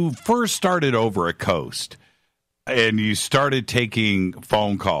you first started over at Coast and you started taking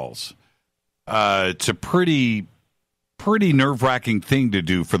phone calls, it's a pretty nerve-wracking thing to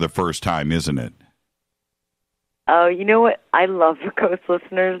do for the first time, isn't it? Oh, you know what? I love the Coast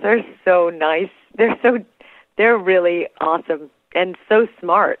listeners. They're so nice. They're really awesome and so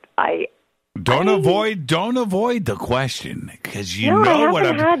smart. Don't avoid the question because you know what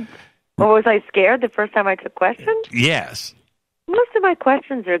I'm. Was I scared the first time I took questions? Yes. Most of my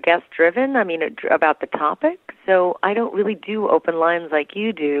questions are guest-driven. I mean, about the topic. So I don't really do open lines like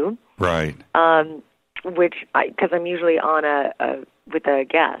you do. Right. Because I'm usually on with a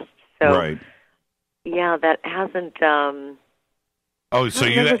guest. So. Right. Yeah, that hasn't. So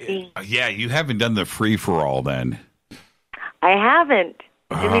you haven't done the free-for-all then. I haven't.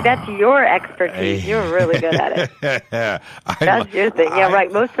 Jimmy, that's your expertise. You're really good at it. That's your thing. Yeah,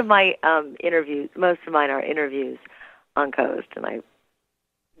 right. Most of mine are interviews on Coast, and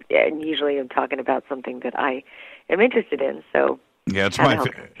usually I'm talking about something that I am interested in. So yeah,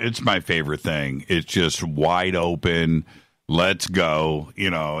 it's my favorite thing. It's just wide open. Let's go,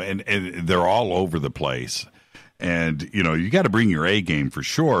 and they're all over the place. And, you got to bring your A game for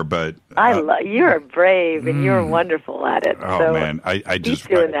sure, but... you're brave, and you're wonderful at it. Oh, so man, I just...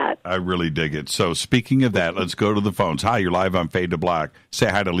 keep doing that. I really dig it. So, speaking of that, let's go to the phones. Hi, you're live on Fade to Black. Say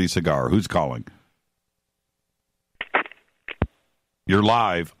hi to Lisa Garr. Who's calling? You're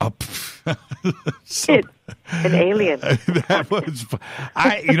live. Oh, an alien. That was...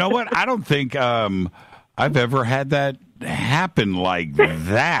 you know what? I don't think I've ever had that happen like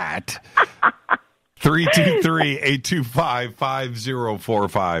that.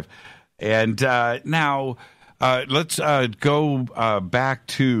 323-825-5045. And now let's go back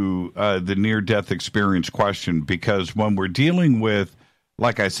to the near-death experience question, because when we're dealing with,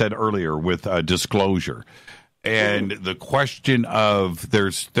 like I said earlier, with disclosure, and the question of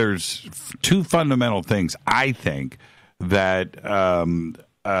there's two fundamental things, I think, that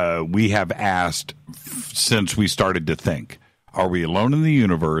we have asked since we started to think. Are we alone in the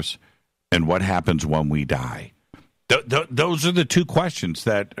universe? And what happens when we die? Those are the two questions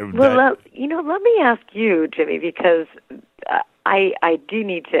that... let me ask you, Jimmy, because I do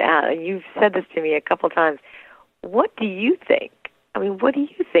need to ask, and you've said this to me a couple times. What do you think? I mean, what do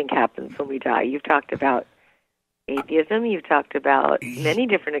you think happens when we die? You've talked about atheism. You've talked about many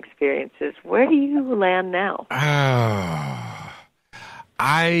different experiences. Where do you land now?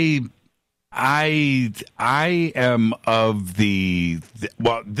 I am of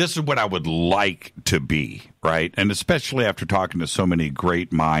well, this is what I would like to be, right? And especially after talking to so many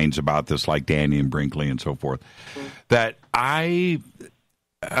great minds about this, like Danny and Brinkley and so forth, that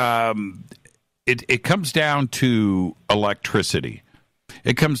it comes down to electricity.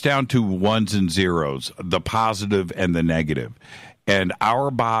 It comes down to ones and zeros, the positive and the negative. And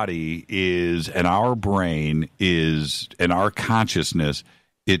our body is, and our brain is, and our consciousness,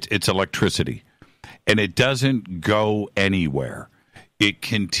 it's electricity. And it doesn't go anywhere. It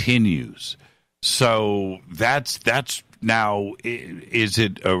continues. So that's now, is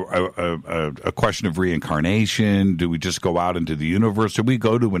it a question of reincarnation? Do we just go out into the universe? Do we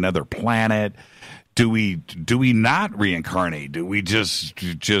go to another planet? Do we not reincarnate? Do we just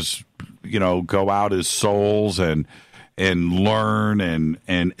go out as souls and learn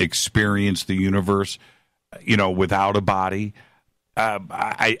and experience the universe, without a body?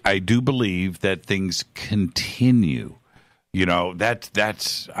 I do believe that things continue.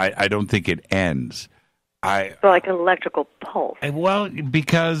 That's I don't think it ends. So like an electrical pulse. Well,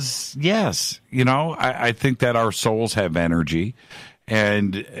 because yes, I think that our souls have energy,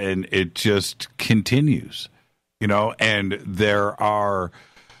 and it just continues. And there are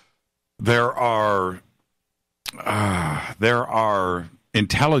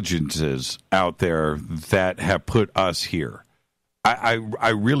intelligences out there that have put us here. I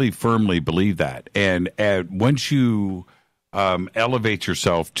really firmly believe that. And once you elevate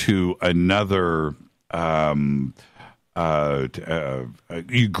yourself to another, you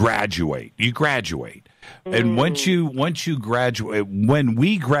graduate. And once you graduate, when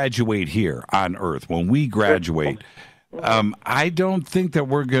we graduate here on Earth, I don't think that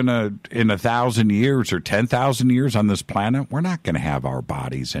we're gonna, in 1,000 years or 10,000 years on this planet, we're not gonna have our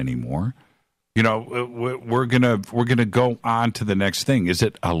bodies anymore. We're gonna go on to the next thing. Is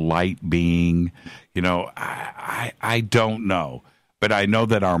it a light being? I don't know, but I know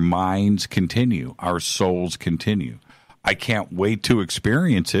that our minds continue, our souls continue. I can't wait to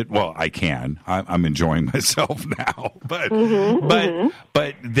experience it. Well, I can. I'm enjoying myself now, but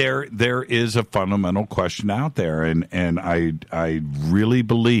there is a fundamental question out there, and I really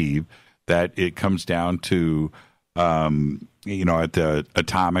believe that it comes down to at the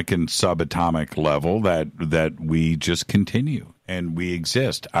atomic and subatomic level that we just continue and we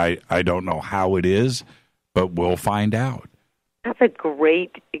exist. I don't know how it is, but we'll find out. That's a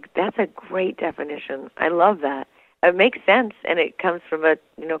great definition. I love that. It makes sense, and it comes from a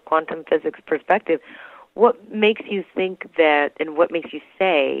quantum physics perspective. What makes you think that, and what makes you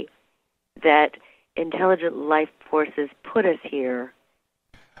say that intelligent life forces put us here?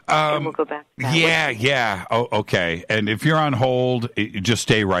 And we'll go back to that. Yeah. Oh, okay. And if you're on hold, just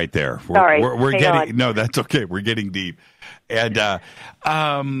stay right there. Sorry. No, that's okay. We're getting deep. And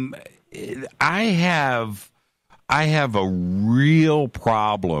I have a real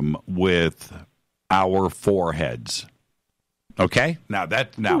problem with our foreheads. Okay? Now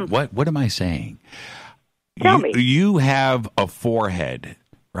what am I saying? Tell me. You have a forehead,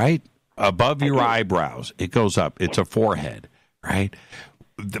 right? Above your eyebrows. It goes up. It's a forehead, right?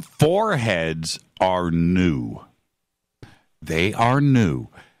 The foreheads are new. They are new.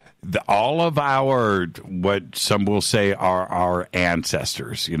 All of our, what some will say are our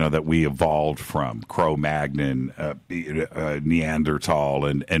ancestors, that we evolved from, Cro-Magnon, Neanderthal,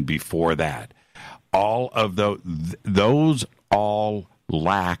 and before that, all of those all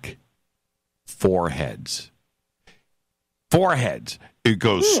lack foreheads. Foreheads. It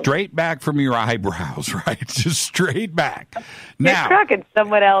goes straight back from your eyebrows, right? Just straight back. Now, you're cracking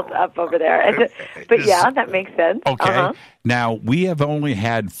someone else up over there. But yeah, that makes sense. Okay. Now, we have only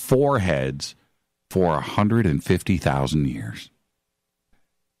had foreheads for 150,000 years.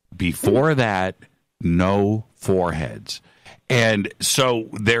 Before that, no foreheads. And so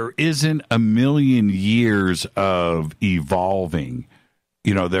there isn't a million years of evolving.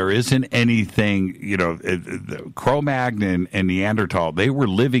 There isn't anything, Cro-Magnon and Neanderthal, they were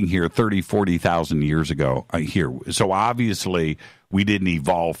living here 30, 40,000 years ago here. So obviously we didn't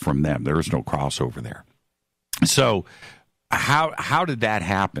evolve from them. There was no crossover there. So how did that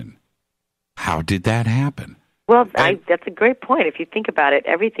happen? How did that happen? Well, that's a great point. If you think about it,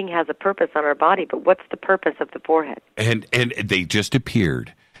 everything has a purpose on our body, but what's the purpose of the forehead? And they just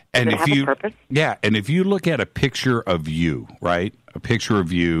appeared. And Does it have a purpose? Yeah, and if you look at a picture of you, right? A picture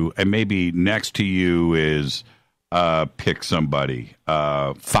of you, and maybe next to you is pick somebody,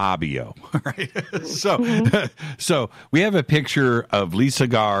 Fabio, right? So we have a picture of Lisa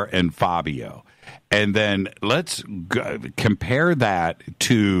Garr and Fabio, and then let's compare that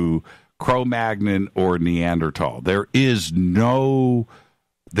to Cro-Magnon or Neanderthal. There is no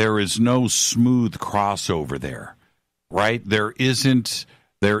smooth crossover there, right? There isn't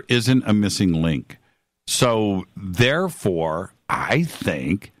a missing link. So therefore, I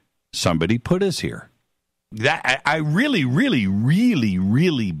think somebody put us here. That I really, really, really,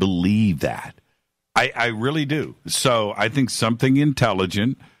 really believe that. I really do. So I think something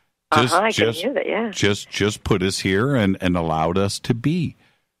intelligent just put us here and allowed us to be.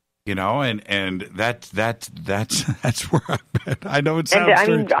 And that's where I've been. I know it sounds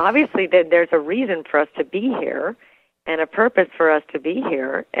strange. Obviously, there's a reason for us to be here and a purpose for us to be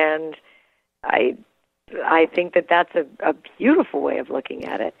here. And I think that's a beautiful way of looking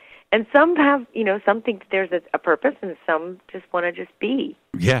at it. And some have, some think there's a purpose, and some just want to just be.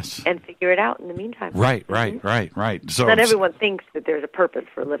 Yes. And figure it out in the meantime. Right. So not everyone thinks that there's a purpose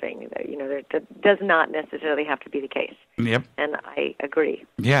for living. That does not necessarily have to be the case. Yep. And I agree.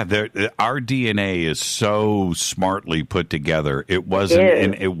 Yeah, our DNA is so smartly put together. It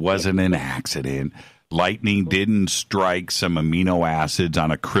wasn't an accident. Lightning didn't strike some amino acids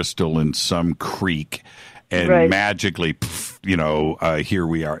on a crystal in some creek. And magically, here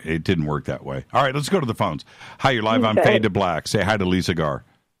we are. It didn't work that way. All right, let's go to the phones. Hi, you're live on Fade to Black. Say hi to Lisa Garr.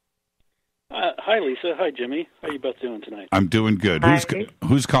 Hi, Lisa. Hi, Jimmy. How are you both doing tonight? I'm doing good.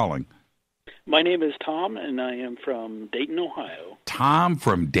 Who's calling? My name is Tom, and I am from Dayton, Ohio. Tom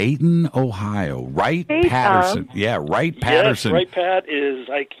from Dayton, Ohio. Wright Patterson. Tom. Yeah, Wright Patterson. Yes, Wright Pat is,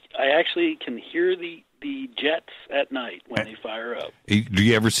 I actually can hear the jets at night when they fire up. Do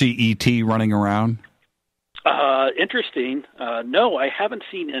you ever see E.T. running around? Interesting. No, I haven't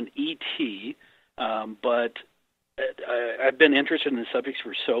seen an E.T., but I've been interested in the subjects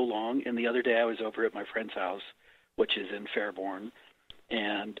for so long, and the other day I was over at my friend's house, which is in Fairborn,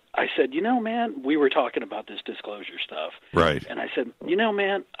 and I said, man, we were talking about this disclosure stuff. Right. And I said,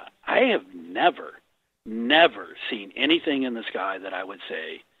 man, I have never seen anything in the sky that I would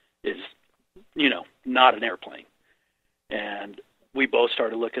say is, not an airplane. And we both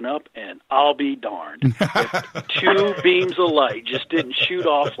started looking up, and I'll be darned if two beams of light just didn't shoot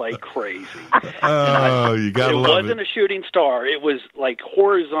off like crazy. Oh, you gotta love it. It wasn't a shooting star. It was like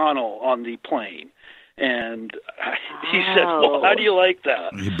horizontal on the plane. And he said, well, how do you like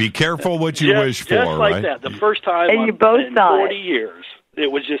that? Be careful what you wish for, just like right? that. The first time in 40 years.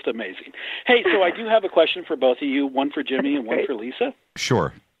 It was just amazing. Hey, so I do have a question for both of you, one for Jimmy and one for Lisa.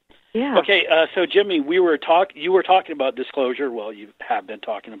 Sure. Yeah. Okay, so Jimmy, you were talking about disclosure. Well, you have been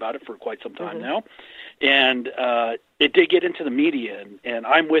talking about it for quite some time now, and it did get into the media, and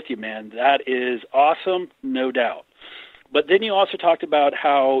I'm with you, man. That is awesome, no doubt. But then you also talked about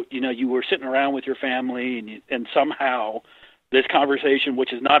how you were sitting around with your family, and somehow this conversation,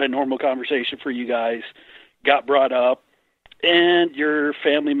 which is not a normal conversation for you guys, got brought up, and your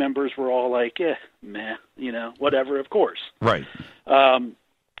family members were all like, meh, whatever, of course. Right.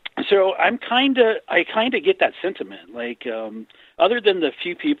 So I kind of get that sentiment. Like, other than the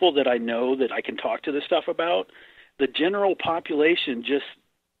few people that I know that I can talk to this stuff about, the general population just,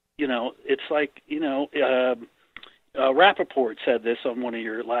 it's like, Rappaport said this on one of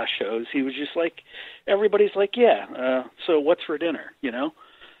your last shows. He was just like, everybody's like, so what's for dinner,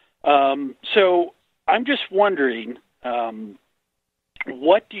 So I'm just wondering,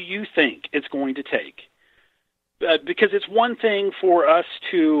 what do you think it's going to take? Because it's one thing for us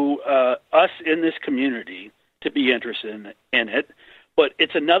in this community to be interested in it, But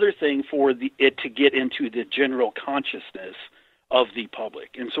it's another thing for it to get into the general consciousness of the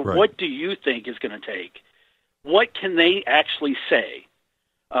public. And so what do you think is going to take? What can they actually say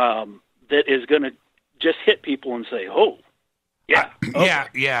that is going to just hit people and say, oh,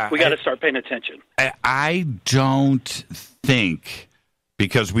 yeah, we got to start paying attention? I don't think,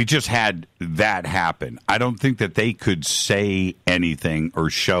 because we just had that happen, I don't think that they could say anything or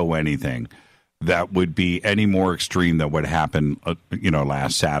show anything that would be any more extreme than what happened,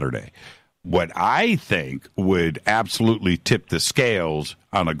 last Saturday. What I think would absolutely tip the scales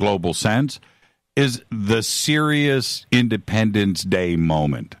on a global sense is the serious Independence Day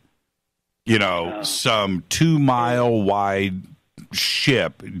moment. Some 2-mile wide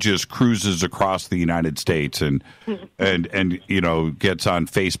ship just cruises across the United States and gets on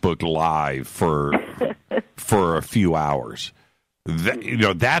Facebook Live for a few hours.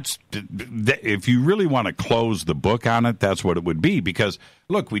 That's if you really want to close the book on it, that's what it would be. Because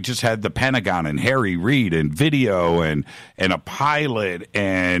look, we just had the Pentagon and Harry Reid and video and a pilot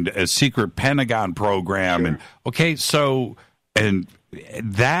and a secret Pentagon program, and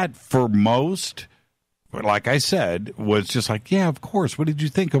that for most, like I said, was just like, yeah, of course. What did you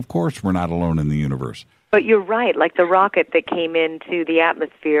think? Of course, we're not alone in the universe. But you're right. Like the rocket that came into the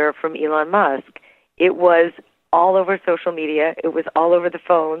atmosphere from Elon Musk, it was all over social media. It was all over the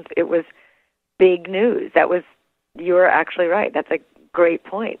phones. It was big news. You're actually right. That's a great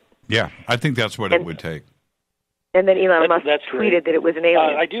point. Yeah, I think that's what it would take. And then Elon Musk tweeted that it was an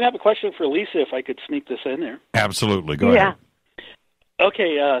alien. I do have a question for Lisa, if I could sneak this in there. Absolutely. Go ahead.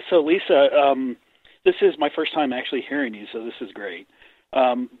 Okay, so Lisa, this is my first time actually hearing you, so this is great.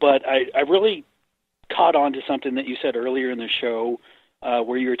 But I really caught on to something that you said earlier in the show,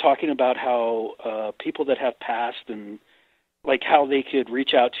 where you were talking about how people that have passed and like how they could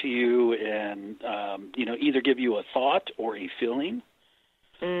reach out to you and either give you a thought or a feeling.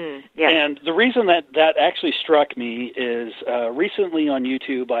 And the reason that actually struck me is recently on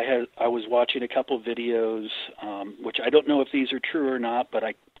YouTube I was watching a couple of videos, which I don't know if these are true or not, but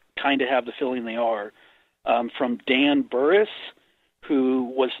I kind of have the feeling they are, from Dan Burris,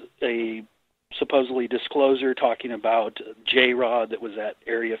 who was a supposedly disclosure talking about J-Rod that was at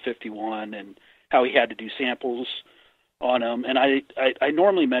Area 51 and how he had to do samples on him. And I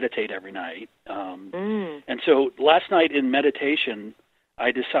normally meditate every night. And so last night in meditation,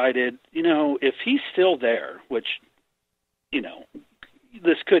 I decided, if he's still there, which,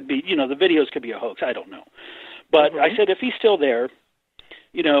 this could be, the videos could be a hoax, I don't know. But I said, if he's still there,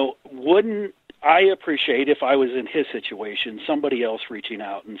 wouldn't I appreciate, if I was in his situation, somebody else reaching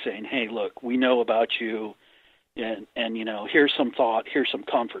out and saying, hey, look, we know about you, and here's some thought, here's some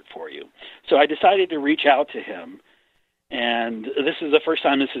comfort for you. So I decided to reach out to him, and this is the first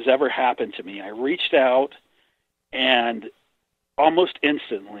time this has ever happened to me. I reached out, and almost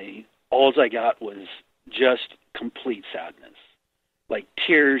instantly, all I got was just complete sadness, like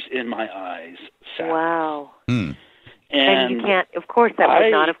tears in my eyes. Sadness. Wow. And you can't, of course, that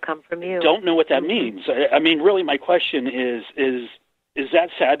would not have come from you. Don't know what that means. I mean, really, my question is that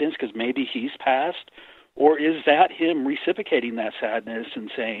sadness because maybe he's passed, or is that him reciprocating that sadness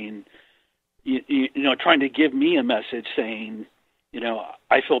and saying, trying to give me a message saying,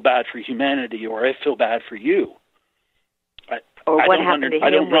 I feel bad for humanity, or I feel bad for you. Or what happened to him? I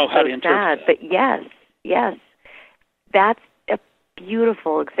don't know how to interpret that. But yes, that's a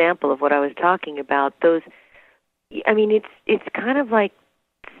beautiful example of what I was talking about. It's kind of like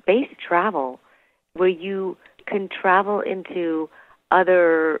space travel, where you can travel into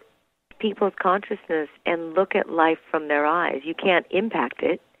other people's consciousness and look at life from their eyes. You can't impact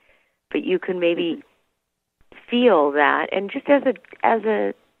it, but you can maybe feel that, and just as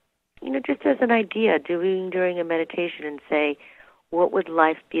an idea, during a meditation, and say, what would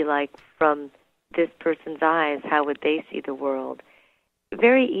life be like from this person's eyes? How would they see the world?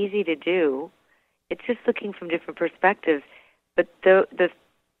 Very easy to do. It's just looking from different perspectives. But the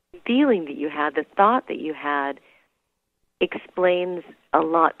feeling that you had, the thought that you had, explains a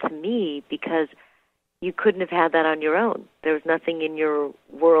lot to me, because you couldn't have had that on your own. There was nothing in your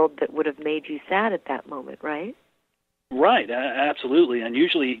world that would have made you sad at that moment, right? Right, absolutely. And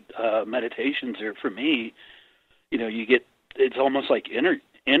usually meditations are, for me, it's almost like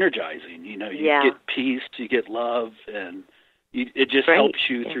energizing. You get peace, you get love, and it just helps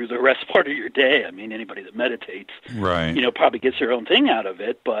you through the rest part of your day. I mean, anybody that meditates, probably gets their own thing out of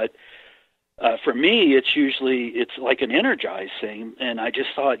it. But for me, it's like an energized thing. And I just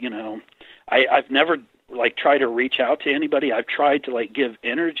thought, I've never tried to reach out to anybody. I've tried to give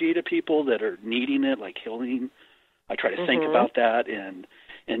energy to people that are needing it, like healing. I try to think about that, and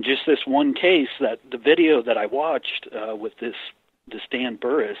just this one case, that the video that I watched with this this Dan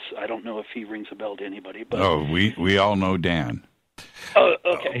Burris. I don't know if he rings a bell to anybody, but we all know Dan. Oh,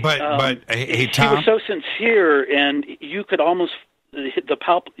 okay. But hey, Tom, he was so sincere, and you could almost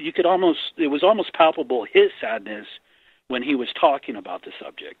it was almost palpable his sadness when he was talking about the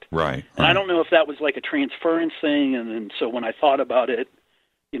subject. Right. And I don't know if that was like a transference thing, and then so when I thought about it,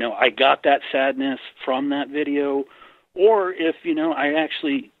 I got that sadness from that video, or if I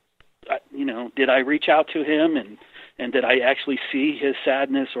actually, did I reach out to him and did I actually see his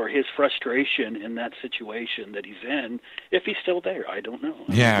sadness or his frustration in that situation that he's in? If he's still there, I don't know.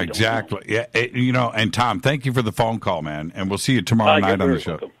 Yeah, exactly. Yeah, and Tom, thank you for the phone call, man, and we'll see you tomorrow night on the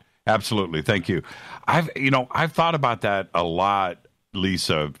show. Welcome. Absolutely, thank you. I've thought about that a lot,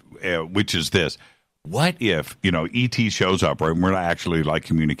 Lisa, which is this: what if ET shows up, right? And we're not actually like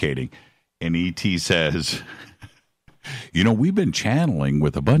communicating, and ET says, we've been channeling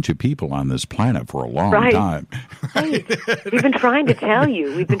with a bunch of people on this planet for a long time. Right. We've been trying to tell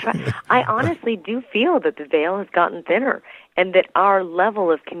you. I honestly do feel that the veil has gotten thinner, and that our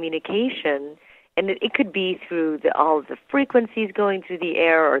level of communication, and it could be through all of the frequencies going through the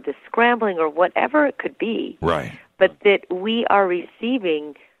air, or the scrambling, or whatever it could be. Right. But that we are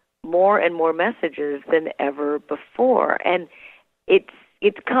receiving more and more messages than ever before, and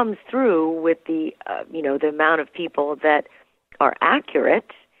it comes through with the the amount of people that are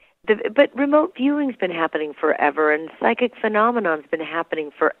accurate. But remote viewing's been happening forever, and psychic phenomenon's been happening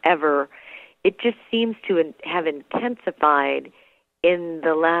forever. It just seems to have intensified in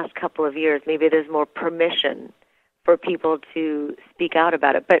the last couple of years. Maybe there's more permission for people to speak out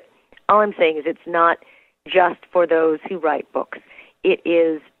about it. But all I'm saying is it's not just for those who write books. It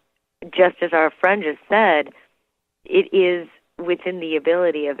is, just as our friend just said, it is within the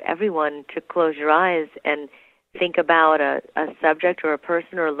ability of everyone to close your eyes and think about a subject or a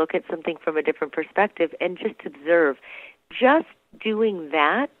person, or look at something from a different perspective and just observe. Just doing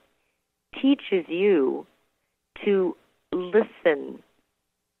that teaches you to listen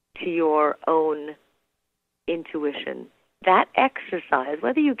to your own intuition. That exercise,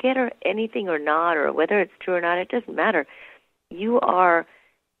 whether you get anything or not, or whether it's true or not, it doesn't matter. You are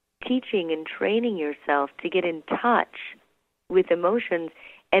teaching and training yourself to get in touch with emotions,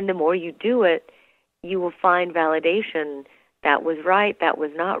 and the more you do it, you will find validation. That was right, that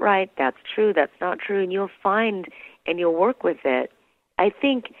was not right, that's true, that's not true, and you'll find and you'll work with it. I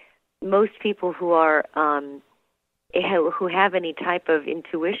think most people who are who have any type of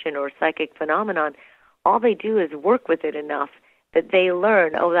intuition or psychic phenomenon, all they do is work with it enough that they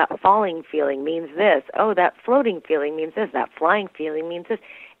learn, that falling feeling means this, that floating feeling means this, that flying feeling means this.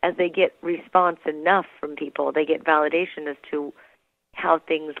 As they get response enough from people, they get validation as to how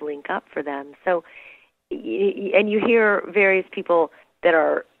things link up for them. So, and you hear various people that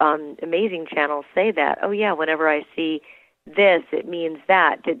are amazing channels say that, whenever I see this, it means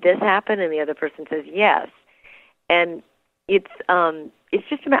that. Did this happen? And the other person says yes. And it's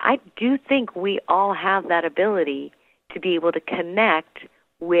just I do think we all have that ability to be able to connect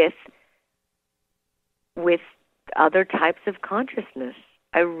with other types of consciousness.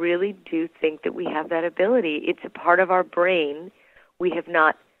 I really do think that we have that ability. It's a part of our brain we have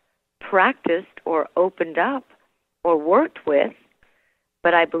not practiced or opened up or worked with,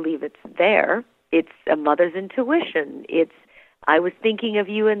 but I believe it's there. It's a mother's intuition. It's, I was thinking of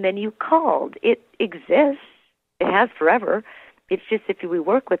you and then you called. It exists. It has forever. It's just if we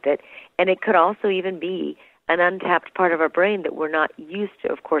work with it. And it could also even be an untapped part of our brain that we're not used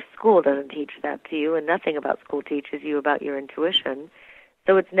to. Of course, school doesn't teach that to you, and nothing about school teaches you about your intuition.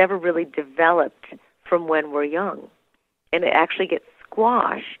 So it's never really developed from when we're young. And it actually gets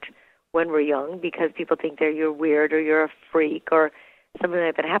squashed when we're young because people think you're weird or you're a freak or something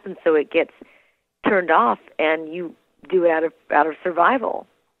like that happens. So it gets turned off and you do it out of survival.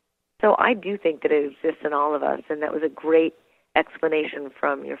 So I do think that it exists in all of us, and that was a great explanation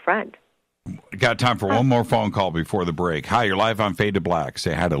from your friend. Got time for one more phone call before the break. Hi, you're live on Fade to Black.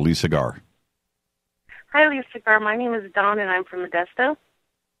 Say hi to Lisa Garr. Hi, Lisa Garr. My name is Donna, and I'm from Modesto.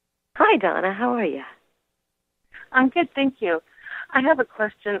 Hi, Donna. How are you? I'm good, thank you. I have a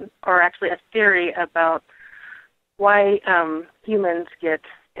question, or actually a theory, about why humans get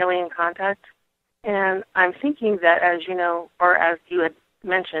alien contact. And I'm thinking that, as you know, or as you had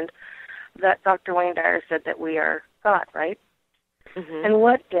mentioned, that Dr. Wayne Dyer said that we are God, right? Mm-hmm. And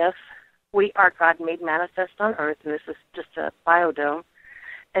what if we are God made manifest on Earth, and this is just a biodome,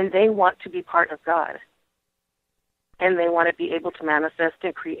 and they want to be part of God, and they want to be able to manifest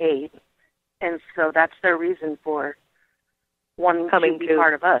and create, and so that's their reason for wanting to be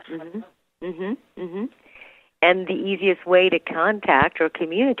part of us. Mm-hmm. Mm-hmm. Mm-hmm. And the easiest way to contact or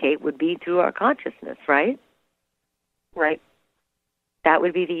communicate would be through our consciousness, right? Right. That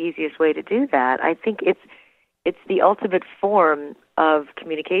would be the easiest way to do that. I think it's the ultimate form of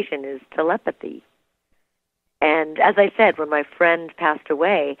communication is telepathy. And as I said, when my friend passed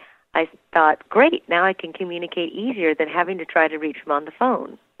away, I thought, great, now I can communicate easier than having to try to reach him on the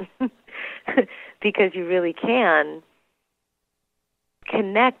phone. Because you really can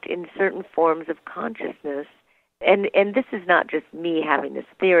connect in certain forms of consciousness. And this is not just me having this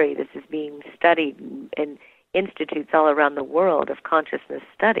theory. This is being studied in institutes all around the world of consciousness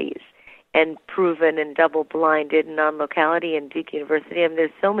studies and proven and double-blinded non-locality and Duke University. I mean, there's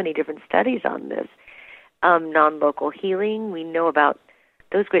so many different studies on this. Non-local healing, we know about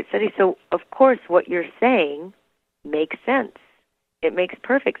those great studies. So, of course, what you're saying makes sense. It makes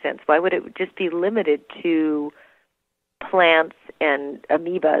perfect sense. Why would it just be limited to plants and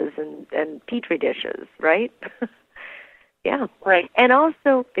amoebas and petri dishes, right? Yeah. Right. And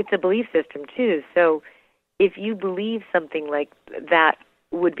also, it's a belief system, too. So if you believe something like that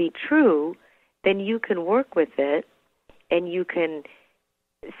would be true, then you can work with it and you can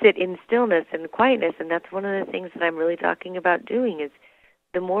sit in stillness and quietness. And that's one of the things that I'm really talking about doing is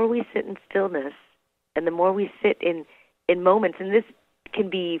the more we sit in stillness and the more we sit in moments, and this can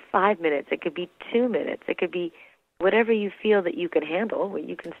be 5 minutes, it could be 2 minutes, it could be whatever you feel that you can handle, where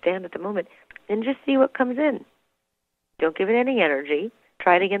you can stand at the moment, and just see what comes in. Don't give it any energy.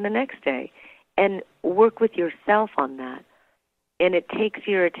 Try it again the next day. And work with yourself on that. And it takes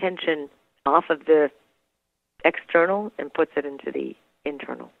your attention off of the external and puts it into the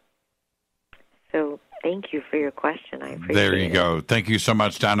internal. So thank you for your question. I appreciate it. There you go. Thank you so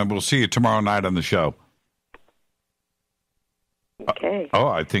much, Donna. We'll see you tomorrow night on the show. Okay.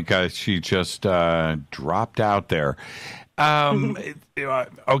 I think she just dropped out there.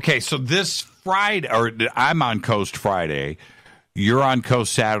 Okay, so this Friday, or I'm on Coast Friday. You're on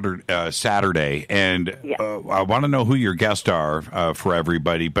Coast Saturday, and I want to know who your guests are for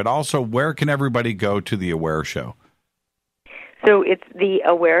everybody, but also where can everybody go to the Aware Show? So it's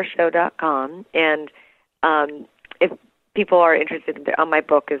theawareshow.com, and if people are interested, my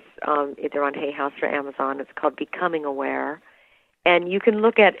book is either on Hay House or Amazon. It's called Becoming Aware. And you can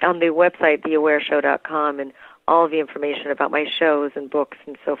look at on the website, theawareshow.com, and all of the information about my shows and books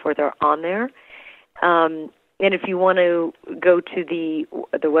and so forth are on there. And if you want to go to the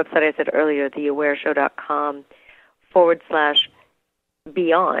website I said earlier,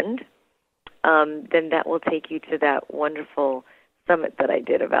 theawareshow.com/beyond, then that will take you to that wonderful summit that I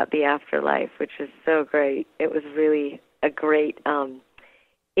did about the afterlife, which is so great. It was really a great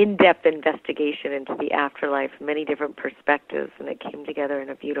in-depth investigation into the afterlife, many different perspectives, and it came together in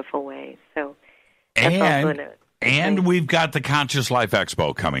a beautiful way. So, and we've got the Conscious Life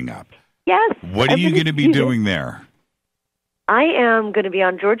Expo coming up. Yes. What are you going to be doing there? I am going to be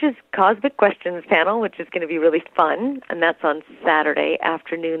on George's Cosmic Questions panel, which is going to be really fun, and that's on Saturday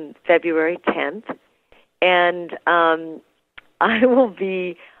afternoon, February 10th. And I will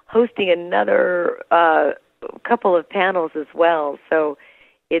be hosting another couple of panels as well. So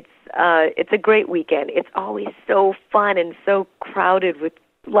it's a great weekend. It's always so fun and so crowded with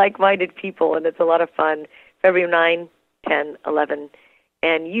like-minded people, and it's a lot of fun. February 9, 10, 11.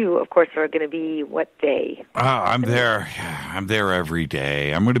 And you, of course, are going to be what day? I'm there. I'm there every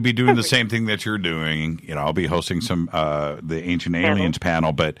day. I'm going to be doing the same thing that you're doing. I'll be hosting some the Ancient Aliens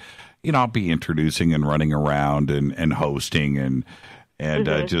panel, but I'll be introducing and running around and hosting and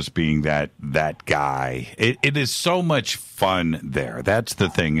just being that guy. It is so much fun there. That's the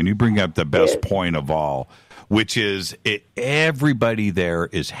thing. And you bring up the best point of all, which is everybody there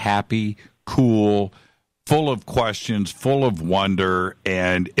is happy, cool, full of questions, full of wonder,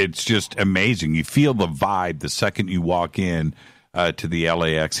 and it's just amazing. You feel the vibe the second you walk in to the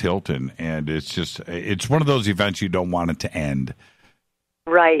LAX Hilton, and it's one of those events you don't want it to end.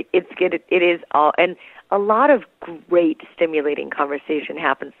 Right. It is all, and a lot of great stimulating conversation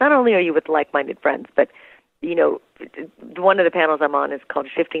happens. Not only are you with like-minded friends, but one of the panels I'm on is called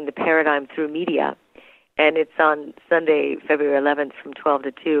Shifting the Paradigm Through Media, and it's on Sunday, February 11th from 12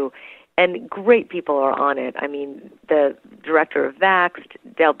 to 2. And great people are on it. I mean, the director of Vaxxed,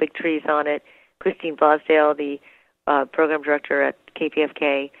 Del Bigtree's on it, Christine Blosdale, the program director at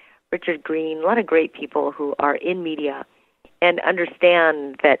KPFK, Richard Green, a lot of great people who are in media and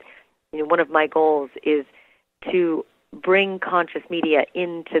understand that one of my goals is to bring conscious media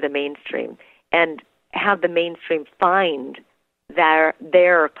into the mainstream and have the mainstream find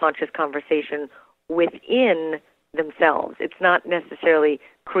their conscious conversation within themselves. It's not necessarily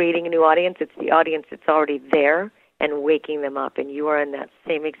creating a new audience. It's the audience that's already there and waking them up, and you are in that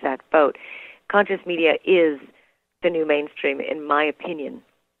same exact boat. Conscious media is the new mainstream, in my opinion,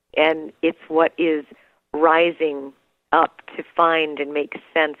 and it's what is rising up to find and make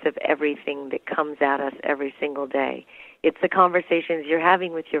sense of everything that comes at us every single day. It's the conversations you're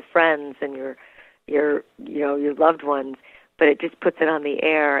having with your friends and your loved ones, but it just puts it on the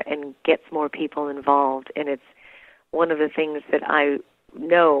air and gets more people involved. And it's one of the things that I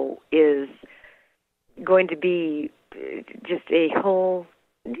know is going to be just a whole,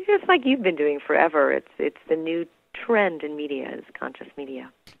 just like you've been doing forever. It's the new trend in media, is conscious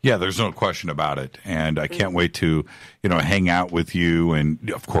media. Yeah, there's no question about it. And I can't wait to, hang out with you. And,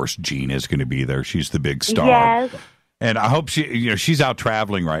 of course, Jean is going to be there. She's the big star. Yes. And I hope she's out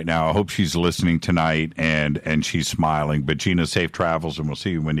traveling right now. I hope she's listening tonight and she's smiling. But Gina, safe travels, and we'll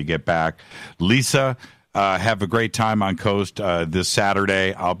see you when you get back. Lisa, have a great time on Coast this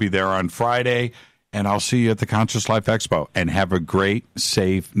Saturday. I'll be there on Friday, and I'll see you at the Conscious Life Expo. And have a great,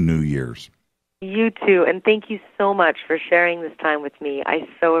 safe New Year's. You too, and thank you so much for sharing this time with me. I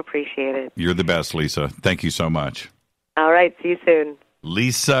so appreciate it. You're the best, Lisa. Thank you so much. All right, see you soon.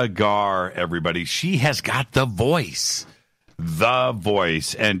 Lisa Garr, everybody. She has got the voice. The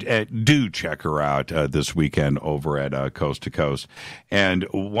voice. And do check her out this weekend over at Coast to Coast. And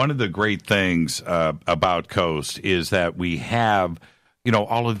one of the great things about Coast is that we have,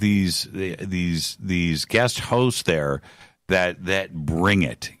 all of these guest hosts there that bring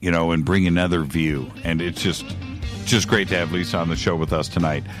it, and bring another view. And it's just great to have Lisa on the show with us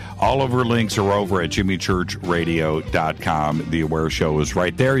tonight. All of her links are over at jimmychurchradio.com. The Aware Show is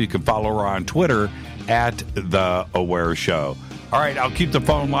right there. You can follow her on Twitter at The Aware Show. All right, I'll keep the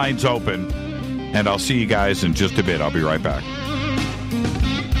phone lines open, and I'll see you guys in just a bit. I'll be right back.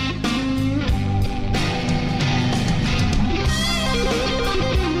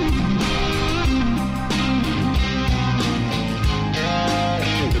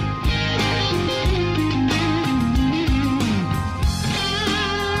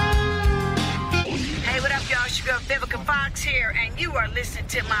 Here, and you are listening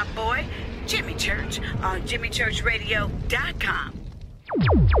to my boy Jimmy Church on jimmychurchradio.com.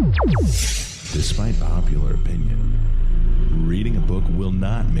 Despite popular opinion, reading a book will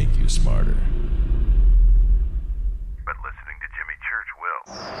not make you smarter, but listening to Jimmy Church will.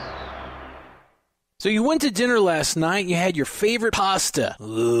 So you went to dinner last night, you had your favorite pasta.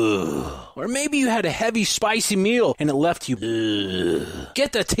 Ugh. Or maybe you had a heavy, spicy meal and it left you. Ugh.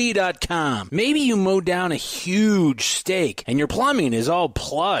 GetTheT.com. Maybe you mowed down a huge steak and your plumbing is all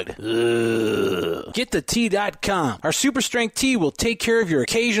plugged. Ugh. GetTheT.com. Our super strength tea will take care of your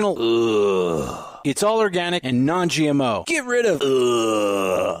occasional. Ugh. It's all organic and non-GMO. Get rid of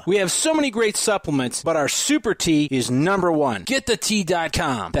ugh. We have so many great supplements, but our super tea is number one.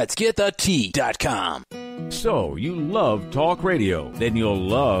 GetTheT.com. That's GetTheT.com. So, you love talk radio? Then you'll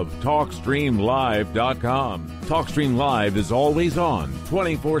love TalkStreamLive.com. TalkStream Live is always on,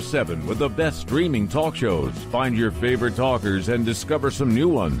 24/7 with the best streaming talk shows. Find your favorite talkers and discover some new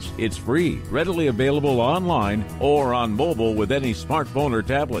ones. It's free, readily available online or on mobile with any smartphone or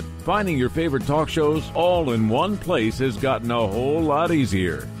tablet. Finding your favorite talk shows all in one place has gotten a whole lot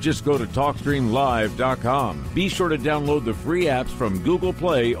easier. Just go to TalkStreamLive.com. Be sure to download the free apps from Google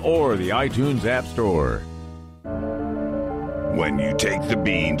Play or the iTunes App Store. When you take the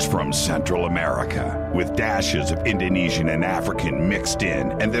beans from Central America with dashes of Indonesian and African mixed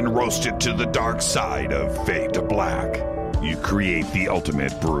in and then roasted to the dark side of fade to black, you create the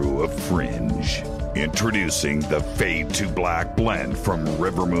ultimate brew of fringe. Introducing the Fade to Black blend from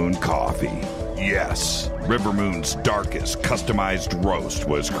River Moon Coffee. Yes, River Moon's darkest customized roast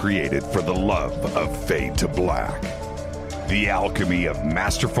was created for the love of Fade to Black. The alchemy of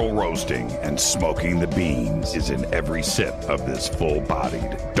masterful roasting and smoking the beans is in every sip of this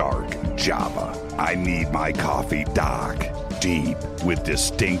full-bodied, dark Java. I need my coffee dark, deep, with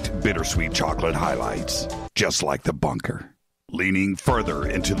distinct bittersweet chocolate highlights, just like the bunker. Leaning further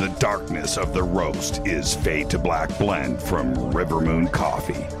into the darkness of the roast is Fade to Black blend from River Moon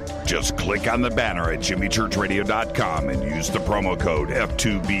Coffee. Just click on the banner at jimmychurchradio.com and use the promo code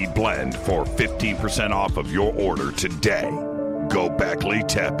F2BBLEND for 15% off of your order today. Gobekli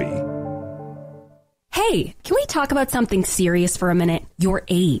Tepe. Hey, can we talk about something serious for a minute? Your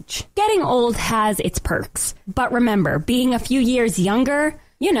age. Getting old has its perks. But remember, being a few years younger,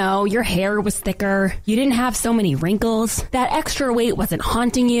 you know, your hair was thicker, you didn't have so many wrinkles, that extra weight wasn't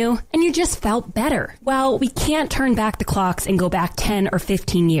haunting you, and you just felt better. Well, we can't turn back the clocks and go back 10 or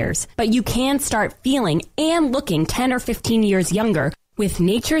 15 years, but you can start feeling and looking 10 or 15 years younger with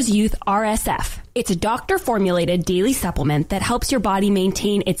Nature's Youth RSF. It's a doctor-formulated daily supplement that helps your body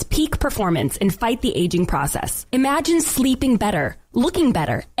maintain its peak performance and fight the aging process. Imagine sleeping better, looking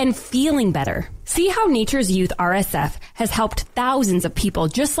better, and feeling better. See how Nature's Youth RSF has helped thousands of people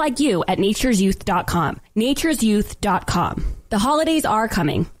just like you at nature'syouth.com. nature'syouth.com. The holidays are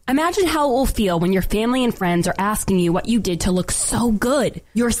coming. Imagine how it will feel when your family and friends are asking you what you did to look so good.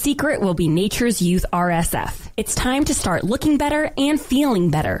 Your secret will be Nature's Youth RSF. It's time to start looking better and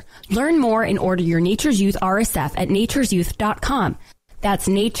feeling better. Learn more and order your Nature's Youth RSF at nature'syouth.com. That's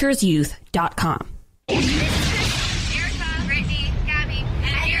nature'syouth.com.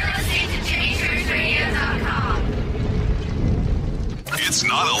 It's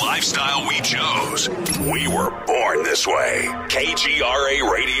not a lifestyle we chose. We were born this way.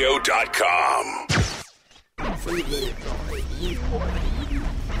 KGRARadio.com.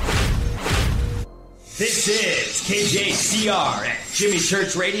 This is KJCR at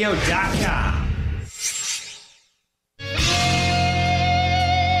JimmyChurchRadio.com.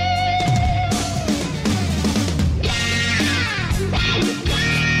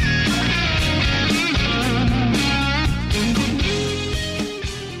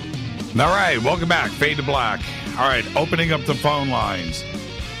 All right, welcome back. Fade to Black. All right, opening up the phone lines.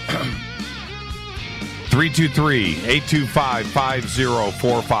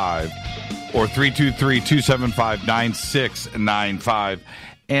 323-825-5045 or 323-275-9695.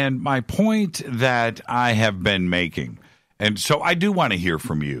 And my point that I have been making, and so I do want to hear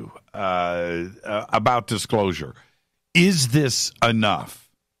from you about disclosure. Is this enough?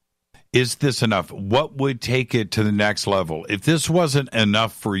 Is this enough? What would take it to the next level? If this wasn't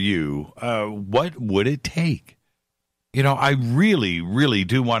enough for you, what would it take? You know, I really, really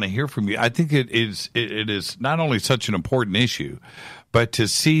do want to hear from you. I think it is not only such an important issue, but to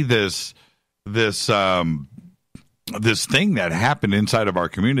see this thing that happened inside of our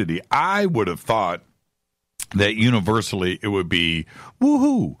community, I would have thought that universally it would be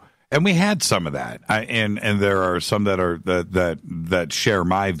woohoo. And we had some of that, and there are some that share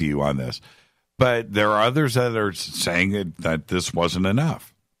my view on this, but there are others that are saying that this wasn't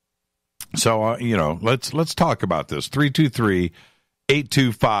enough. So let's talk about this.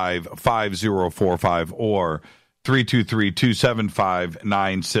 323-825-5045 or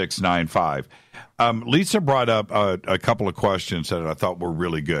 323-275-9695. Lisa brought up a couple of questions that I thought were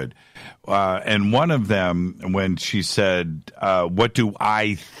really good. And one of them, when she said, what do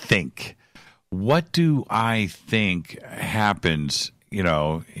I think? What do I think happens,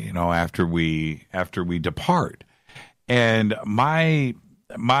 after we depart? And my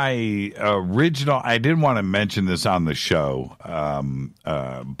original, I didn't want to mention this on the show,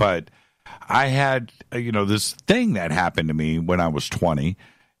 but I had, this thing that happened to me when I was 20.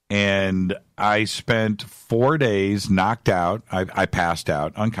 And I spent 4 days knocked out. I passed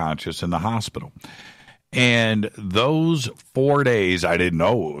out unconscious in the hospital. And those 4 days, I didn't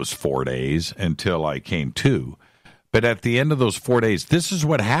know it was 4 days until I came to. But at the end of those 4 days, this is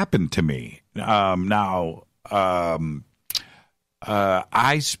what happened to me. I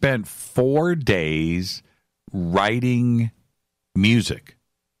spent 4 days writing music,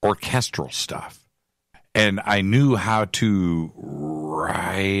 orchestral stuff. And I knew how to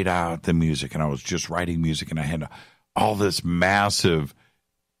write out the music, and I was just writing music, and I had all this massive,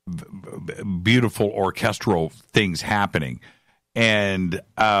 beautiful orchestral things happening. And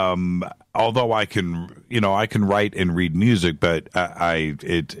although I can write and read music, but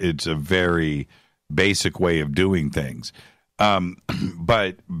it's a very basic way of doing things.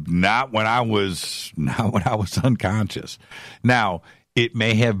 But not when I was unconscious. Now, it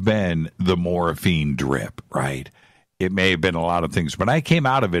may have been the morphine drip, right? It may have been a lot of things. When I came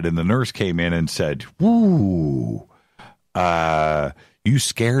out of it and the nurse came in and said, "Woo, you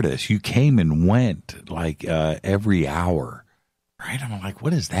scared us. You came and went like every hour." Right? I'm like,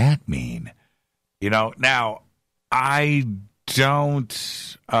 what does that mean? Now I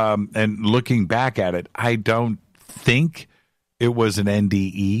don't, and looking back at it, I don't think it was an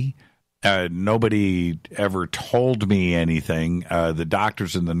NDE. Nobody ever told me anything. The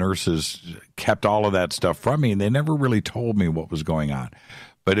doctors and the nurses kept all of that stuff from me, and they never really told me what was going on.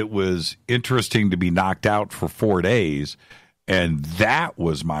 But it was interesting to be knocked out for 4 days, and that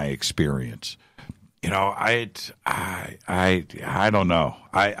was my experience. I don't know.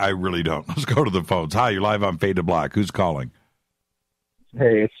 I really don't. Let's go to the phones. Hi, you're live on Fade to Black. Who's calling?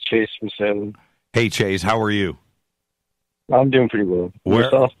 Hey, it's Chase from Salem. Hey, Chase, how are you? I'm doing pretty well.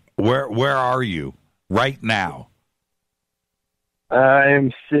 Yourself? Where are you right now?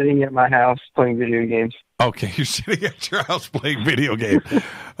 I'm sitting at my house playing video games. Okay, you're sitting at your house playing video games.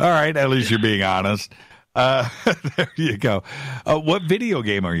 All right, at least you're being honest. There you go. What video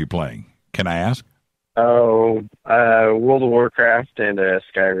game are you playing? Can I ask? Oh, World of Warcraft and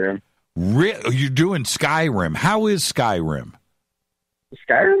Skyrim. You're doing Skyrim. How is Skyrim?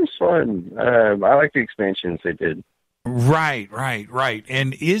 Skyrim's fun. I like the expansions they did. Right.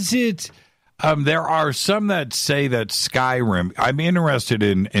 And is it... there are some that say that Skyrim... I'm interested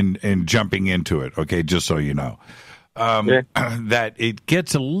in jumping into it, okay, just so you know. That it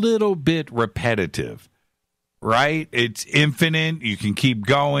gets a little bit repetitive, right? It's infinite. You can keep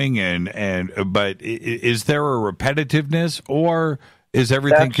going, but is there a repetitiveness, or is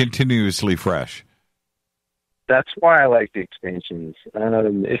everything continuously fresh? That's why I like the expansions.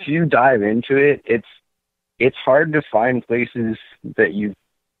 If you dive into it, it's hard to find places that you've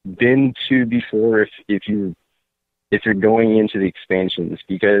been to before if you're going into the expansions,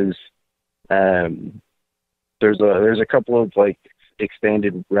 because there's a couple of like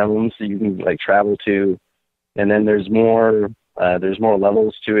expanded realms that you can like travel to, and then there's more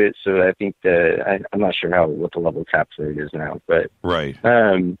levels to it. So I think I'm not sure what the level cap for it is now, but right.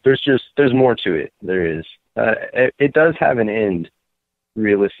 There's more to it. There is. It does have an end,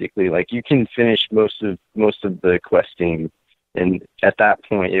 realistically. Like you can finish most of the questing, and at that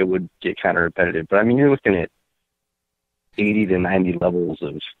point it would get kind of repetitive. But I mean, you're looking at 80 to 90 levels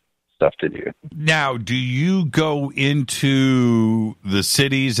of stuff to do. Now, do you go into the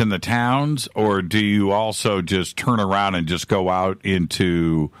cities and the towns, or do you also just turn around and just go out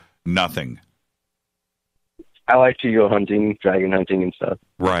into nothing? I like to go hunting, dragon hunting and stuff.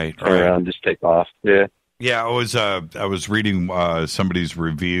 Right. Turn around, just take off. Yeah. Yeah, I was reading somebody's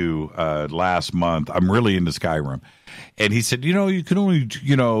review last month. I'm really into Skyrim, and he said, you can only,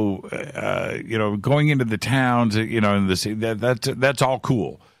 going into the towns, in the city, that's all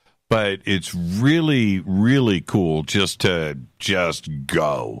cool, but it's really, really cool just to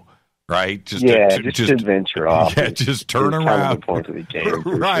go, right? Just to venture off. Yeah, just turn around. Kind of the point of the game,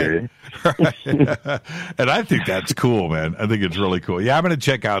 right. Right. And I think that's cool, man. I think it's really cool. Yeah, I'm going to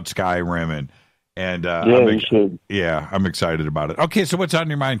check out Skyrim and I'm excited about it. Okay, so what's on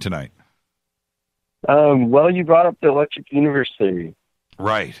your mind tonight? Well, you brought up the electric universe theory.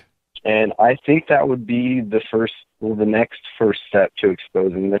 Right. And I think that would be the next first step to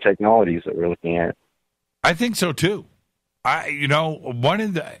exposing the technologies that we're looking at. I think so too.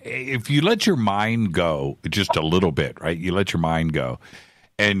 If you let your mind go just a little bit, right? You let your mind go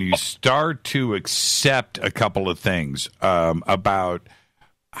and you start to accept a couple of things about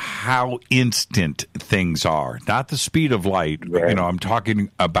how instant things are, not the speed of light. Right. I'm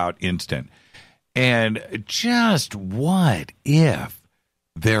talking about instant. And just what if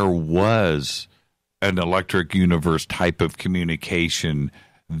there was an electric universe type of communication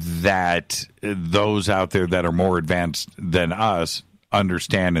that those out there that are more advanced than us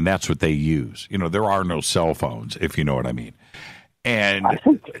understand, and that's what they use. There are no cell phones, if you know what I mean. And I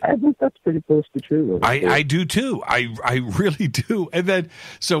think that's pretty close to true. I do too. I really do. And then,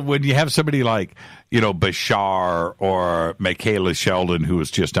 so when you have somebody like, Bashar or Michaela Sheldon, who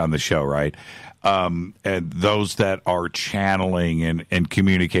was just on the show, right? And those that are channeling and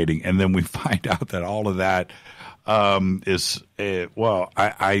communicating, and then we find out that all of that is, I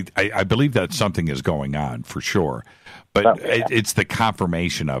believe that something is going on for sure. But it's the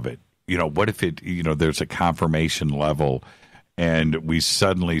confirmation of it. What if there's a confirmation level, and we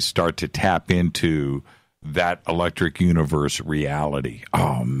suddenly start to tap into that electric universe reality?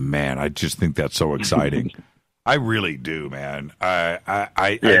 Oh man, I just think that's so exciting. I really do, man.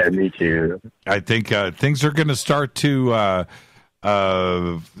 Me too. I think things are going to start to. I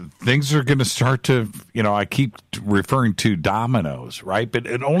keep referring to dominoes, right? But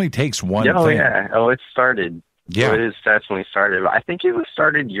it only takes one thing. Yeah. Oh, it started. Yeah, it is definitely started. I think it was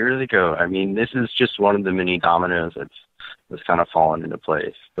started years ago. I mean, this is just one of the many dominoes that's kind of fallen into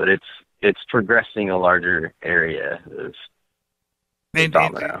place, but it's progressing a larger area of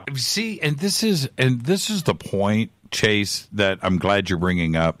domino. And this is the point, Chase, that I'm glad you're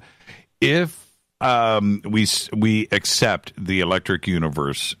bringing up. If we accept the electric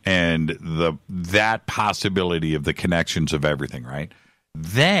universe and that possibility of the connections of everything, right?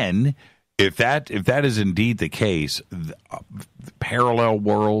 Then, if that is indeed the case, parallel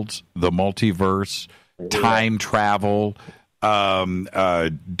worlds, the multiverse, time travel,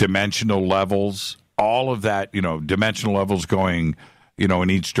 dimensional levels, all of that, dimensional levels going, in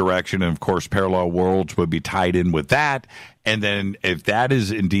each direction. And of course, parallel worlds would be tied in with that. And then if that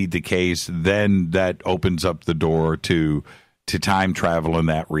is indeed the case, then that opens up the door to time travel in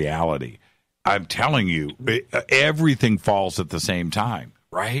that reality. I'm telling you, everything falls at the same time,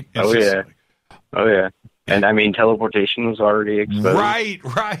 right? Oh, yeah. And I mean, teleportation was already exposed. Right.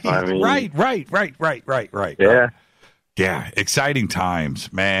 I mean, Right. Yeah. Yeah, exciting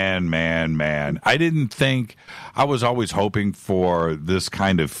times, man. I didn't think, I was always hoping for this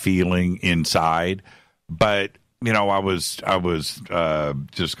kind of feeling inside, but I was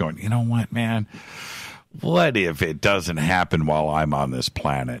just going, you know what, man? What if it doesn't happen while I'm on this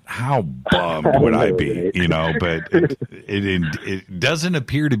planet? How bummed would I be? But it doesn't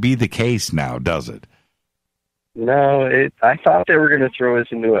appear to be the case now, does it? No, I thought they were going to throw us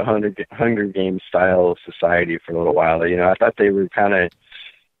into a Hunger Games style society for a little while. I thought they were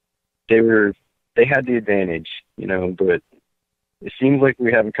they had the advantage, but it seems like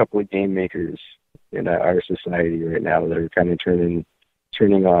we have a couple of game makers in our society right now that are kind of turning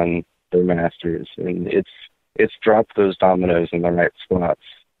on their masters, and it's dropped those dominoes in the right spots.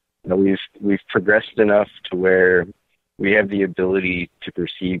 We've progressed enough to where we have the ability to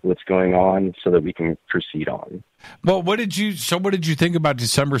perceive what's going on so that we can proceed on. Well, what did you think about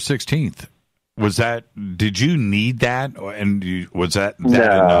December 16th? Did you need that? And was that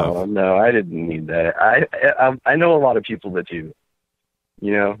enough? No, I didn't need that. I know a lot of people that do,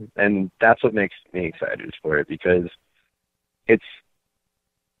 and that's what makes me excited for it, because it's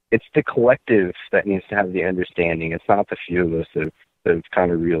the collective that needs to have the understanding. It's not the few of us that have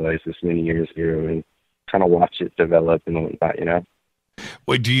kind of realized this many years ago and kind of watch it develop and whatnot,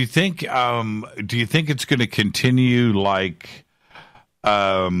 Well, do you think it's going to continue like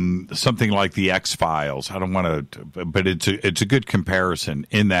something like the X-Files? I don't want to, but it's a good comparison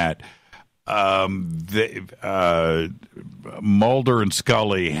in that Mulder and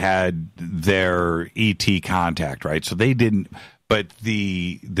Scully had their ET contact, right? So they didn't, but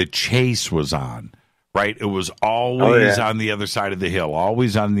the chase was on. Right, it was always on the other side of the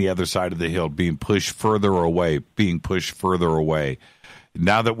hill, being pushed further away.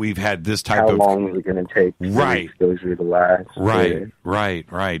 Now that we've had this type How long is it going to take for exposure to last?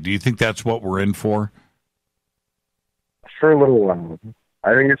 Right. Do you think that's what we're in for? For a little while.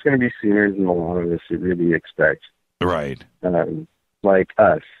 I think it's going to be sooner than a lot of us really expect. Right. Like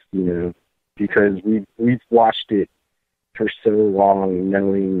us, because we've watched it for so long,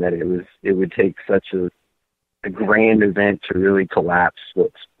 knowing that it would take such a grand event to really collapse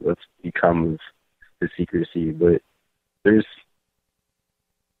what's become of the secrecy. But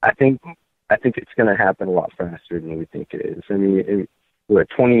I think it's going to happen a lot faster than we think it is. I mean,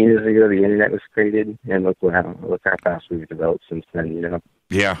 20 years ago the internet was created, and look how fast we've developed since then.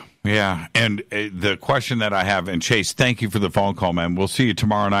 Yeah. And the question that I have, and Chase, thank you for the phone call, man. We'll see you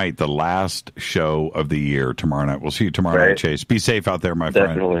tomorrow night, the last show of the year tomorrow night. We'll see you tomorrow night, Chase. Be safe out there, my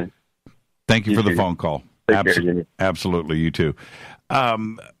friend. Thank you for the phone call. Absolutely, you too.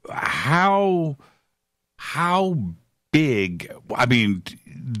 How big? I mean,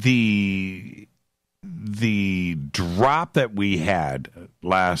 the drop that we had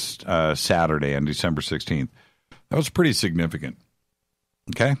last Saturday on December 16th, that was pretty significant.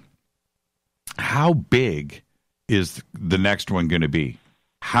 Okay. How big is the next one going to be?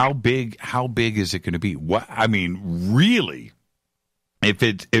 How big is it going to be? What, I mean, really, if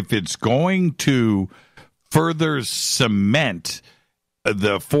it's going to further cement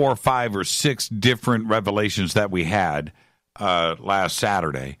the 4, 5, or 6 different revelations that we had last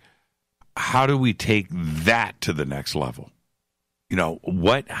Saturday, how do we take that to the next level?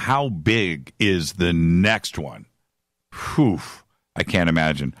 How big is the next one? Whew. I can't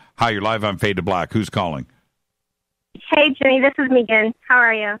imagine. Hi, you're live on Fade to Black. Who's calling? Hey, Jimmy, this is Megan. How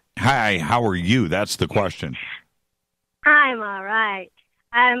are you? Hi, how are you? That's the question. I'm all right.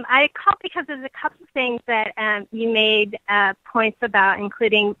 I called because there's a couple of things that you made points about,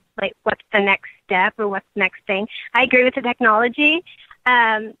 including like what's the next step or what's the next thing. I agree with the technology,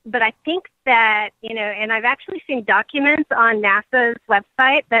 but I think that, and I've actually seen documents on NASA's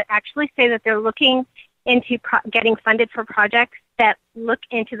website that actually say that they're looking into getting funded for projects that look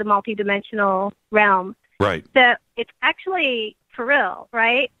into the multidimensional realm. Right. So it's actually for real,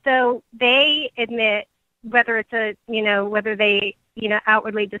 right? So they admit, whether it's whether they,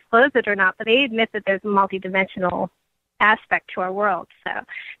 outwardly disclose it or not, but they admit that there's a multidimensional aspect to our world. So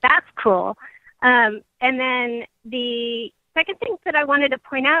that's cool. And then the second thing that I wanted to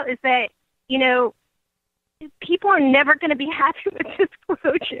point out is that, people are never going to be happy with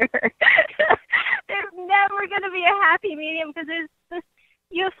disclosure. There's never going to be a happy medium, because there's this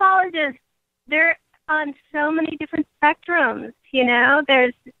ufologists. They're on so many different spectrums,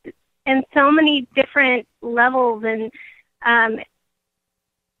 there's and so many different levels and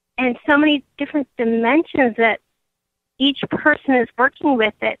so many different dimensions that each person is working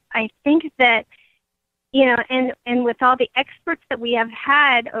with. It. I think that and with all the experts that we have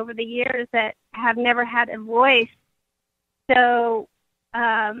had over the years that have never had a voice so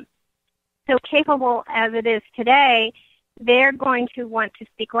capable as it is today, they're going to want to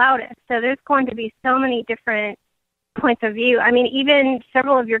speak loudest. So there's going to be so many different points of view. I mean, even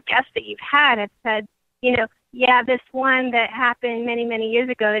several of your guests that you've had have said, yeah, this one that happened many, many years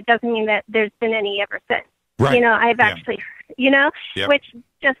ago, that doesn't mean that there's been any ever since. Right. I've actually, Yep. which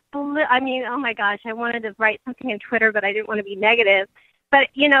just blew, I mean, oh my gosh, I wanted to write something in Twitter, but I didn't want to be negative. But,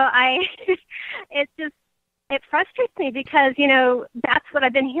 it frustrates me because, that's what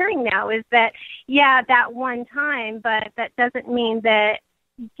I've been hearing now is that, yeah, that one time, but that doesn't mean that,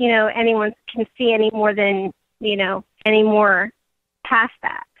 anyone can see any more than, any more past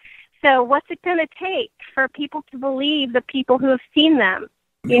that. So what's it going to take for people to believe the people who have seen them?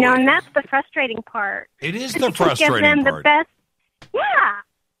 And that's the frustrating part. It is the frustrating give them part. The best, yeah,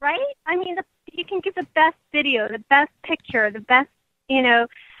 right? I mean, you can give the best video, the best picture, the best,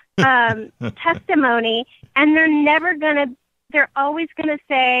 testimony, and they're always going to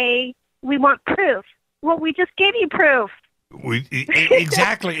say, we want proof. Well, we just gave you proof.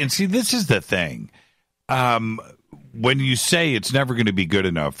 Exactly. And see, this is the thing. When you say it's never going to be good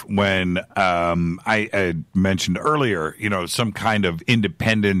enough, when I mentioned earlier, some kind of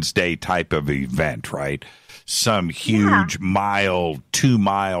Independence Day type of event, right? Some huge mile, 2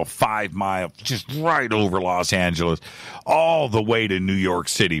 mile, 5 mile, just right over Los Angeles, all the way to New York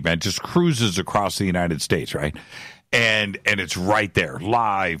City, man, just cruises across the United States, right? And it's right there,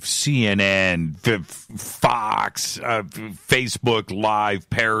 live, CNN, Fox, Facebook Live,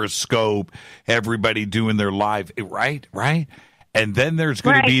 Periscope, everybody doing their live, right? And then there's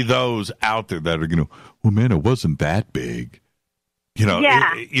going to be those out there that are going to, well, man, it wasn't that big.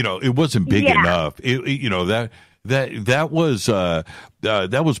 It wasn't big enough. That was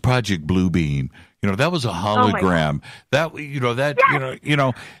Project Bluebeam. That was a hologram.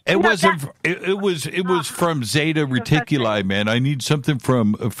 It was from Zeta Reticuli, man. I need something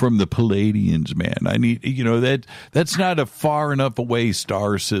from the Palladians, man. I need, that's not a far enough away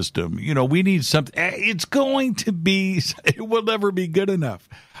star system. We need something. It's going to be, it will never be good enough.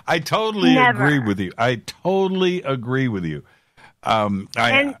 I totally agree with you.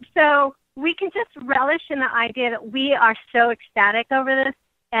 And so we can just relish in the idea that we are so ecstatic over this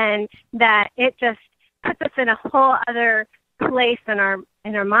and that it just puts us in a whole other place in our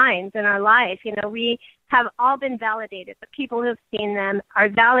minds, in our life. We have all been validated. The people who have seen them are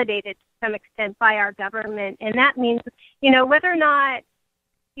validated to some extent by our government. And that means, whether or not,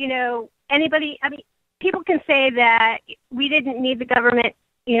 anybody, I mean, people can say that we didn't need the government,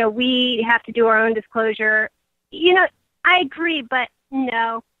 we have to do our own disclosure. I agree, but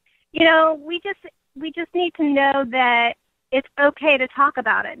no. We just need to know that it's okay to talk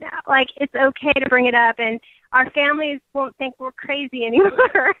about it now. Like, it's okay to bring it up, and our families won't think we're crazy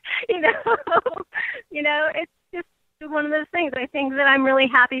anymore. It's just one of those things. I think that I'm really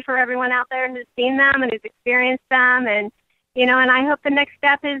happy for everyone out there who's seen them and who's experienced them, and and I hope the next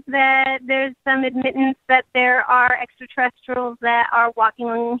step is that there's some admittance that there are extraterrestrials that are walking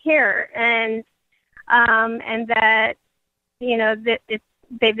along here, and that that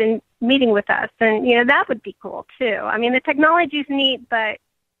they've been meeting with us, and that would be cool too. I mean, the technology's neat, but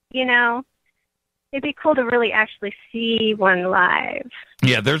it'd be cool to really actually see one live.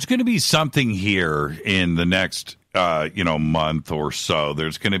 Yeah, there's going to be something here in the next month or so.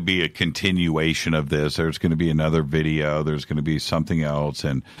 There's going to be a continuation of this. There's going to be another video. There's going to be something else,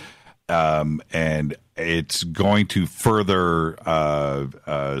 and it's going to further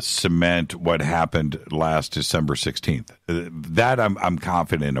cement what happened last December 16th. That I'm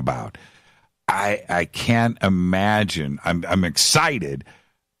confident about. I can't imagine. I'm excited.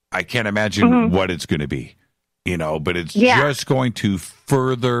 I can't imagine what it's going to be, but it's just going to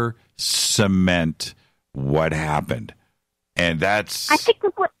further cement what happened. And that's... I think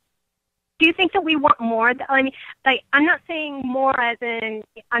do you think that we want more? I mean, I'm not saying more as in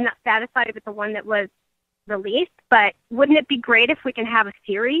I'm not satisfied with the one that was released, but wouldn't it be great if we can have a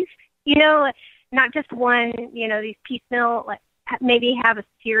series? Not just one, these piecemeal, maybe have a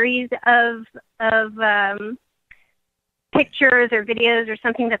series of pictures or videos or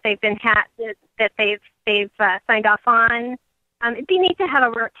something that they've been that they've signed off on. It'd be neat to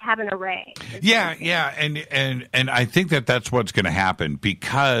have an array. Yeah, and I think that's what's going to happen,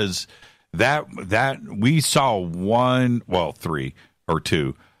 because that we saw 3 or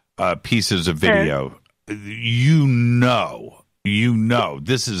 2 pieces of video.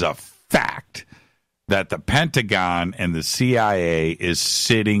 This is a fact that the Pentagon and the CIA is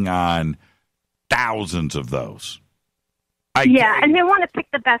sitting on thousands of those. And they want to pick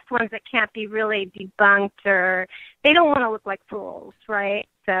the best ones that can't be really debunked, or they don't want to look like fools, right?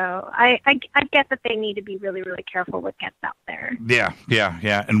 So I get that they need to be really, really careful what gets out there.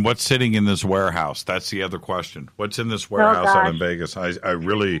 Yeah. And what's sitting in this warehouse? That's the other question. What's in this warehouse out in Vegas? I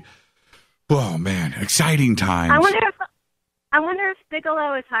really, oh man, exciting times. I wonder if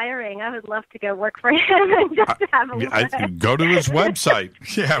Bigelow is hiring. I would love to go work for him and just have a look. Go to his website.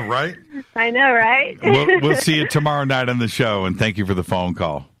 Yeah, right? I know, right? We'll see you tomorrow night on the show, and thank you for the phone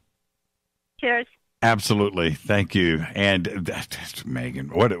call. Cheers. Absolutely. Thank you. And Megan,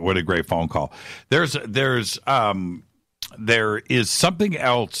 what a great phone call. There is something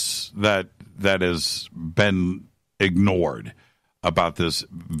else that has been ignored about this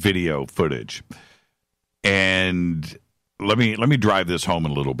video footage. And let me drive this home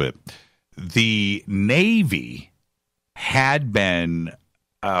a little bit. The Navy had been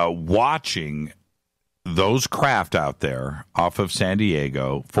watching those craft out there off of San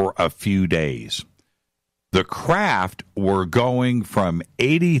Diego for a few days. The craft were going from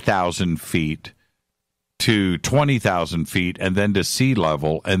 80,000 feet to 20,000 feet and then to sea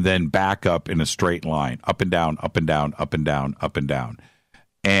level and then back up in a straight line, up and down, up and down, up and down, up and down.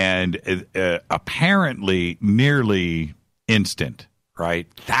 And apparently nearly instant, right?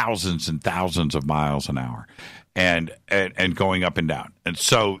 Thousands and thousands of miles an hour and going up and down. And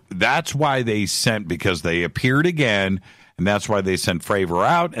so that's why they sent, because they appeared again, and that's why they sent Fravor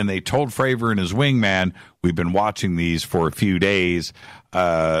out, and they told Fravor and his wingman, we've been watching these for a few days.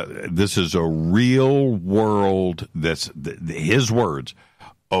 This is a real world, his words,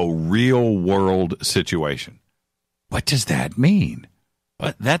 a real world situation. What does that mean?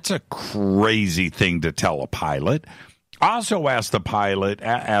 That's a crazy thing to tell a pilot. Also asked the pilot,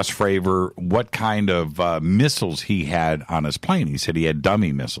 asked Fravor what kind of missiles he had on his plane. He said he had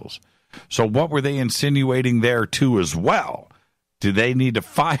dummy missiles. So what were they insinuating there, too, as well? Do they need to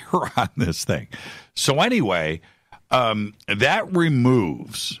fire on this thing? So anyway, that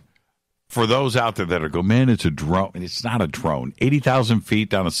removes, for those out there that are going, man, it's a drone. It's not a drone. 80,000 feet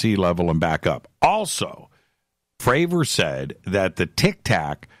down to sea level and back up. Also, Fravor said that the Tic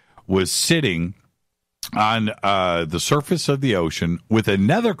Tac was sitting on the surface of the ocean with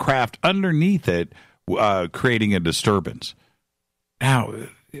another craft underneath it, creating a disturbance. Now,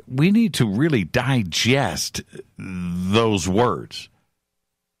 we need to really digest those words.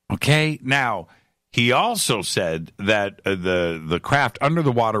 Okay? Now, he also said that the craft under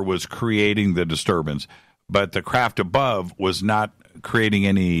the water was creating the disturbance, but the craft above was not creating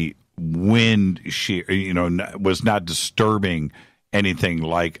any wind shear, was not disturbing anything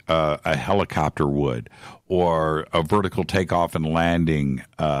like a helicopter would, or a vertical takeoff and landing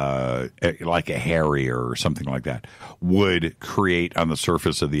like a Harrier or something like that would create on the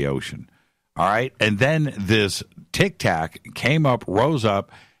surface of the ocean. All right? And then this Tic Tac came up, rose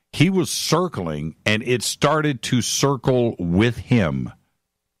up. He was circling, and it started to circle with him.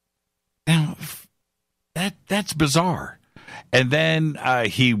 Now, that's bizarre. And then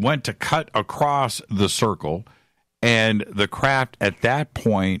he went to cut across the circle, and the craft at that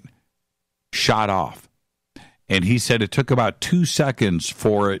point shot off. And he said it took about 2 seconds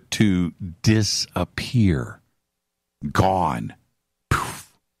for it to disappear. Gone. Poof.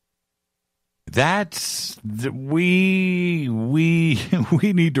 That's we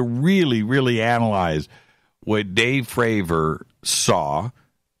need to really, really analyze what Dave Fravor saw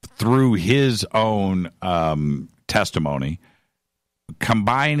through his own testimony,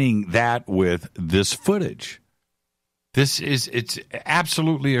 combining that with this footage. It's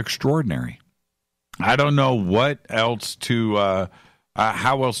absolutely extraordinary. I don't know what else to,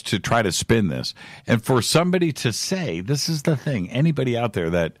 how else to try to spin this. And for somebody to say, this is the thing, anybody out there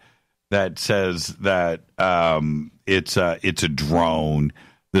that says that it's a drone,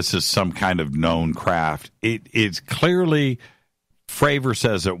 this is some kind of known craft, it's clearly, Fravor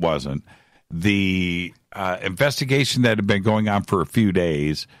says it wasn't. The investigation that had been going on for a few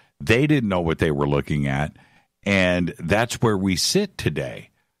days, they didn't know what they were looking at, and that's where we sit today.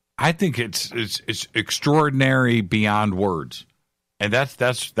 I think it's extraordinary beyond words, and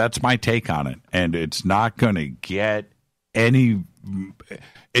that's my take on it. And it's not going to get any.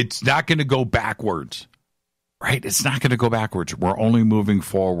 It's not going to go backwards, right? It's not going to go backwards. We're only moving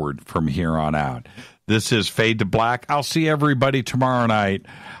forward from here on out. This is Fade to Black. I'll see everybody tomorrow night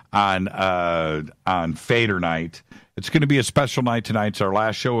on Fader Night. It's going to be a special night tonight. It's our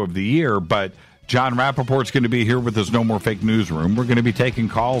last show of the year, but John Rappaport's going to be here with his No More Fake Newsroom. We're going to be taking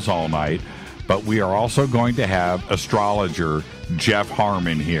calls all night, but we are also going to have astrologer Jeff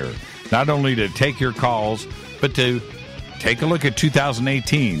Harmon here, not only to take your calls, but to take a look at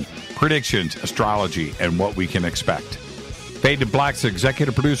 2018 predictions, astrology, and what we can expect. Fade to Black's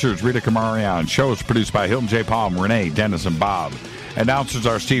executive producers Rita Kamarian. Show is produced by Hilton J. Palm, Renee, Dennis, and Bob. Announcers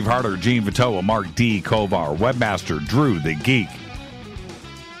are Steve Harder, Gene Vitoa, Mark D. Kovar. Webmaster Drew the Geek.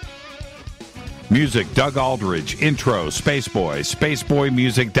 Music, Doug Aldridge. Intro, Spaceboy,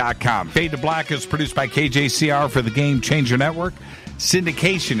 spaceboymusic.com. Fade to Black is produced by KJCR for the Game Changer Network.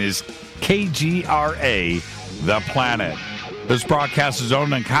 Syndication is KGRA, The Planet. This broadcast is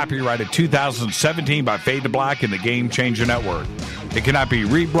owned and copyrighted 2017 by Fade to Black and the Game Changer Network. It cannot be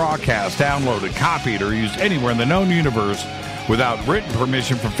rebroadcast, downloaded, copied, or used anywhere in the known universe without written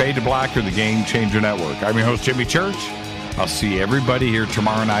permission from Fade to Black or the Game Changer Network. I'm your host, Jimmy Church. I'll see everybody here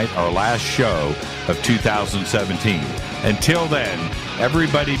tomorrow night, our last show of 2017. Until then,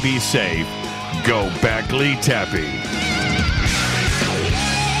 everybody be safe. Go Beckley Teppy.